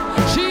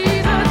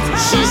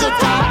 She's a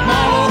top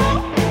model.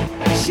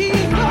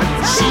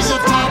 She's a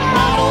top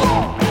model.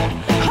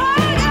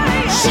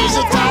 She's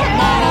a top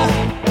model.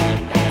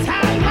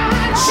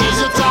 She's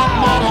a top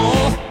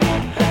model.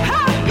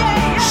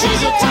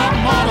 She's a top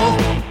model.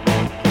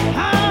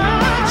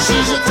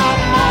 She's a top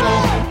model.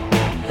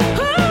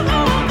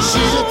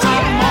 She's a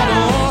top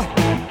model.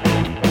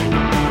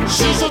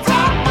 She's a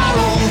top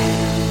model.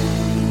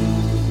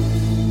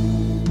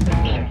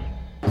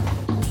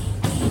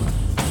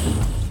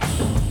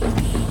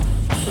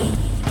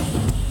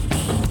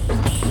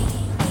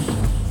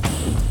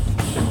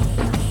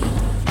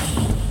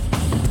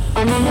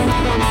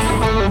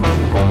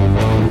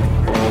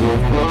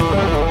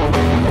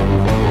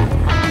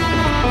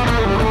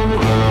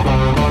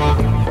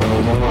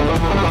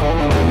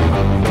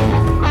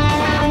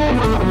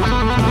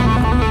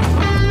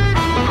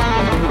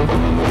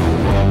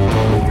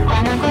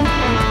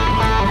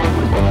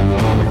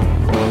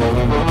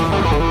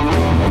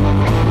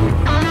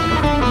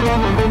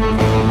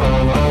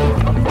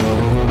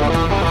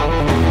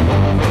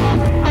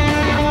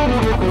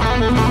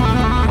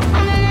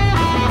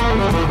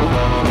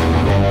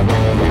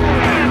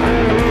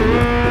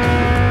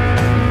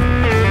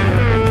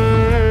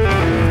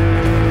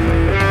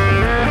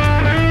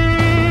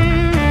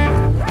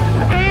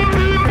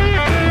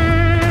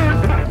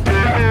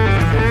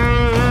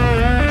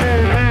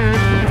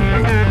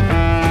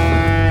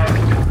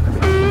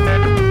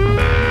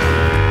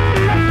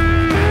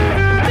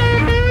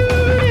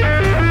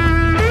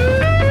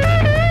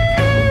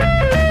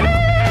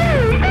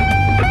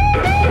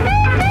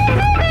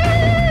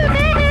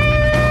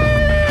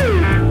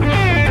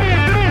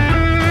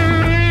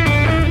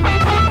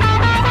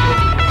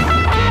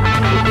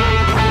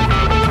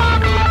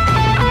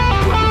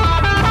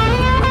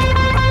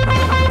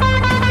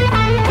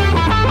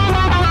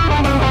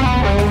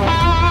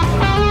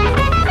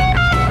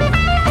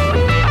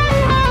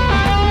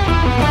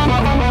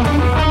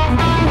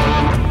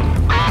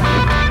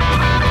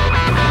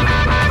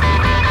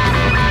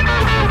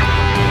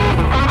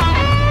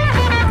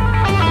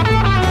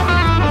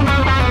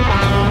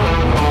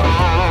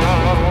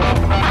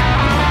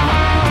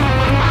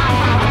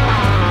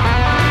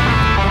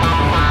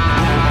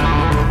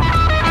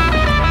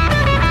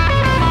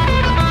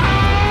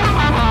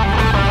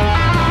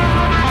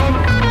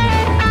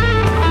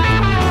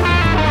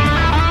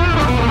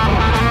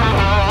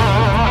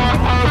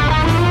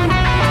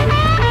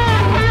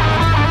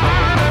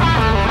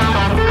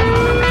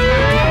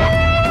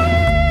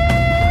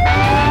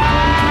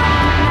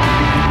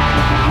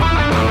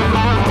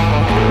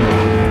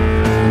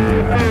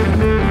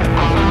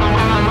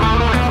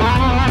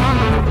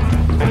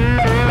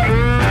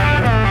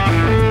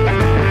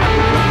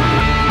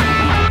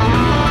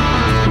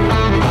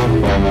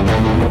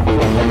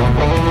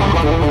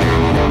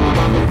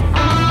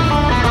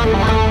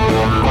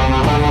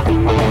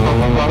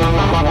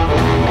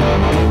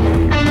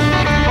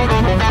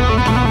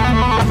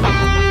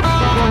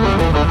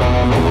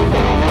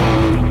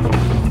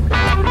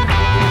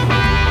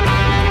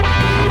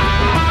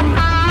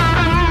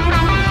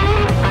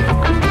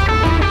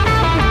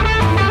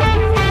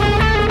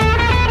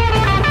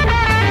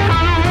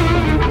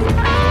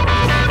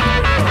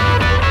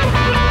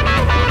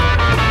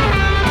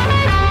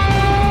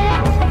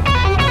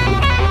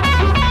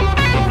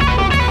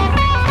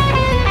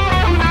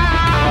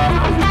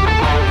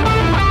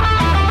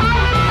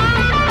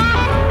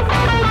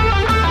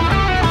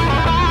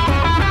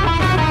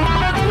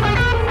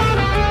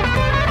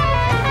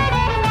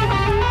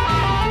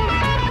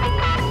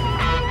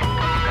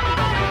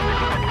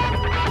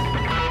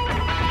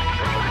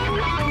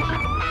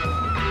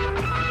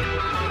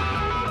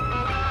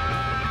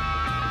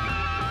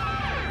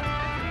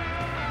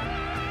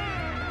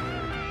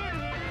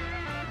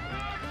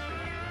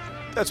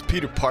 That's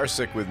Peter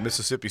Parsek with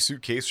Mississippi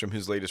Suitcase from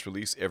his latest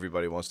release,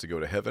 Everybody Wants to Go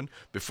to Heaven.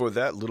 Before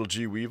that, Little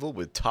G Weevil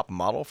with Top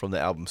Model from the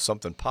album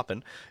Something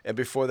Poppin'. And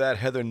before that,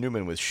 Heather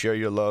Newman with Share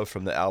Your Love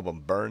from the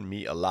album Burn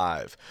Me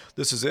Alive.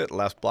 This is it,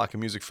 last block of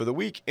music for the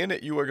week. In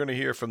it, you are going to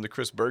hear from the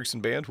Chris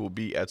Bergson Band, who will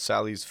be at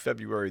Sally's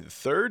February the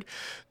 3rd.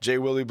 J.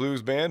 Willie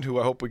Blues Band, who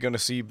I hope we're going to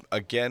see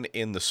again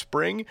in the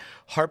spring.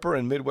 Harper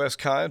and Midwest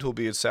Kind, who will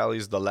be at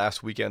Sally's the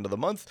last weekend of the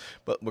month.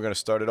 But we're going to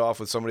start it off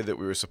with somebody that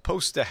we were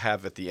supposed to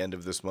have at the end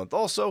of this month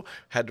also.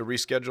 Had to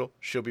reschedule.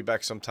 She'll be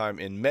back sometime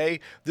in May.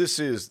 This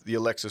is the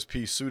Alexis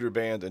P. Suter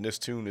Band, and this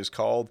tune is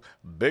called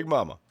Big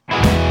Mama.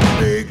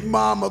 Big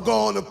mama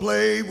gonna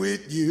play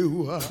with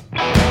you.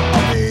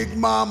 Big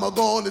mama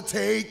gonna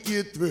take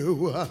you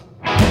through.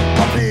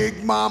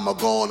 Big mama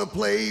gonna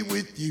play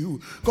with you.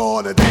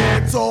 Gonna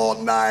dance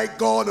all night,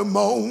 gonna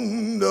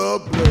moan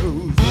the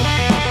blues.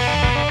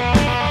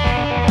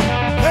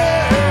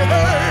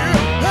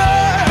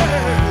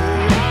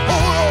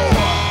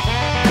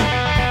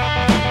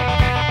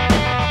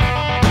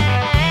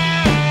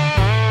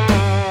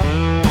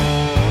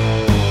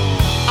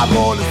 I'm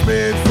gonna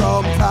spend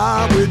some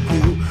time with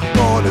you.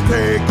 Gonna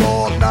take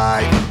all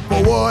night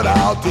for what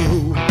I'll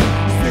do.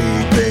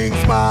 See things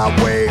my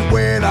way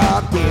when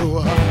I'm through.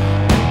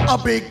 A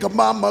big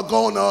mama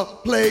gonna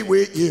play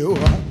with you.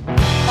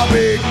 A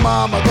big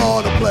mama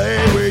gonna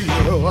play with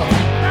you.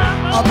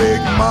 A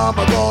big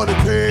mama gonna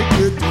take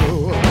you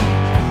through.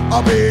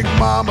 A big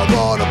mama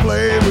gonna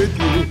play with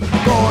you.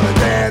 Gonna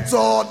dance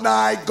all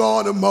night,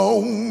 gonna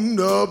moan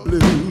the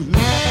blues.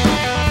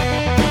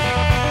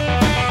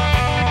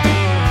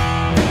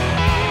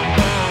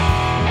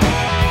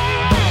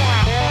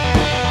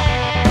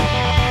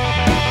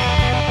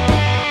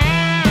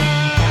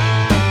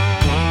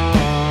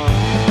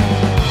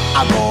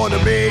 I'm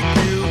gonna make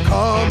you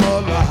come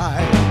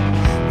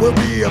alive. We'll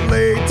be up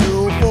late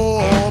till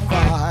 4 or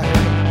 5.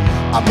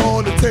 I'm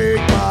gonna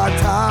take my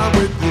time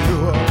with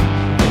you.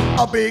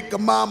 A big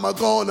mama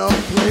gonna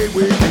play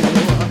with you.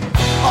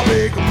 A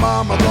big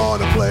mama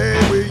gonna play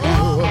with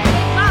you.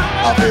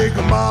 A big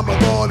mama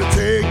gonna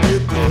take you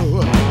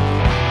through.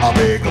 A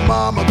big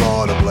mama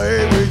gonna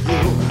play with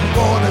you.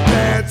 Gonna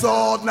dance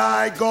all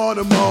night,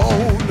 gonna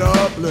moan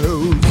the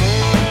blues.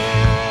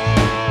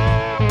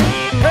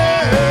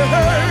 Hey, hey,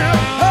 hey.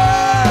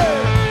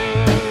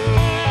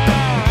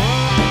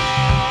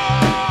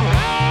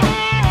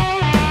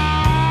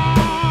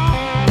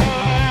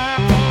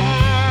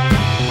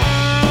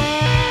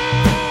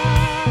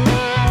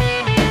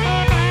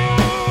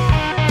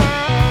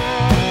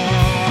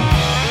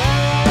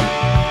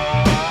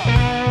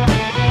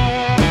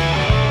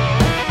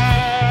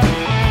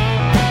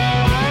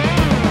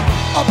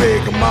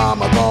 Big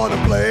mama gonna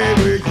play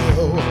with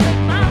you.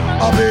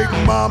 A big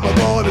mama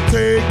gonna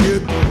take you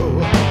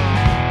through.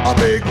 A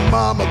big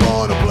mama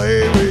gonna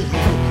play with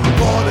you.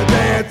 Gonna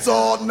dance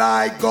all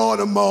night,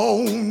 gonna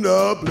moan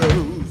the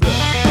blues.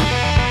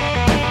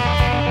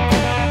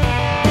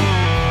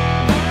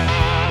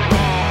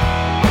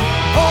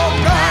 All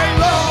night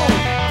long.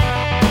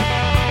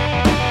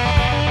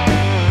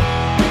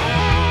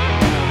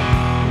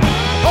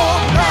 All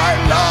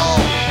night long.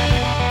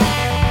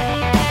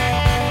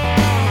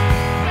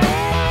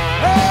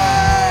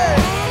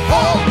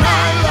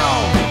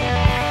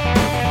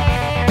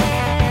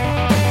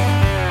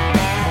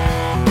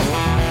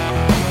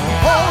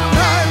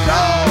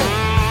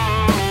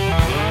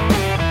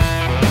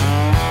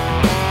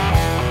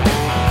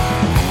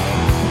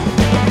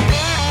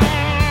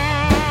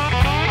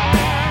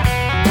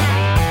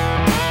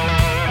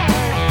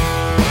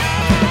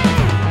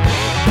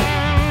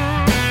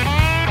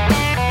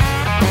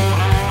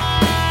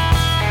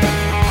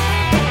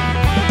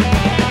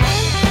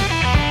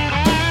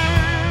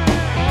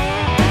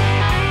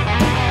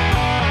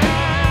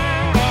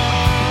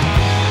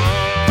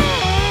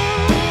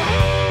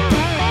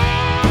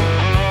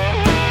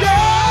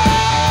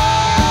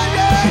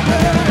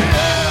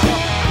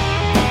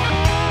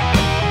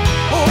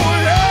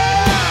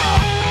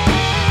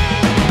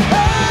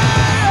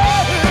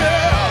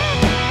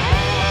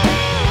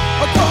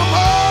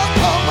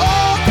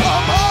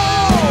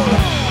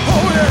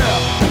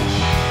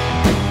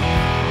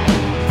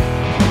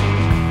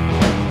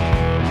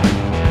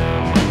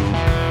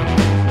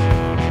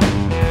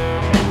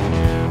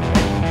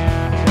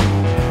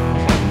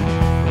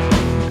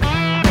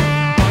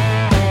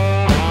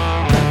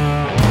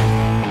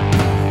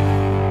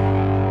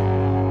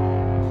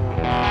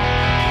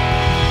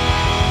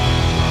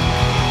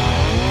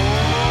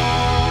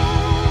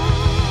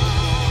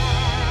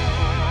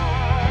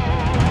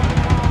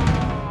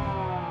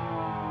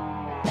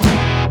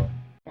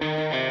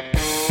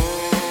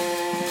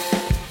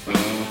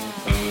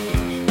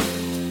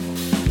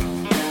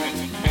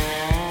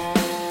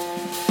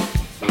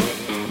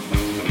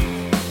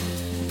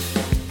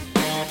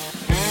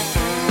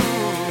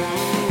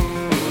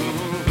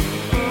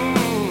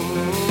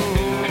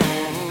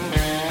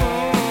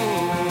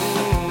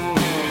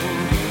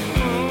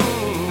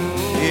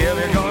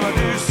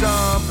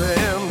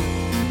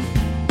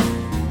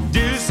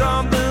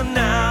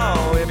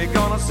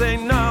 Say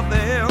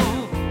nothing,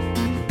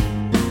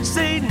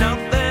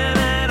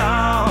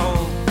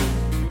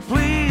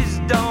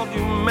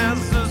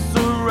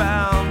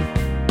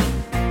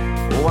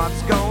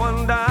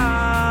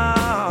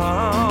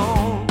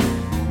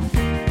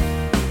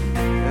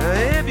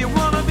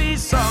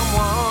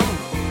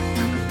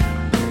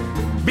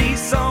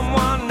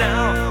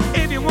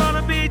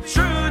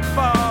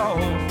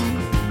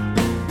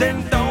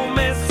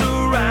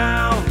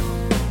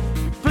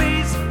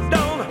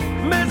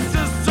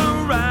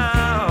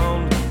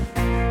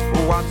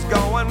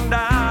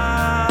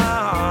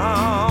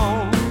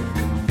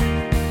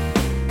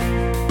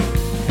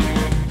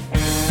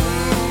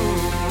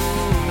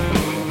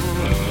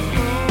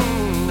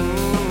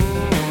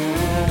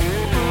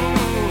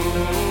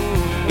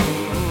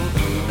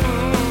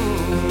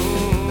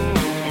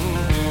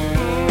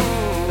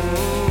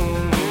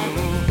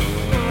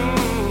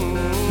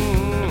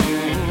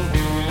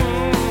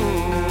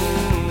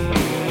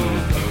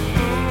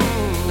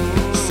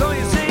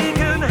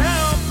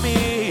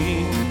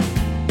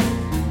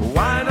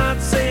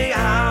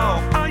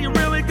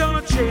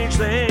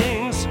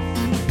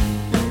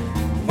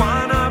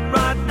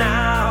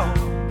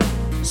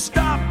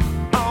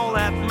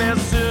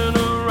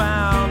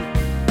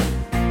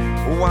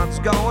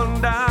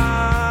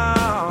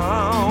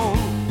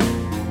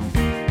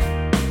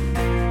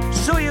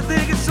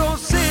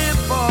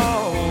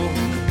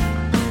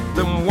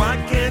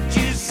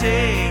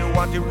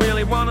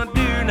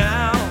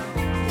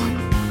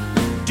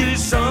 do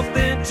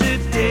something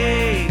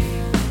today.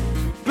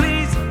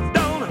 Please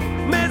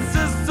don't mess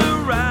us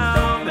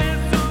around.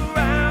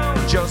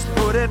 Just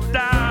put it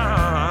down.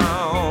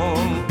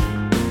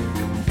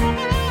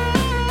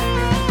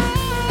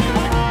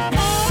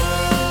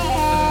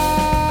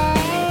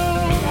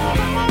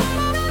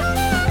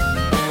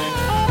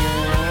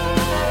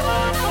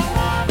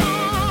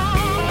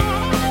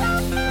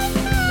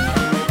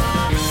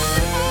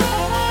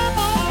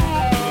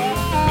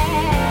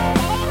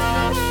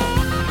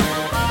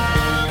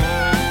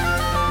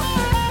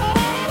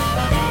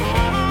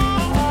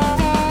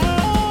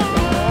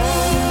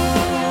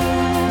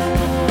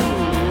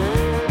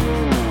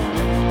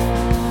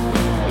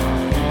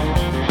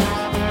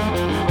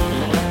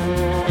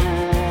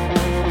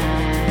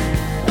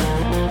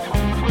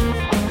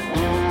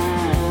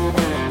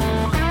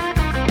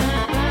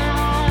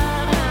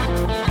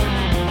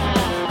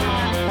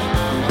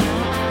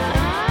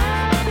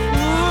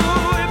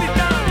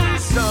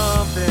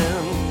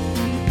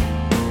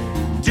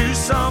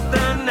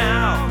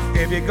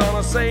 If you're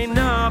gonna say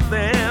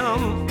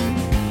nothing,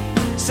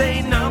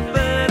 say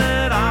nothing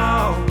at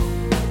all.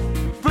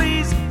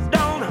 Please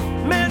don't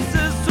mess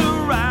us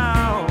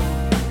around.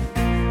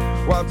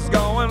 What's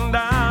going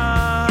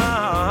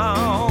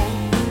down?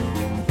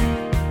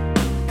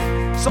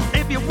 So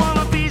if you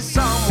wanna be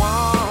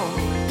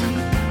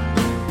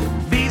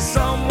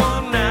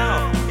someone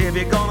now. If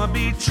you're gonna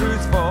be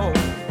truthful,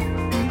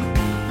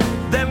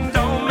 then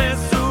don't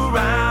mess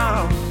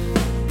around.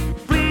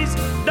 Please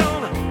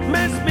don't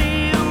mess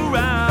me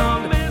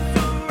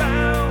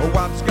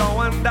what's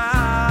going down?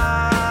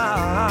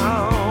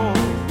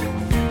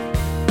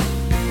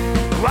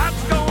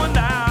 What's going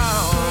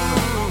down?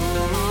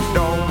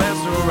 Don't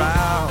mess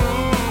around.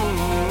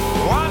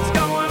 What's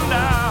going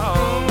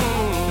down?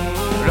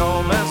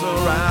 Don't mess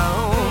around.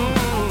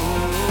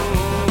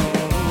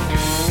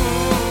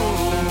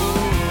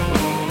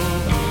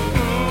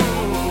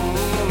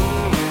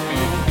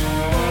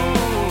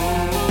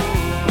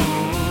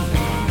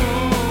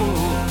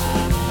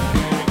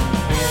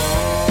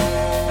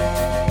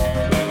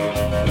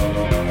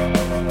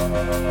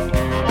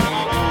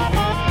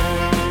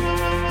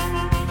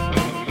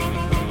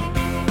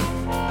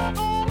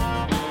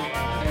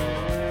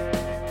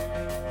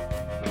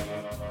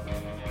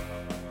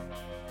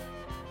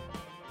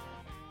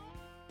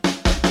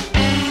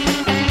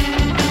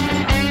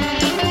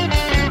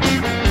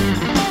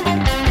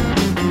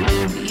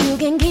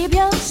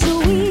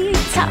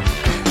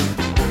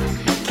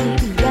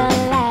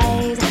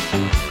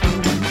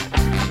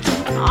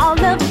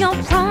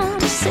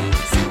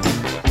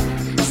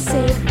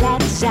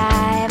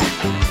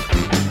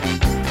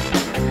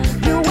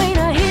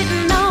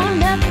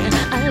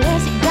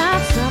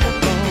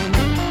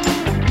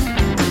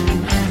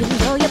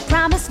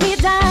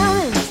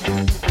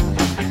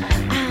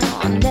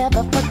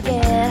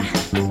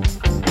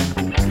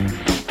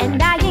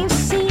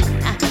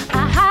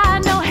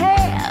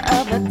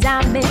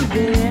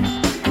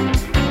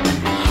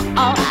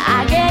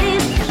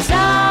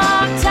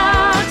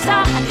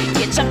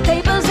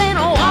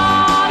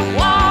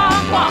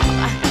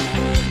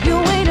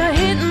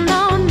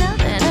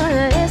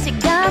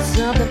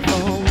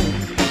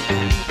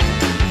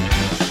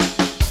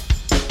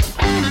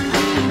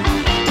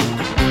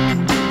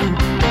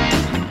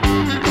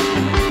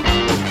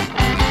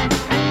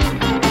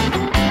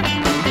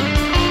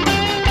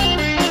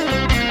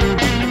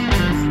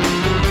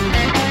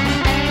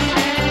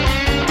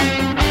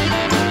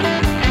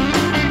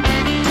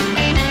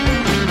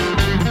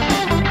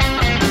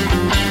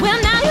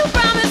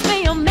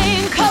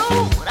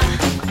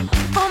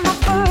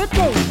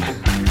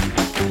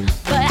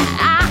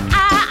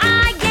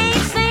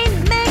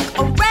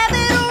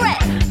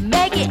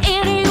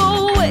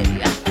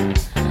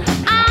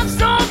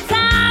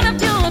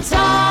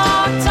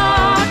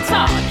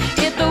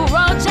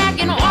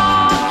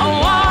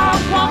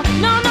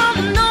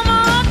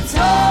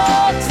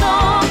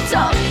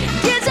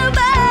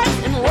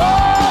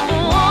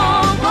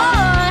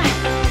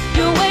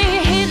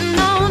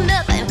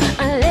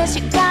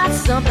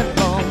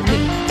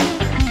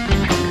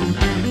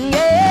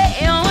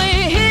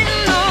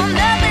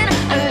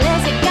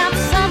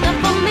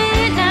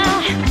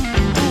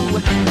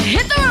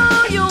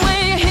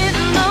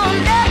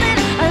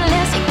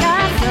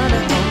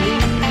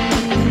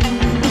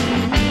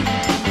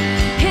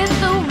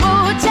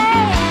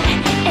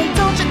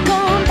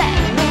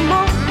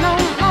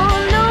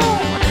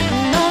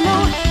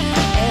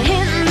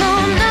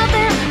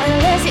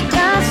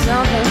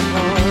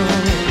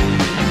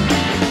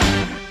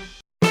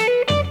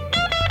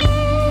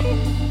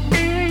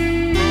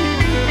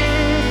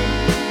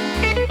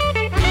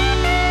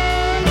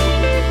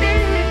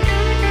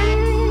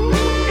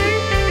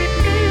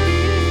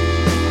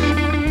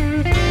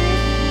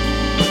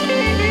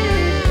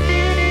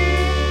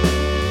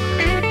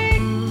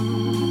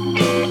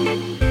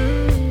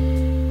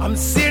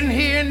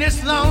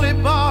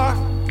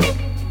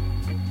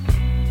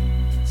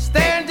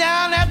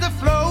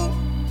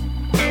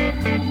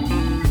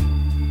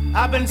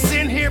 I've been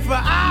sitting here for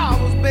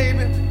hours,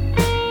 baby.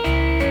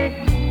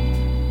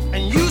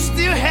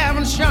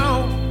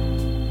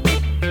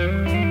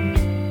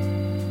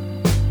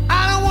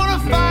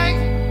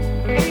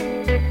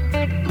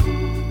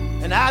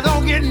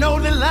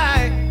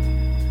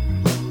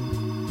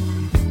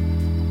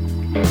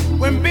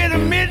 when bitter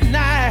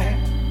midnight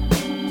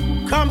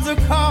comes a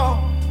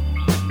call.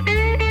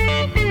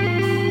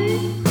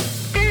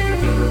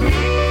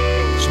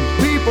 Some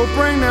people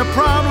bring their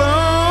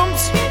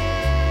problems,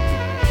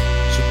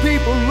 some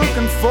people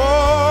looking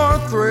for a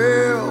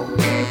thrill.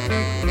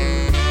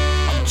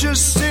 I'm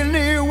just sitting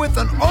here with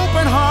an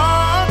open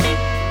heart,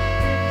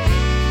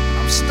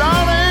 I'm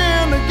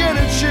starting to get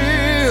a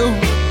chill.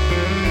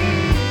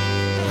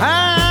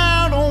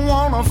 I don't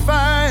wanna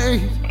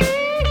fight,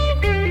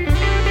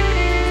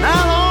 I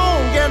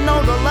don't get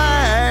no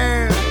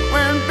delight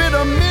when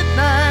bitter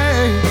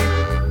midnight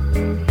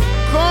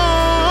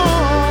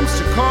comes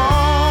to call.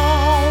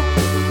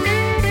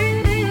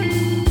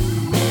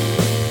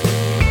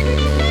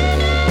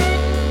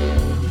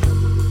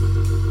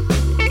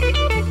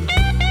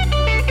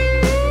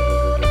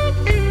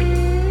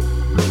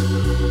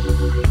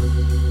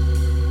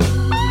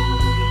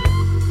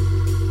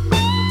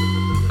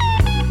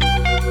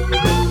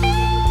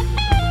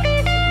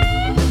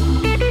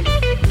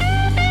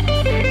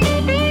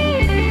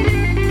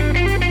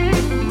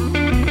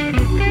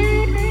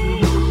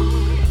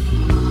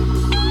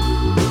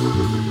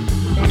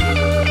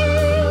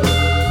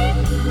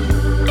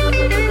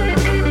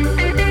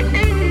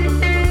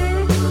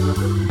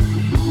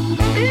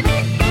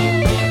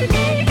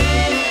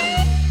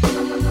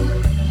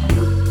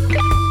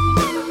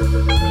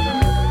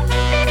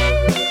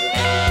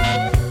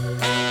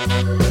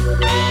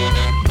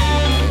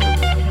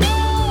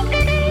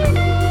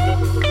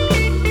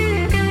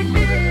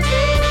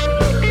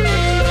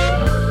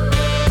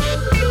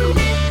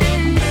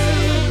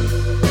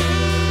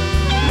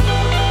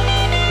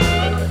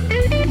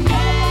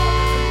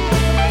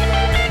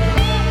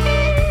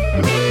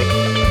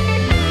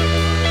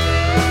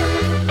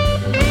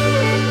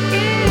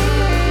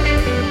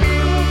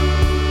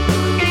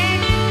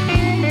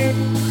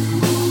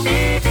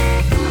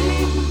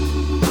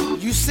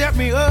 Set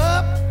me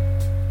up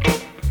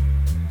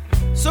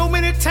so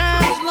many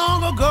times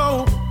long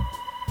ago,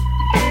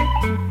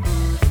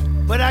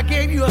 but I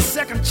gave you a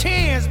second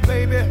chance,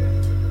 baby,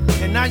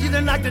 and now you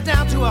done knocked it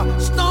down to a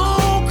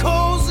stone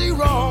cold 0.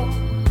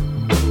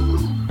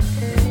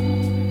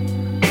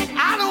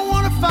 I don't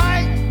want to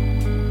fight,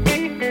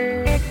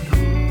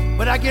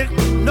 but I get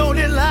no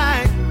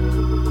delight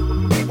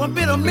one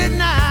bit of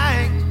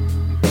midnight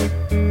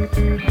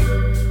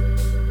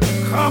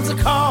comes a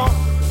call.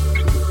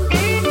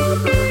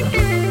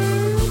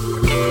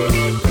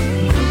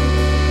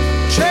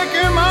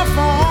 Checking my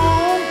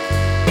phone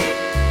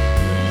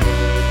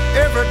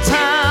every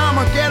time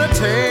I get a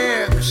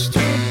text.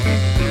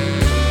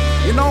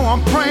 You know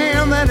I'm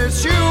praying that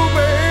it's you,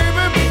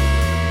 baby.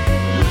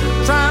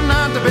 Trying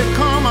not to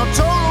become a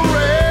total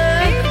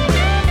wreck.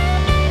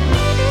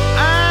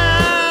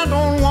 I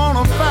don't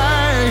wanna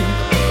fight,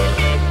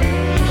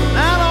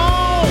 I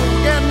don't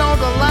get no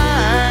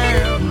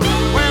delight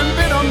when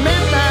bitter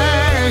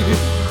midnight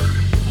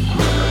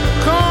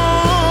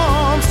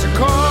comes to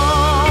call.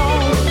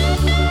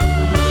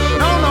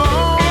 No, no,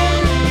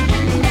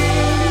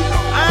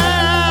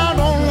 I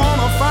don't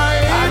wanna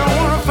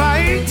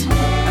fight,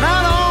 and I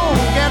don't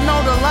get no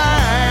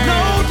delight,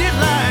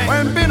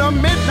 when bitter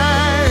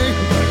midnight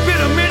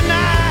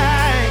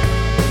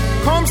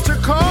comes to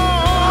call.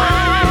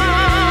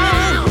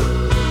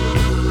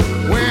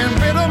 When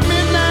bitter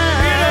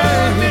midnight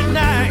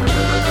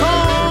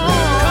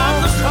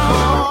comes to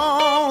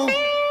call.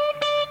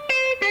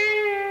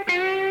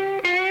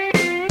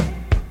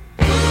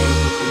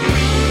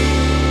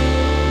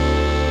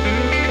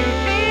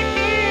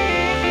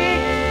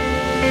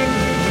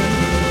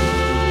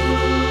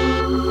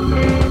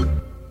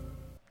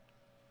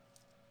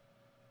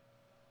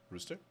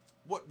 Rooster?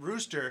 What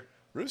rooster?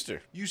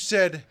 Rooster. You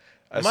said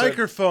I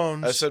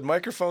microphones. I said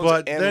microphones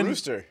but and then,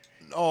 rooster.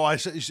 Oh, I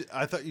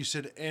thought you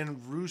said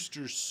and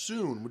rooster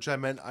soon, which I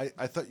meant I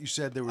thought you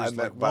said there was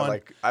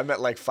I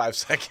meant like 5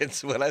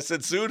 seconds when I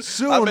said soon.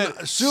 Soon, I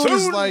meant soon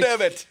is like,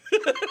 damn it.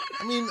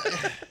 I mean,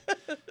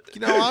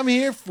 I'm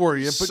here for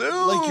you, but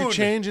like you're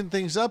changing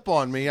things up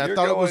on me. I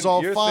thought it was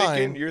all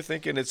fine. You're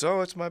thinking it's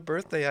my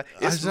birthday.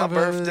 It's I my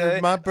birthday.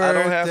 my I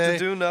don't have birthday. to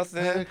do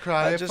nothing. I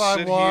cry I if just I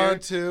sit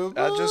want here. to.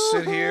 I just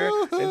sit here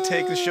and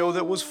take the show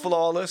that was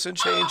flawless and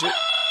change it.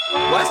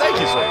 Well, thank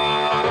you, sir.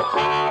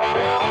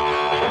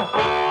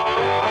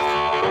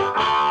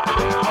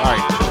 All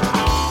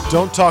right.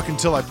 Don't talk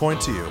until I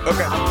point to you.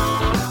 Okay.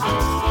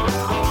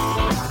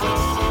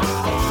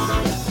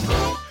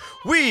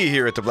 We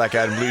here at the Black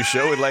Eyed and Blues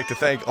Show would like to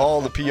thank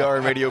all the PR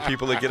and radio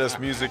people that get us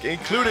music,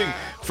 including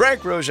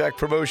Frank Rojak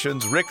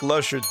Promotions, Rick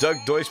Lusher, Doug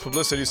Deutsch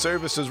Publicity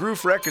Services,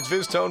 Roof Records,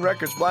 Viztone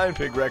Records, Blind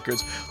Pig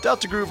Records,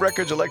 Delta Groove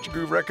Records, Electric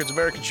Groove Records,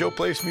 American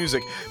Showplace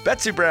Music,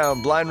 Betsy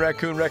Brown, Blind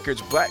Raccoon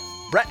Records, Brat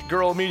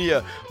Girl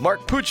Media,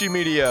 Mark Pucci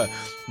Media,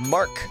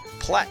 Mark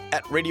Platt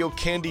at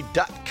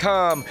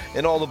RadioCandy.com,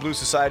 and all the blues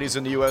societies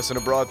in the U.S. and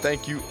abroad.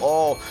 Thank you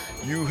all.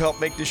 You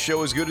help make this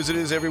show as good as it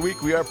is every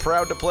week. We are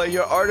proud to play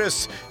your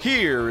artists.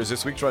 Here is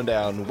this week's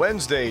rundown.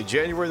 Wednesday,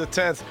 January the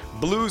 10th,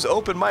 Blues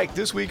Open Mic,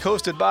 this week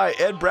hosted by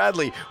Ed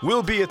Bradley,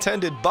 will be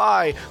attended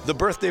by the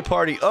birthday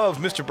party of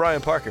Mr.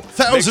 Brian Parker.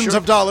 Thousands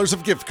of dollars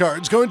of gift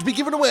cards going to be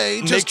given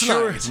away just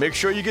tonight. Make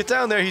sure you get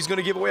down there. He's going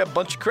to give away a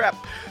bunch of crap.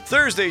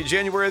 Thursday,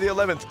 January the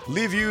 11th,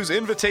 Leaview's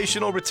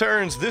Invitational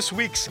returns. This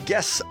week's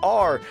guests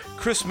are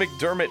Chris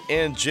McDermott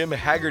and Jim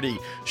Haggerty.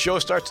 Show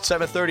starts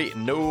at 7:30,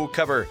 no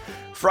cover.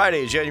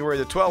 Friday, January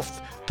the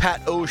 12th,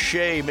 Pat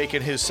O'Shea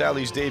making his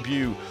Sally's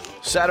debut.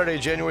 Saturday,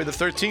 January the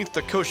 13th,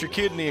 The Kosher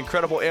Kid and the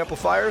Incredible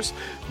Amplifiers.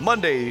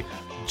 Monday,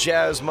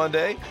 Jazz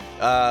Monday.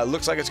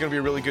 Looks like it's going to be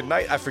a really good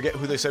night. I forget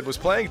who they said was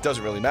playing. It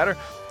doesn't really matter.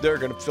 They're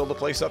going to fill the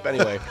place up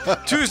anyway.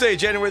 Tuesday,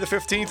 January the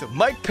 15th,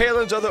 Mike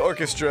Palin's Other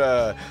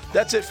Orchestra.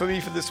 That's it for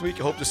me for this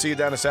week. I hope to see you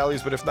down at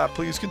Sally's, but if not,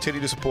 please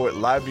continue to support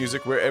live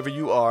music wherever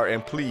you are,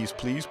 and please,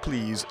 please,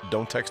 please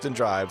don't text and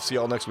drive. See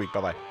you all next week.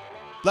 Bye-bye.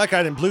 Black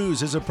Eyed and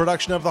Blues is a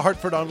production of the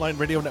Hartford Online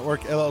Radio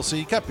Network,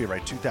 LLC.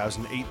 Copyright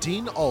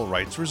 2018. All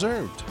rights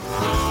reserved.